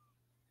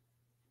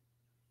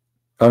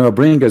 And I'll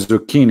bring a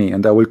zucchini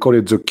and I will call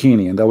it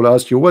zucchini and I will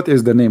ask you what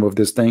is the name of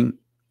this thing.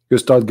 You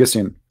start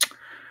guessing.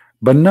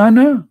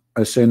 Banana?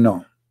 I say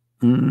no.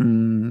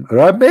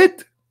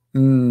 Rabbit?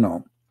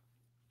 No.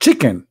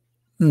 Chicken?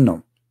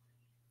 No.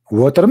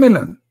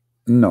 Watermelon?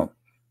 No.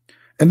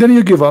 And then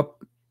you give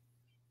up.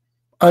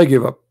 I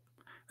give up.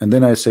 And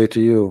then I say to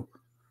you,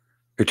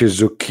 it is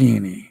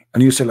zucchini.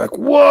 And you say like,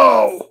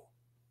 whoa,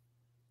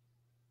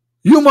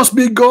 you must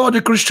be God,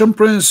 a Christian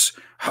prince.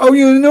 How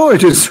you know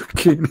it is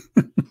zucchini?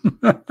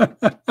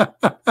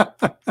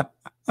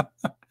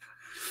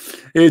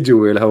 Hey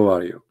Joel, how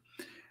are you?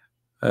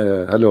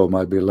 Hello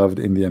my beloved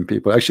Indian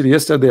people. Actually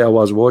yesterday I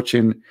was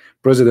watching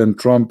President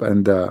Trump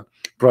and the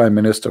Prime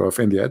Minister of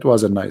India. It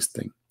was a nice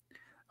thing.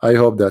 I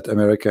hope that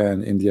America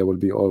and India will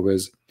be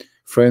always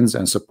friends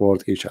and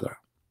support each other.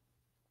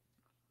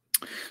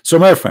 So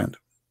my friend,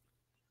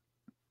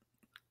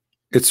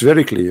 it's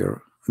very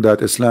clear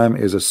that Islam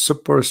is a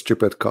super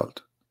stupid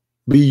cult,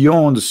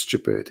 beyond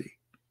stupidity,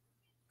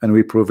 and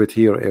we prove it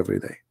here every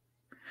day.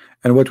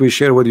 And what we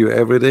share with you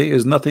every day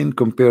is nothing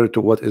compared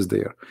to what is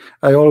there.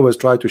 I always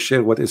try to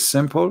share what is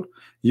simple,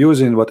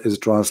 using what is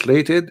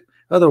translated.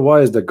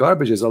 Otherwise the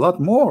garbage is a lot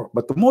more,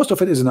 but most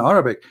of it is in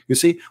Arabic. You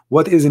see,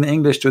 what is in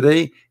English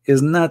today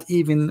is not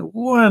even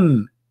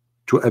 1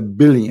 to a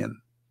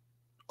billion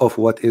of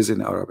what is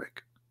in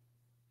Arabic.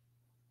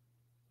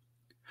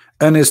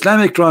 An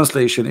Islamic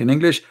translation in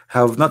English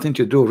have nothing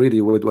to do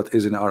really with what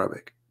is in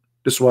Arabic.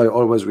 This is why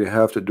always we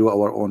have to do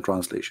our own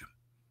translation.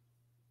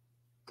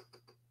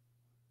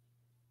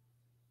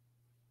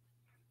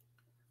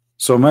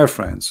 So my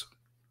friends,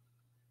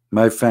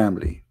 my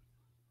family,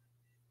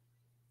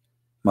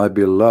 my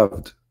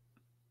beloved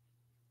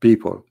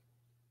people,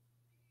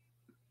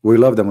 we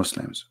love the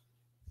Muslims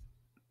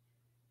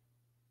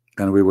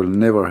and we will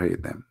never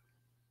hate them.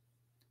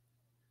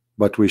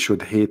 But we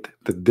should hate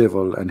the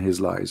devil and his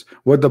lies.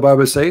 What the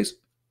Bible says?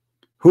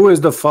 Who is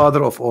the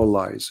father of all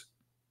lies?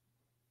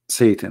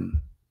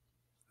 Satan.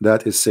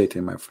 That is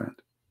Satan, my friend.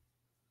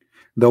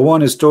 The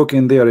one is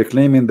talking there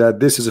claiming that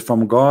this is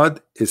from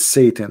God is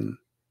Satan.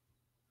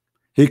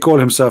 He called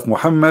himself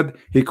Muhammad,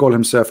 he called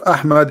himself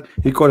Ahmad,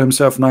 he called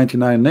himself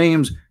 99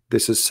 names.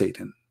 This is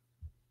Satan.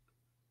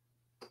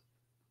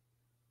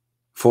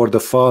 For the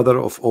father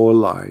of all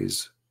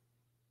lies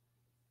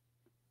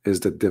is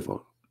the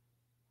devil.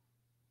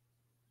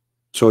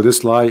 So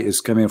this lie is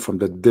coming from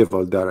the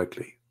devil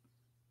directly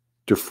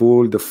to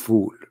fool the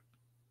fool.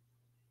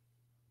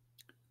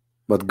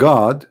 But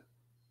God,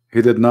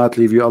 he did not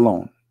leave you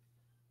alone.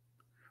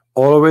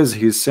 Always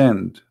he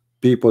sent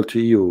people to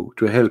you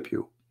to help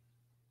you,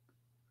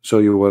 so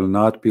you will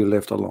not be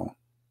left alone.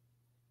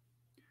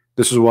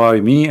 This is why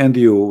me and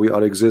you, we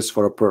are exist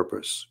for a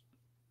purpose.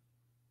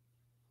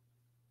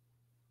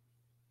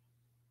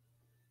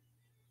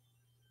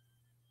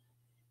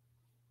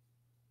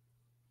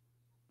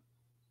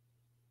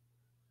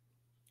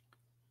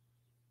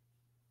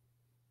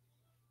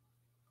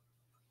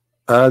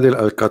 Adil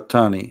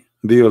Al-Qattani,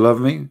 do you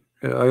love me?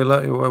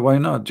 Why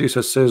not?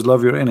 Jesus says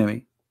love your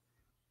enemy.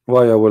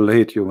 Why I will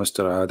hate you,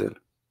 Mr. Adil?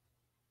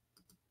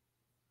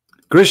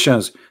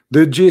 Christians,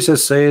 did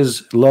Jesus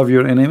says love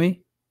your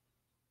enemy?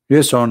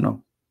 Yes or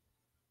no?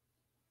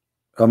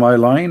 Am I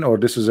lying, or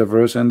this is a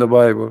verse in the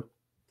Bible?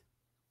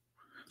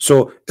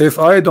 So if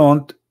I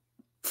don't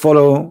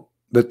follow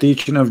the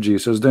teaching of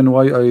Jesus, then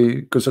why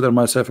I consider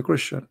myself a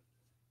Christian?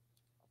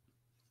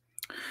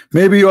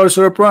 Maybe you are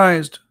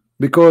surprised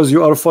because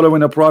you are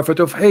following a prophet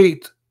of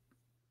hate.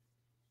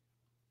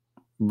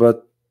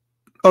 But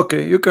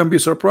okay, you can be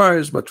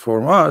surprised, but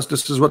for us,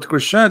 this is what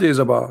Christianity is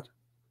about.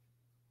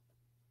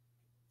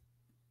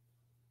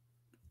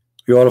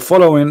 You are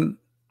following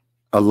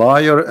a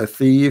liar, a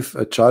thief,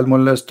 a child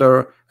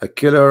molester, a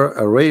killer,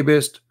 a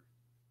rapist,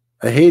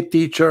 a hate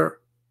teacher.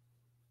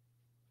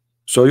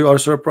 So you are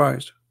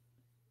surprised.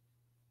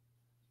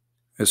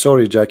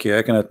 Sorry, Jackie,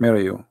 I cannot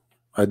marry you.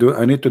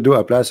 I need to do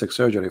a plastic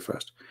surgery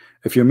first.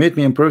 If you meet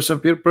me in person,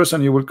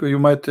 you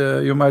might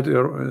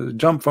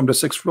jump from the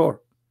 6th floor.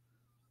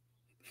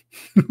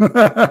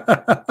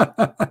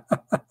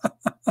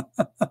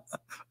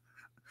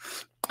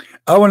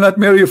 I will not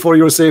marry you for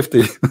your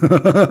safety.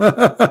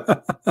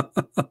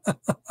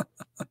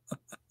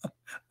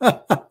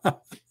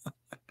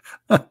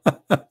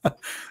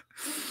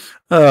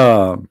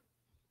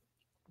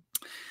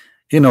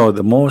 You know,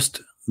 the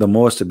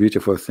most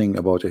beautiful thing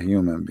about a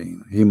human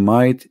being, he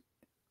might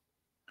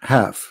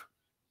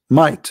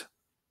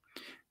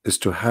is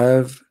to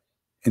have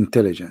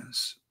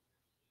intelligence.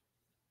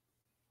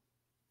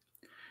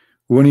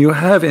 When you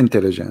have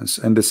intelligence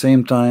and the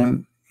same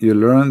time you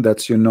learn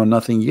that you know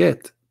nothing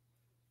yet,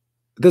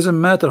 it doesn't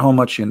matter how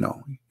much you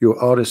know. You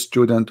are a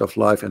student of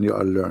life and you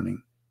are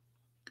learning.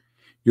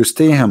 You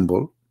stay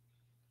humble.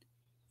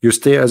 You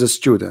stay as a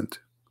student.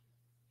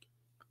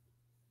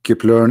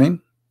 Keep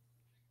learning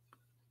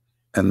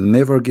and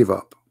never give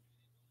up.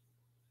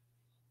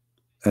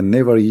 And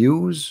never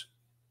use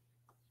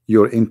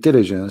your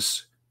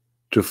intelligence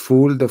to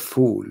fool the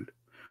fool.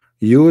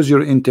 Use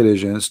your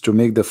intelligence to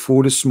make the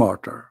fool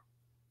smarter.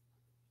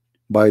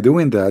 By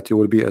doing that, you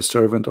will be a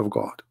servant of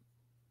God.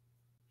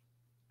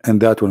 And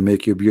that will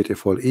make you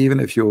beautiful, even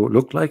if you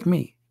look like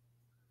me,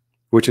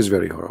 which is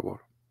very horrible.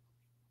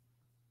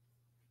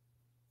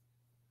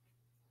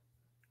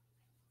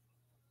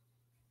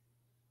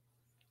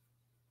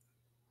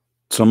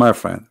 So my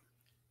friend,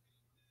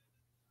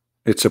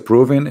 it's a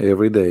proven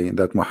every day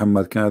that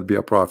Muhammad cannot be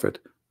a prophet.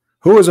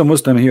 Who is a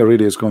Muslim here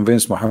really is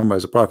convinced Muhammad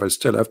is a prophet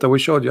still after we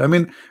showed you? I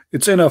mean,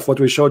 it's enough what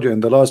we showed you in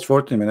the last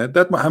 40 minutes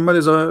that Muhammad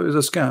is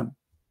a scam.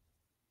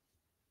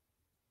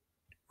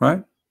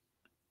 Right?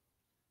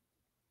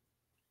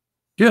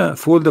 Yeah,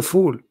 fool the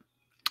fool.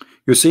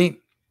 You see,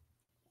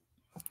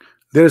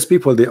 there's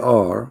people,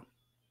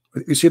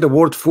 you see, the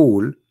word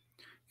fool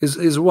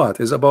is what?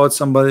 Is about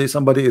somebody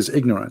is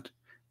ignorant.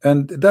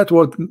 And that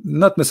word,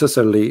 not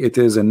necessarily it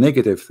is a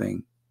negative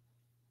thing.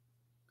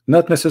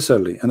 Not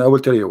necessarily, and I will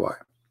tell you why.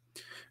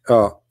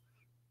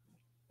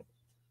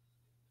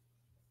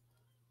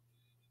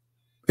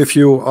 If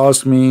you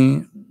ask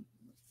me,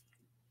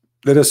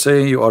 let us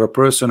say you are a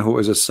person who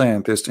is a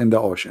scientist in the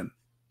ocean,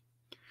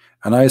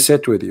 and I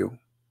sit with you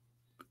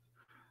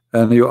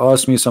and you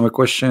ask me some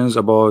questions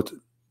about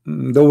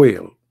the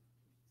whale,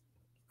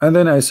 and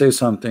then I say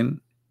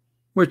something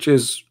which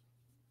is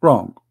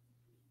wrong,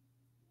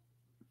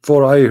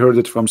 for I heard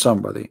it from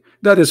somebody.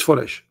 That is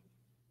foolish.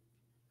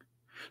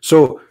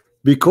 So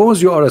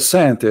because you are a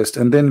scientist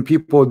and then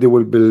people, they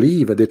will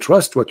believe and they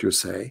trust what you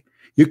say,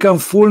 you can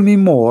fool me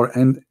more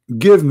and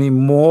give me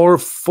more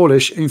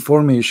foolish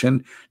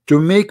information to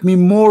make me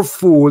more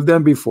fool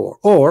than before,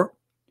 or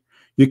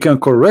you can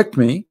correct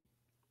me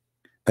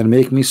and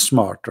make me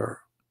smarter.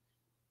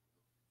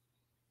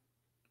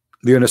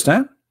 Do you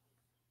understand?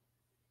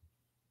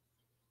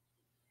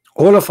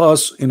 All of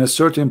us in a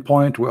certain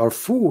point we are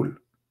fool.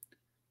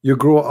 You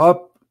grow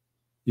up,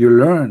 you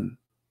learn.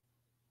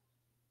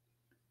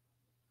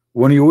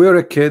 When you were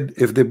a kid,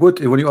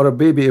 when you are a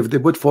baby, if they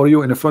put for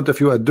you in front of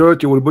you a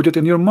dirt, you will put it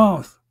in your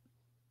mouth.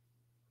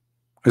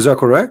 Is that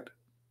correct?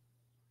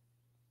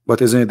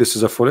 But isn't it, this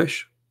is a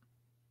foolish?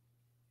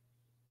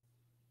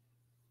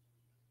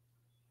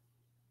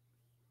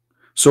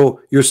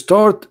 So you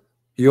start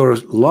your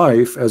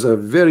life as a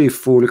very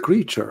fool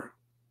creature,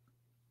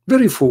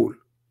 very fool,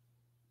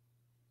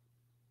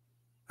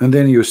 and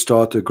then you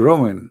start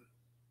growing,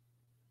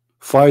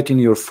 fighting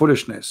your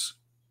foolishness.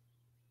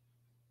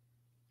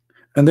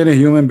 And then a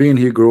human being,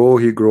 he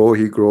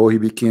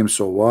became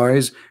so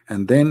wise,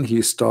 and then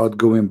he start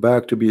going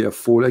back to be a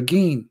fool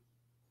again.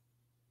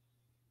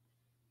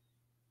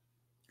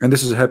 And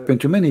this has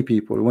happened to many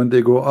people. When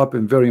they grow up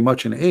and very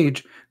much in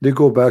age, they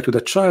go back to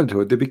the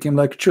childhood. They become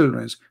like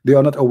children. They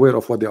are not aware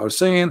of what they are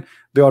saying.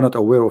 They are not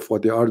aware of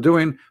what they are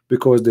doing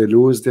because they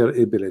lose their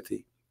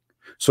ability.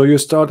 So you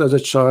start as a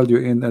child, you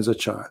end as a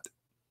child.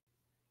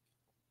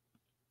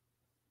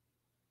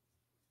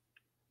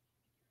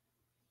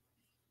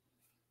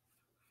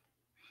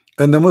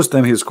 And the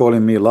Muslim, he's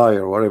calling me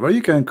liar or whatever.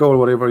 You can call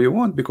whatever you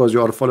want because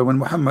you are following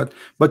Muhammad,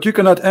 but you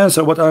cannot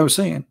answer what I'm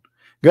saying.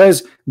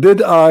 Guys,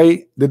 did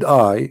I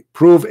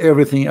prove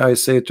everything I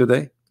said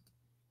today?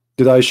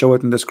 Did I show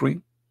it in the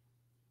screen?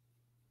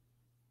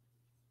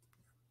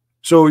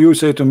 So you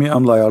say to me,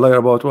 I'm liar. Liar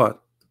about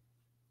what?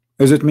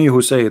 Is it me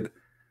who said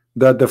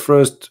that the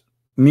first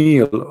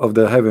meal of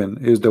the heaven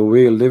is the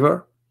whale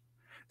liver?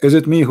 Is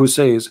it me who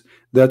says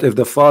that if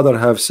the father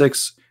have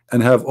sex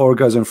and have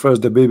orgasm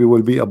first, the baby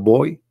will be a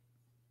boy?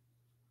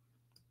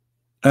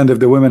 And if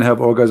the women have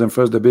orgasm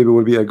first, the baby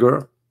will be a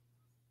girl?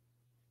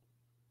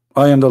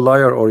 I am the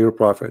liar or your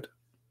prophet?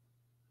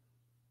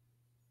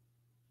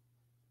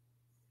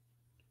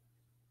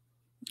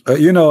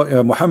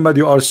 Muhammad,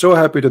 you are so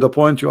happy to the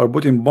point you are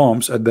putting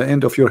bombs at the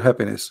end of your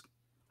happiness.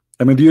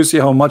 I mean, do you see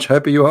how much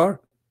happy you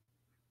are?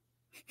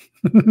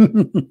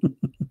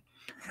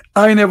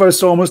 I never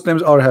saw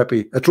Muslims are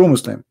happy. A true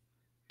Muslim,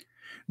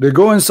 they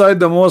go inside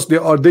the mosque,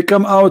 they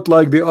come out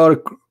like they are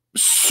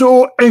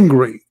so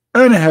angry,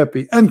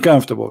 unhappy,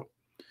 uncomfortable.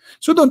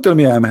 So don't tell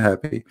me I'm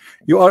happy.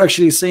 You are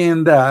actually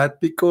saying that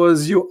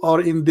because you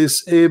are in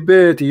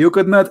disability. You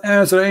could not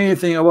answer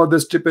anything about the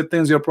stupid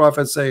things your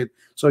prophet said.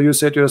 So you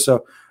say to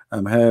yourself,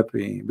 I'm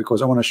happy,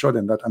 because I want to show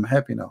them that I'm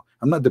happy now.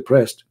 I'm not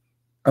depressed.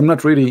 I'm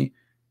not really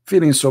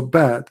feeling so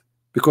bad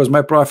because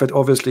my prophet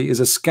obviously is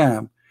a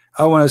scam.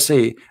 I want to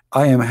say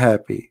I am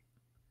happy.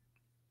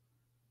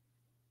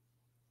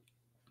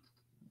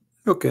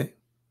 Okay.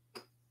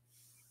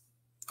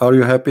 Are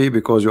you happy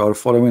because you are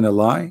following a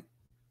lie?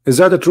 Is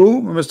that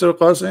true, Mr.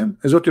 Qasim?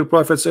 Is what your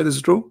prophet said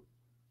is true?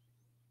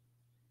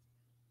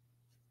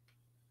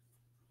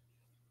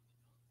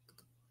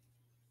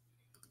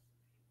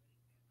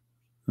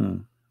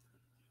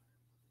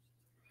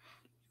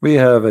 We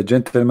have a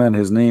gentleman,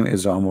 his name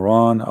is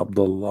Amran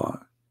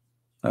Abdullah.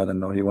 I don't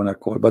know, he wanna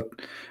call, but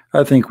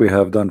I think we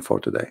have done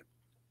for today.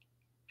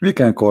 You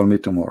can call me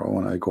tomorrow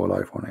when I go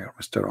live on air,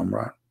 Mr.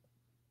 Amran.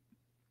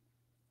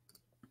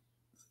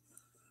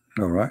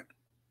 All right.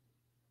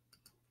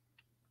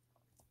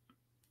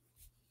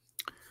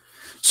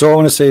 So I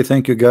want to say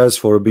thank you guys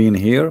for being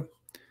here.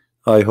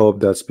 I hope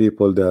that's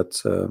people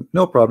that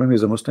no problem,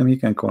 he's a Muslim, he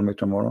can call me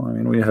tomorrow. I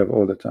mean, we have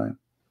all the time.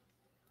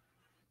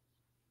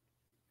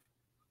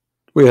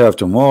 We have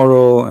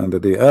tomorrow and the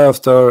day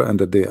after and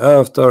the day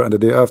after and the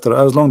day after.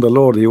 As long the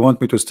Lord he want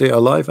me to stay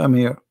alive, I'm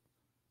here.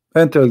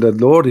 Until the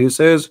Lord he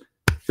says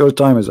your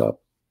time is up,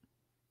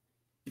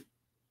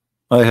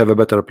 I have a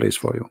better place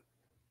for you.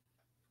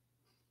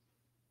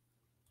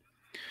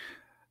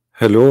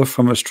 Hello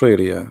from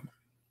Australia.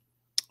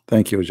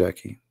 Thank you,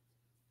 Jackie.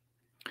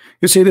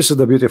 You see, this is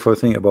the beautiful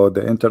thing about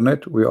the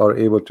internet. We are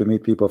able to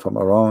meet people from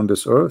around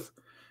this earth,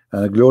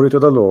 and glory to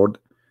the Lord,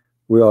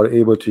 we are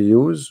able to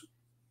use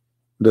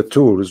the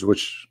tools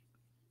which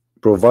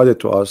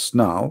provided to us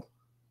now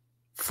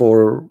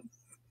for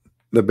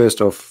the best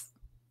of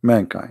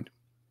mankind.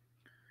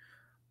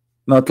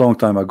 Not long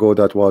time ago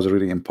that was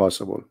really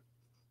impossible.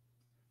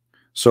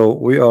 So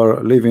we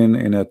are living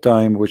in a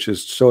time which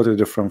is totally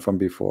different from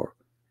before.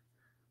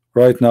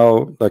 Right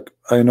now, like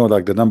I know,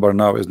 like the number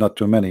now is not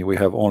too many. We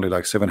have only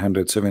like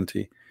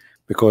 770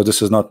 because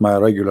this is not my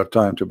regular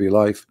time to be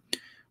live.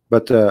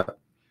 But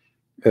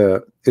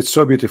it's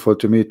so beautiful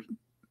to meet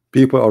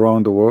people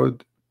around the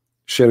world,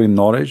 sharing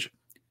knowledge,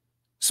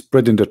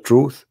 spreading the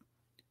truth,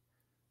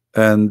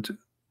 and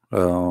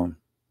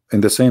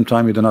in the same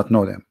time you do not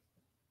know them.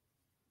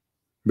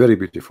 Very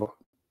beautiful.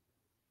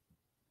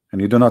 And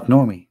you do not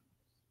know me.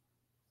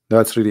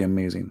 That's really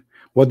amazing.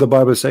 What the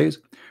Bible says,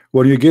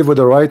 when you give with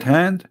the right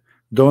hand,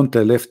 don't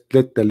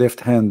let the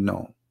left hand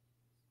know.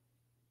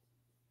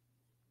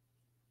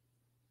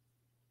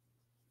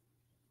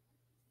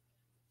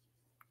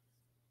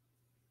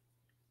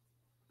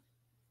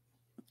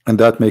 And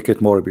that make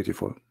it more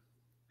beautiful.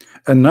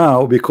 And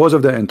now, because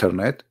of the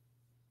internet,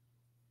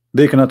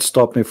 they cannot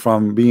stop me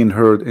from being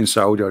heard in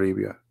Saudi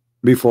Arabia.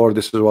 Before,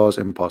 this was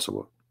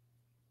impossible.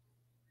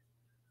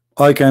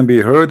 I can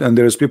be heard, and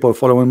there's people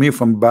following me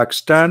from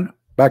Pakistan,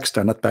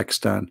 not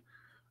Pakistan.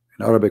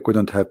 In Arabic, we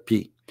don't have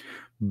P.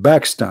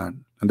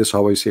 Pakistan, and this is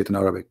how I say it in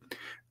Arabic.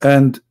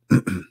 And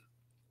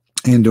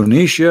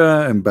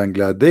Indonesia and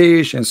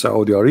Bangladesh and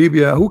Saudi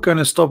Arabia. Who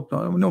can stop?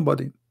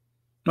 Nobody.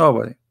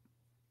 Nobody.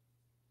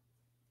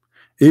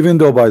 Even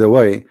though, by the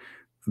way,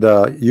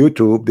 the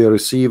YouTube, they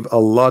receive a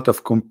lot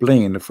of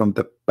complaint from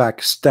the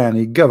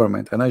Pakistani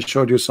government, and I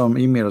showed you some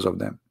emails of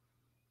them.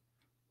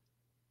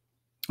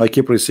 I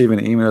keep receiving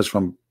emails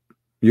from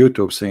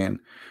YouTube saying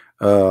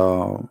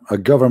a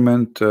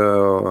government,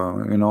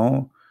 you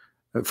know,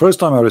 first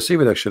time I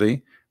received it,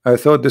 actually I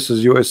thought this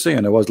is USA,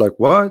 and I was like,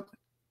 what?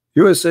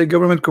 USA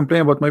government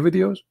complain about my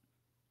videos?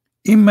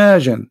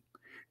 Imagine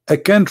a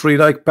country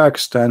like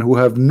Pakistan who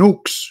have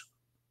nukes.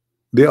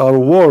 They are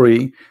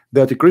worried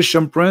that the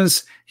Christian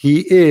prince,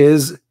 he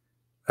is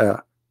a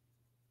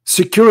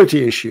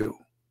security issue.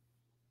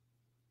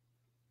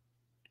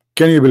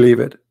 Can you believe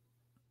it?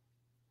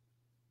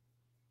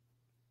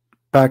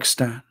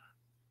 Pakistan.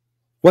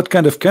 What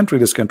kind of country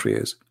this country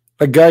is?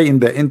 A guy in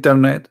the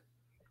internet.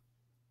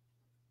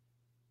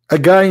 A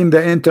guy in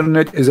the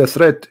internet is a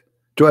threat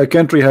to a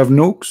country have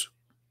nukes.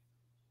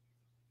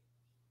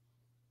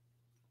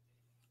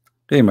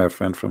 Hey, my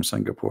friend from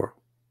Singapore.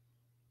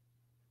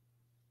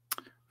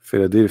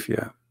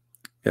 Philadelphia.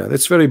 Yeah,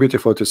 it's very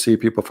beautiful to see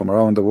people from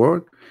around the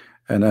world,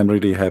 and I'm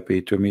really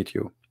happy to meet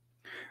you.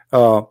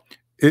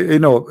 You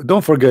know,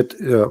 don't forget,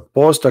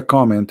 post a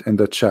comment in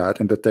the chat,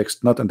 in the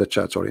text, not in the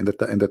chat, sorry, in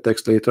the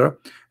text later,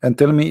 and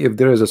tell me if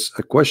there is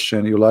a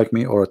question you like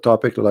me or a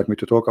topic you like me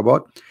to talk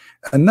about,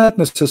 and not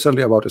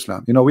necessarily about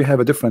Islam. You know, we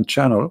have a different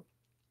channel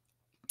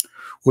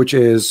which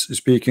is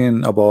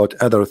speaking about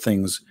other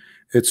things.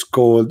 It's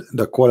called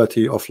the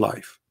quality of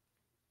life,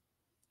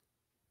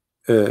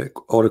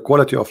 or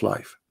quality of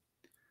life.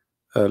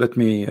 Let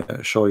me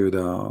show you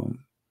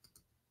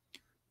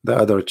the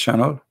other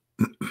channel.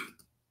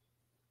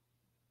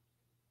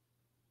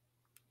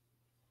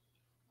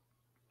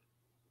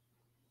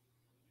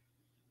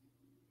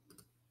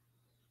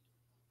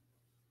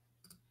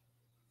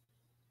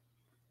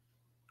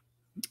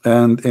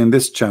 And in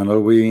this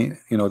channel we,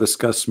 you know,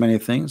 discuss many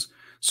things.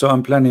 So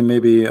I'm planning,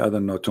 maybe I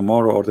don't know,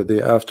 tomorrow or the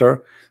day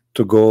after,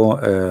 to go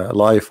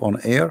live on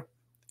air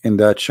in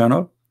that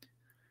channel,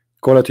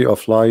 quality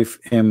of life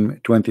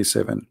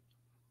M27.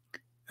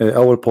 I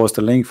will post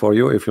a link for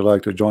you if you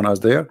like to join us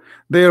there.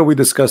 There we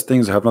discuss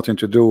things that have nothing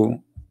to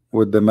do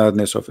with the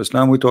madness of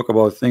Islam. We talk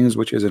about things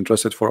which is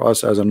interested for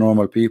us as a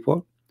normal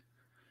people,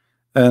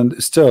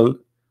 and still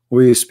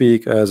we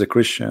speak as a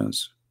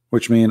Christians,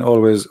 which mean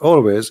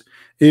always,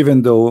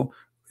 even though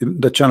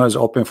the channel is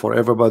open for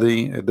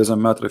everybody, it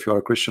doesn't matter if you are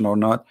a Christian or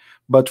not.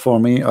 But for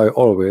me, I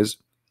always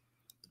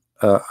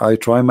I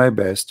try my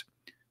best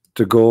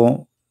to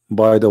go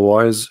by the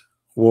wise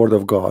word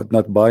of God,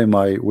 not by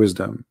my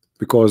wisdom,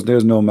 because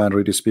there's no man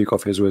really speak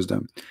of his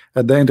wisdom.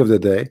 At the end of the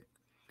day,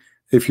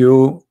 if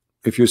you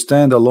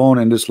stand alone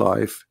in this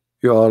life,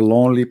 you are a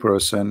lonely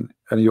person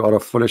and you are a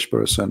foolish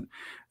person,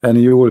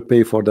 and you will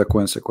pay for the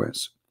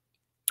consequence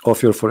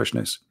of your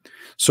foolishness.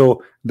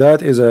 So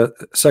that is a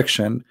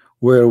section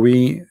where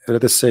we,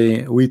 let us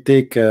say, we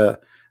take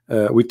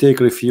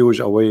refuge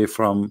away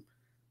from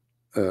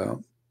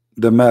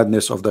the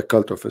madness of the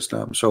cult of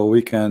Islam, so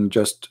we can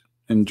just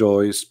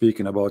enjoy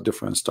speaking about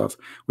different stuff.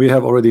 We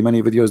have already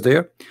many videos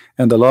there,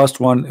 and the last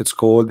one, it's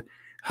called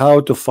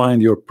How to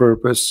Find Your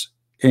Purpose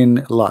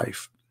in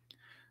Life.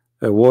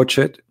 Watch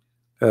it,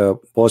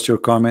 post your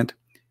comment,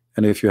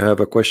 and if you have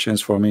a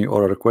questions for me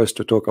or a request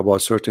to talk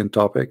about certain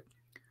topic,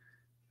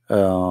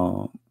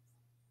 you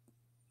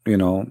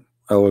know,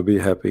 I will be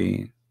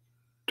happy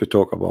to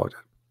talk about it.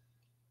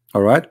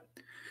 All right.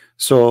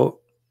 So,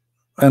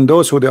 and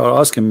those who they are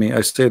asking me, I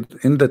said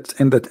not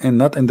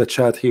in the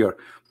chat here,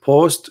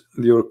 post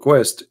your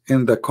request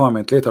in the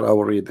comment. Later I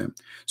will read them.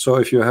 So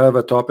if you have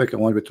a topic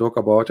and want me to talk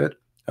about it,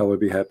 I will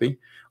be happy.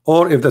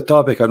 Or if the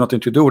topic has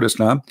nothing to do with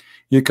Islam,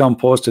 you can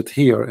post it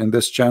here in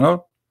this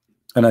channel.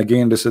 And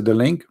again, this is the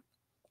link.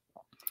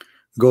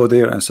 Go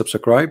there and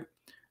subscribe,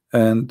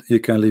 and you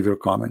can leave your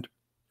comment.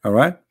 All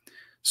right.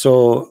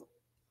 So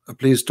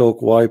please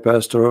talk why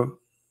pastor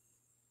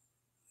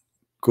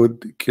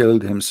could kill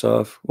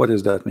himself. What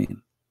does that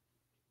mean?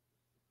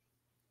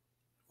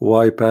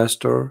 Why a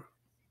pastor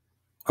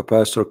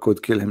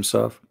could kill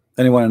himself?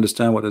 Anyone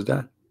understand what is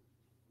that?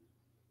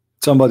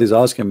 Somebody's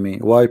asking me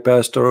why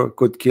pastor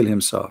could kill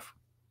himself.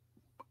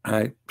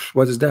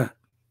 What is that?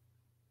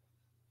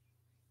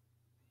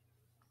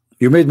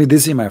 You made me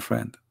dizzy, my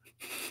friend.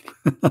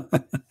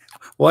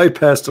 Why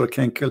pastor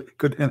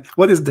could him?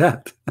 What is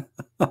that?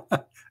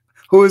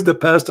 Who is the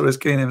pastor is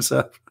killing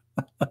himself?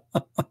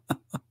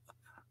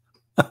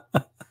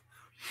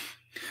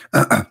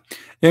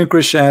 In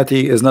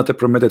Christianity, is not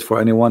permitted for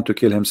anyone to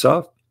kill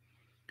himself,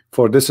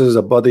 for this is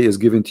a body is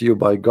given to you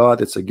by God.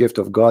 It's a gift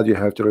of God. You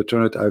have to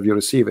return it as you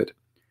receive it.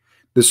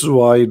 This is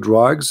why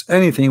drugs,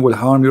 anything will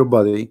harm your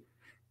body,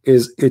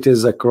 it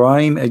is a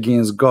crime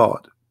against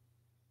God.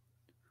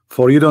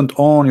 For you don't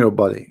own your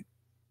body.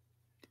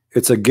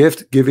 It's a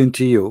gift given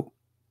to you.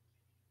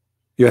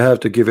 You have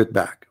to give it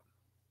back.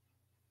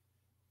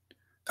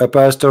 A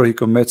pastor, he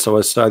commits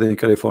suicide in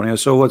California.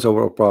 So what's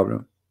our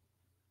problem?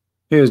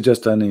 He is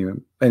just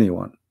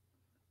anyone.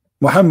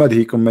 Muhammad,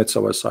 he commits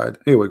suicide.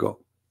 Here we go.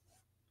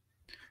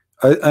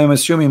 I'm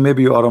assuming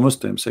maybe you are a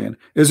Muslim saying,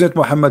 isn't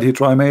Muhammad, he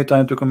tried many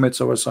times to commit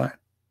suicide?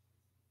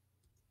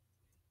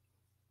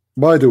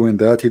 By doing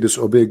that, he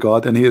disobeyed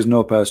God, and he is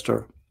no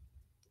pastor.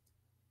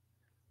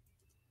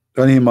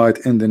 And he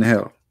might end in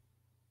hell.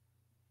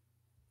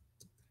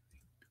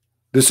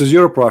 This is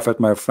your prophet,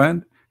 my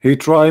friend. He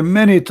tried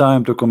many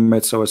times to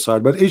commit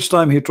suicide, but each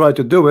time he tried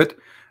to do it,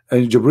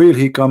 and Jibril,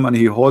 he come and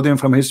he hold him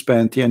from his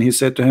panty, and he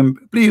said to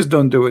him, please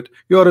don't do it.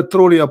 You are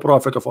truly a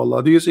prophet of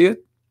Allah. Do you see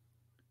it?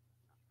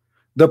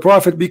 The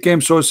prophet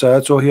became so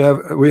sad, so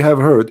we have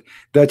heard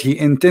that he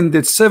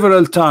intended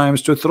several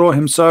times to throw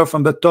himself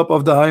from the top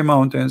of the high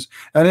mountains,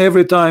 and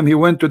every time he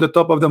went to the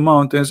top of the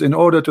mountains in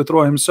order to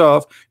throw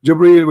himself,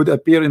 Jibril would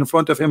appear in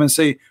front of him and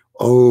say,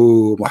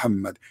 oh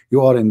Muhammad,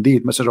 you are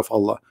indeed messenger of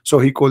Allah. So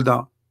he cooled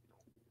down.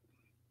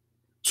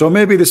 So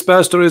maybe this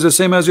pastor is the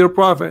same as your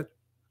prophet.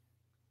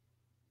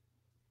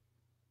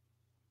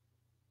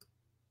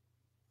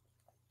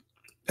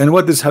 And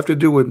what does this have to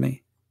do with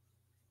me?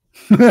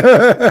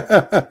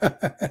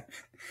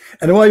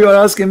 And why you are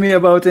asking me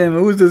about him?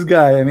 Who's this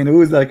guy? I mean,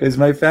 who's like, is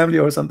my family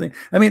or something?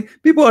 I mean,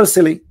 people are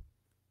silly.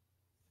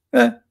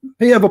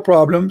 He have a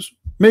problems.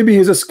 Maybe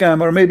he's a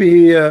scammer.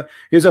 Maybe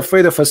he's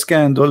afraid of a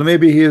scandal.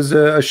 Maybe he is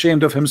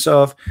ashamed of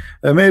himself.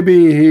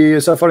 Maybe he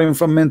is suffering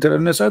from mental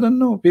illness. I don't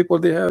know. People,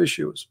 they have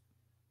issues.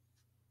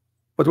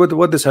 But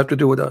what does have to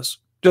do with us?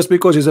 Just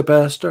because he's a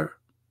pastor?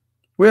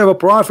 We have a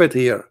prophet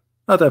here,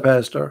 not a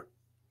pastor.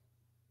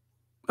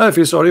 I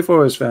feel sorry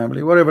for his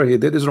family. Whatever he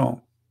did is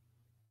wrong.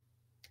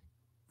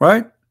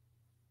 Right?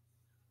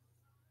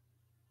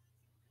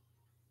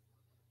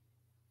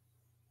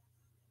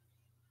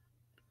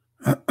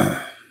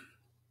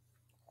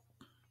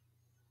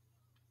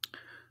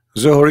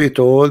 Zohri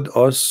told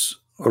us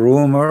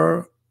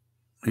rumor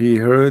he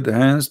heard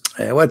hands.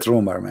 Hey, what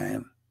rumor,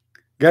 man?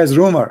 Guys,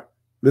 rumor.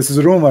 This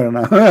is rumor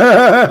now.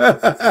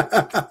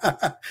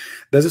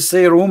 Does it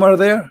say rumor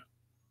there?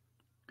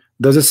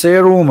 Does it say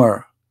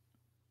rumor?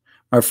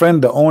 My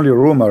friend, the only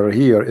rumor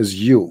here is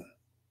you.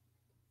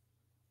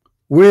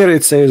 Where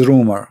it says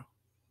rumor?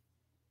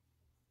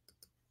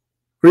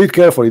 Read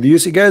carefully. Do you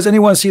see, guys,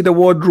 anyone see the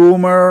word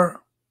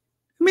rumor?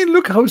 I mean,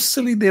 look how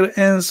silly their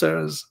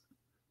answers.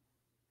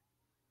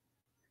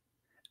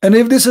 And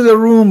if this is a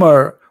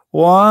rumor,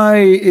 why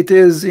it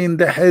is in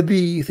the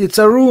hadith? It's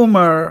a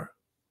rumor.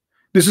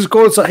 This is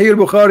called Sahih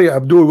Bukhari,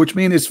 Abdul, which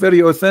means it's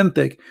very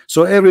authentic.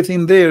 So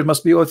everything there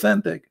must be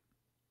authentic.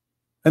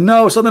 And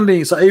now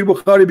suddenly Sahih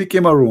Bukhari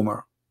became a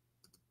rumor.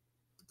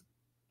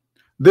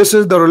 This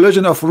is the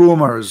religion of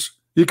rumors.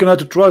 You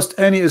cannot trust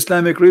any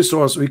Islamic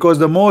resource because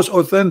the most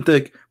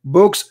authentic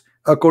books,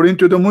 according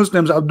to the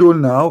Muslims, Abdul,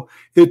 now,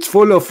 it's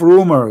full of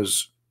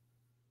rumors.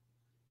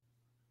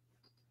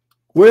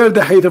 Where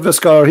the height of the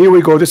scholar? Here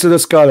we go. This is a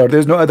scholar.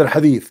 There's no other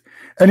hadith.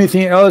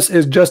 Anything else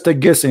is just a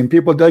guessing.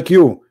 People like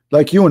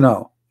you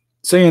now,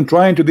 saying,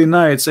 trying to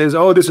deny it, says,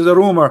 oh, this is a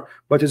rumor,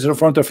 but it's in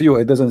front of you.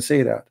 It doesn't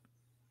say that.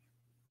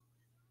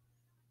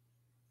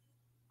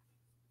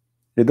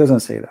 It doesn't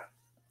say that.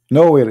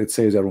 Nowhere it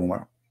says a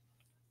rumor.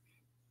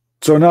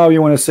 So now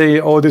you want to say,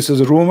 oh, this is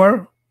a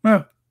rumor?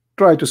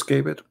 Try to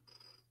escape it.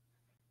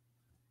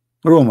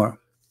 Rumor.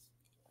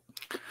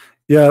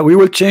 Yeah, we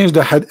will change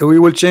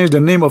the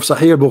name of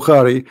Sahih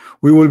Bukhari.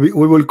 We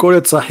will call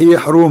it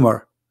Sahih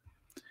Rumor.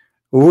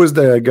 Who is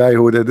the guy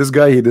who did this?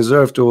 Guy, he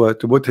deserved to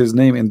put his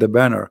name in the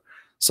banner.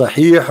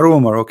 Sahih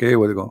Rumor. Okay, here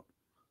we go.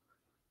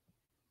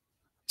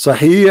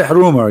 Sahih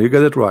Rumor. You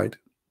get it right.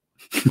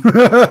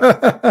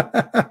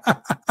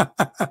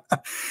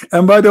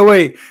 And by the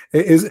way,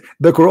 is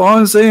the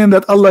Quran saying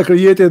that Allah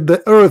created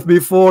the earth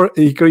before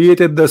He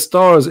created the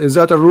stars? Is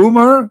that a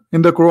rumor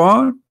in the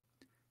Quran?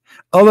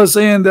 Allah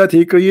saying that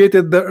He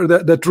created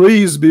the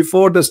trees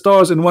before the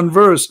stars in one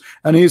verse,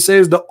 and He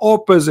says the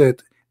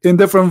opposite in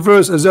different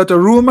verse. Is that a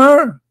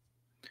rumor?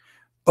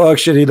 Oh,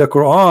 actually, the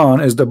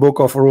Quran is the book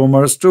of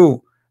rumors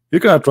too.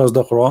 You cannot trust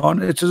the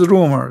Quran. It is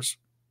rumors.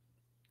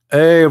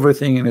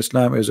 Everything in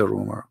Islam is a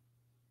rumor.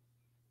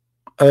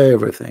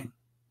 Everything.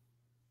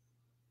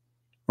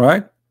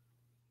 Right?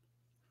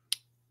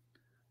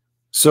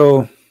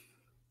 So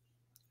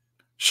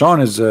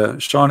Sean is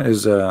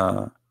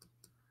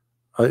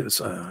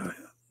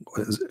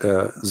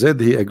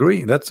Zed, he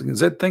agree. That's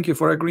Zed, thank you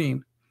for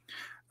agreeing.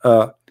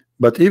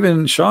 But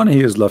even Sean,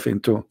 he is laughing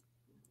too.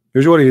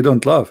 Usually you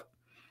don't laugh.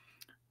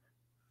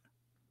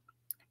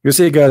 You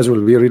see, guys,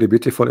 will be really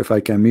beautiful if I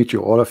can meet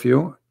you, all of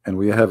you, and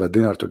we have a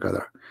dinner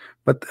together.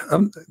 But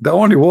the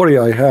only worry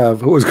I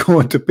have, who is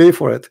going to pay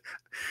for it?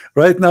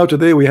 Right now,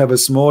 today, we have a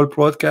small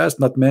broadcast,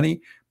 not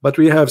many, but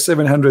we have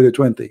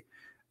 720.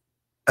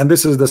 And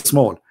this is the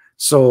small.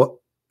 So,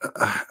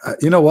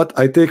 you know what?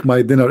 I take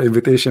my dinner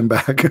invitation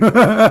back.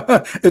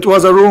 It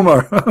was a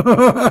rumor.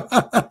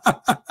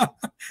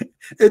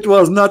 It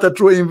was not a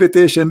true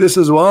invitation. This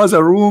was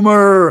a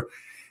rumor.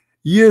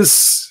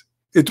 Yes,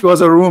 it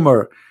was a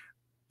rumor.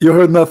 You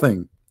heard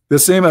nothing. The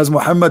same as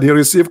Muhammad, he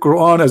received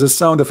Quran as a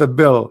sound of a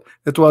bell.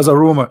 It was a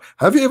rumor.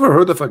 Have you ever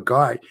heard of a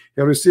guy,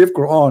 he received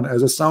Quran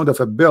as a sound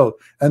of a bell,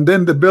 and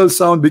then the bell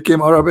sound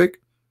became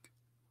Arabic?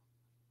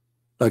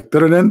 Like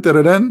taradan,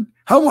 taradan.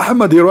 How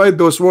Muhammad, he write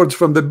those words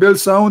from the bell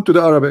sound to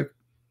the Arabic?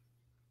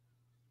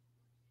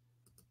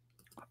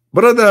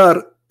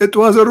 Brother, it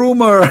was a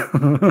rumor.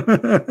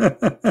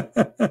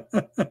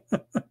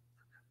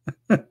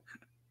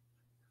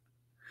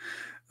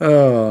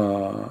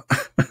 Oh.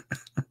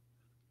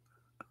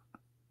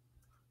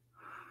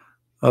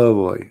 Oh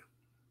boy.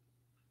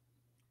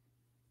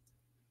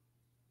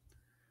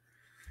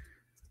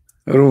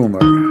 Rumor.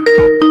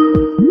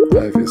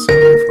 Life is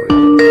sorry for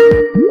you.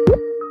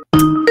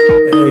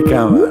 Hey,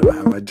 come on,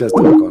 Muhammad. Just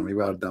don't call me.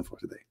 We are done for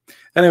today.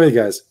 Anyway,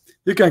 guys,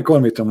 you can call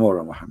me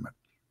tomorrow, Muhammad.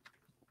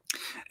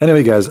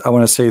 Anyway, guys, I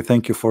want to say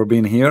thank you for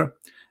being here.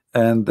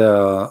 And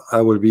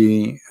I will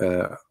be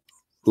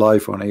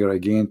live on air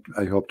again,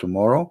 I hope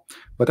tomorrow.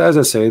 But as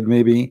I said,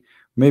 maybe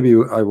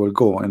I will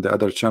go in the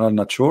other channel,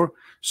 not sure.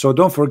 So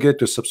don't forget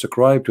to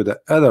subscribe to the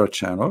other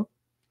channel,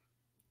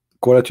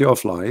 Quality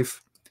of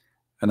Life,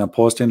 and I'm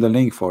posting the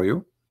link for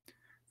you,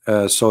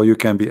 so you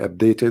can be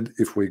updated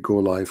if we go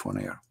live on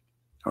air.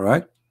 All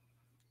right,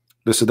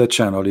 this is the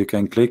channel. You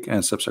can click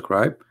and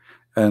subscribe,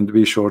 and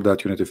be sure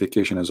that your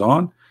notification is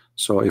on.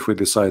 So if we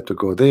decide to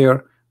go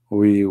there,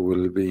 we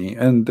will be,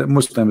 and the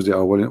Muslims, they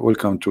are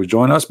welcome to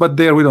join us. But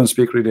there we don't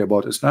speak really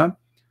about Islam.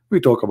 We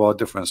talk about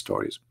different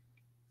stories.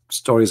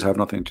 Stories have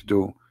nothing to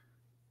do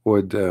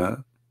with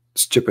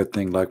stupid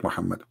thing like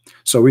Muhammad.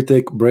 So we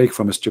take break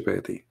from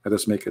stupidity. Let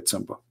us make it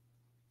simple.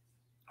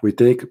 We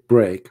take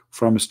break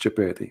from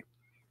stupidity.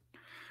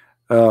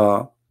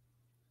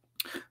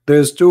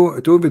 There's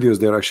two videos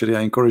there, actually.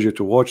 I encourage you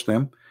to watch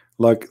them,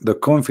 like the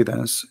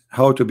confidence,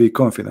 how to be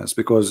confident,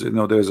 because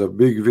there's a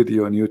big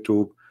video on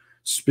YouTube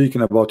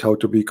speaking about how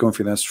to be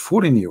confident,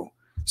 fooling you,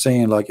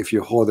 saying like if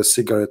you hold a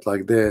cigarette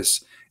like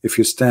this, if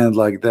you stand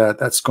like that,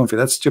 that's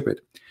confident. That's stupid.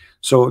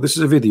 So this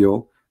is a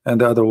video, and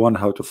the other one,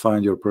 how to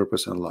find your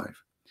purpose in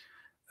life.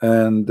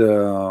 And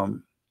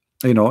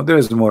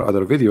there's more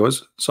other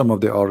videos. Some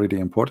of them are really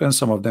important,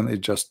 some of them is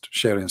just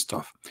sharing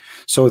stuff.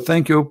 So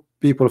thank you,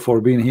 people,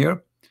 for being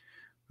here.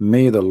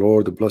 May the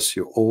Lord bless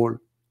you all.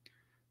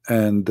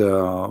 And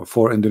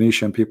for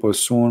Indonesian people,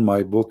 soon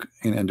my book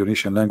in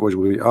Indonesian language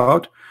will be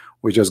out.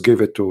 We just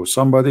give it to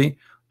somebody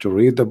to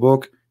read the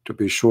book to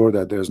be sure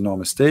that there's no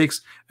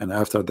mistakes, and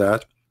after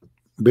that,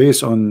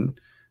 based on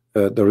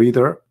the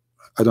reader,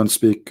 I don't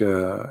speak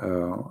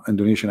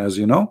Indonesian, as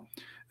you know,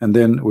 and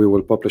then we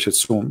will publish it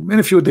soon in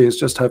a few days.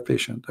 Just have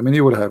patience. I mean,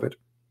 you will have it.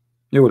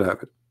 You will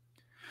have it.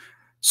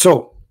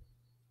 So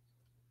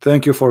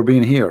thank you for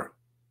being here.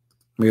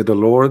 May the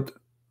Lord,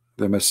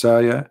 the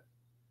Messiah,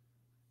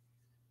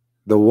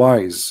 the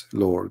wise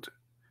Lord,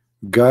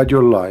 guide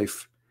your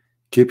life,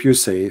 keep you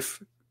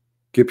safe,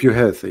 keep you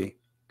healthy.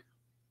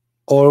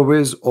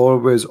 Always,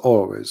 always,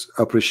 always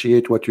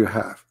appreciate what you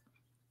have,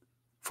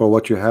 for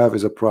what you have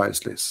is a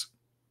priceless,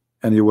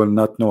 and you will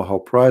not know how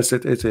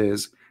priceless it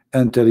is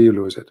until you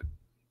lose it.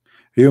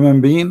 Human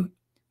being,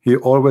 he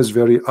always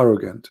very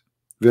arrogant,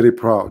 very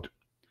proud,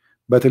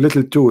 but a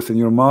little tooth in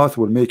your mouth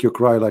will make you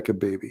cry like a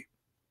baby.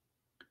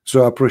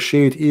 So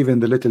appreciate even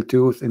the little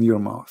tooth in your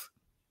mouth.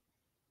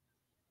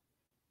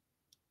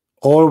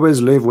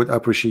 Always live with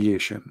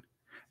appreciation,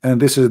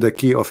 and this is the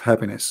key of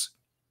happiness.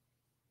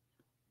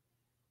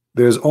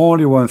 There's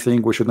only one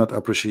thing we should not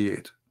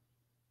appreciate: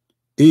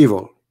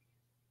 evil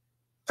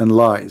and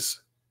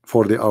lies,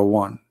 for they are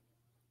one.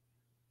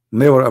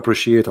 Never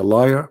appreciate a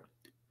liar,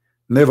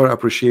 never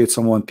appreciate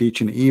someone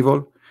teaching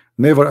evil,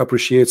 never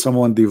appreciate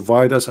someone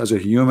divide us as a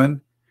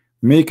human,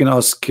 making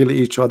us kill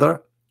each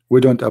other.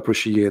 We don't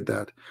appreciate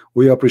that.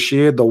 We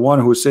appreciate the one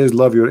who says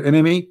love your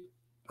enemy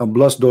and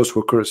bless those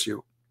who curse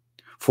you,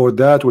 for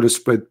that will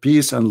spread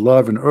peace and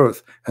love in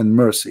earth and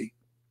mercy.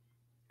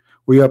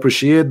 We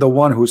appreciate the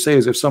one who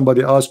says if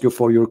somebody asks you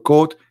for your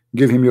coat,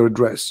 give him your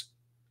dress.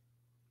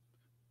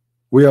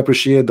 We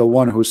appreciate the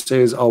one who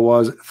says I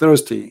was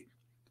thirsty,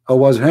 I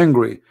was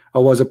hungry, I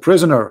was a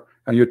prisoner,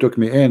 and you took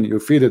me in, you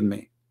feeded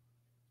me.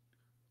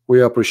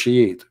 We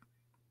appreciate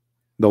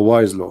the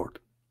wise Lord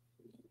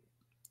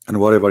and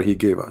whatever he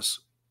gave us.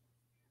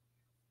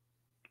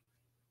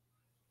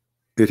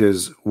 It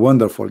is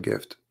wonderful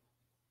gift,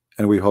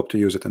 and we hope to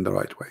use it in the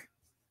right way.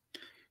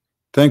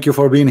 Thank you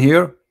for being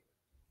here.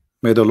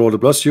 May the Lord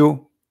bless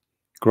you.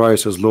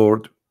 Christ is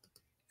Lord,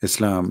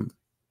 Islam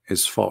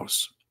is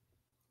false,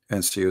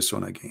 and see you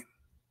soon again.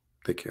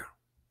 Take care.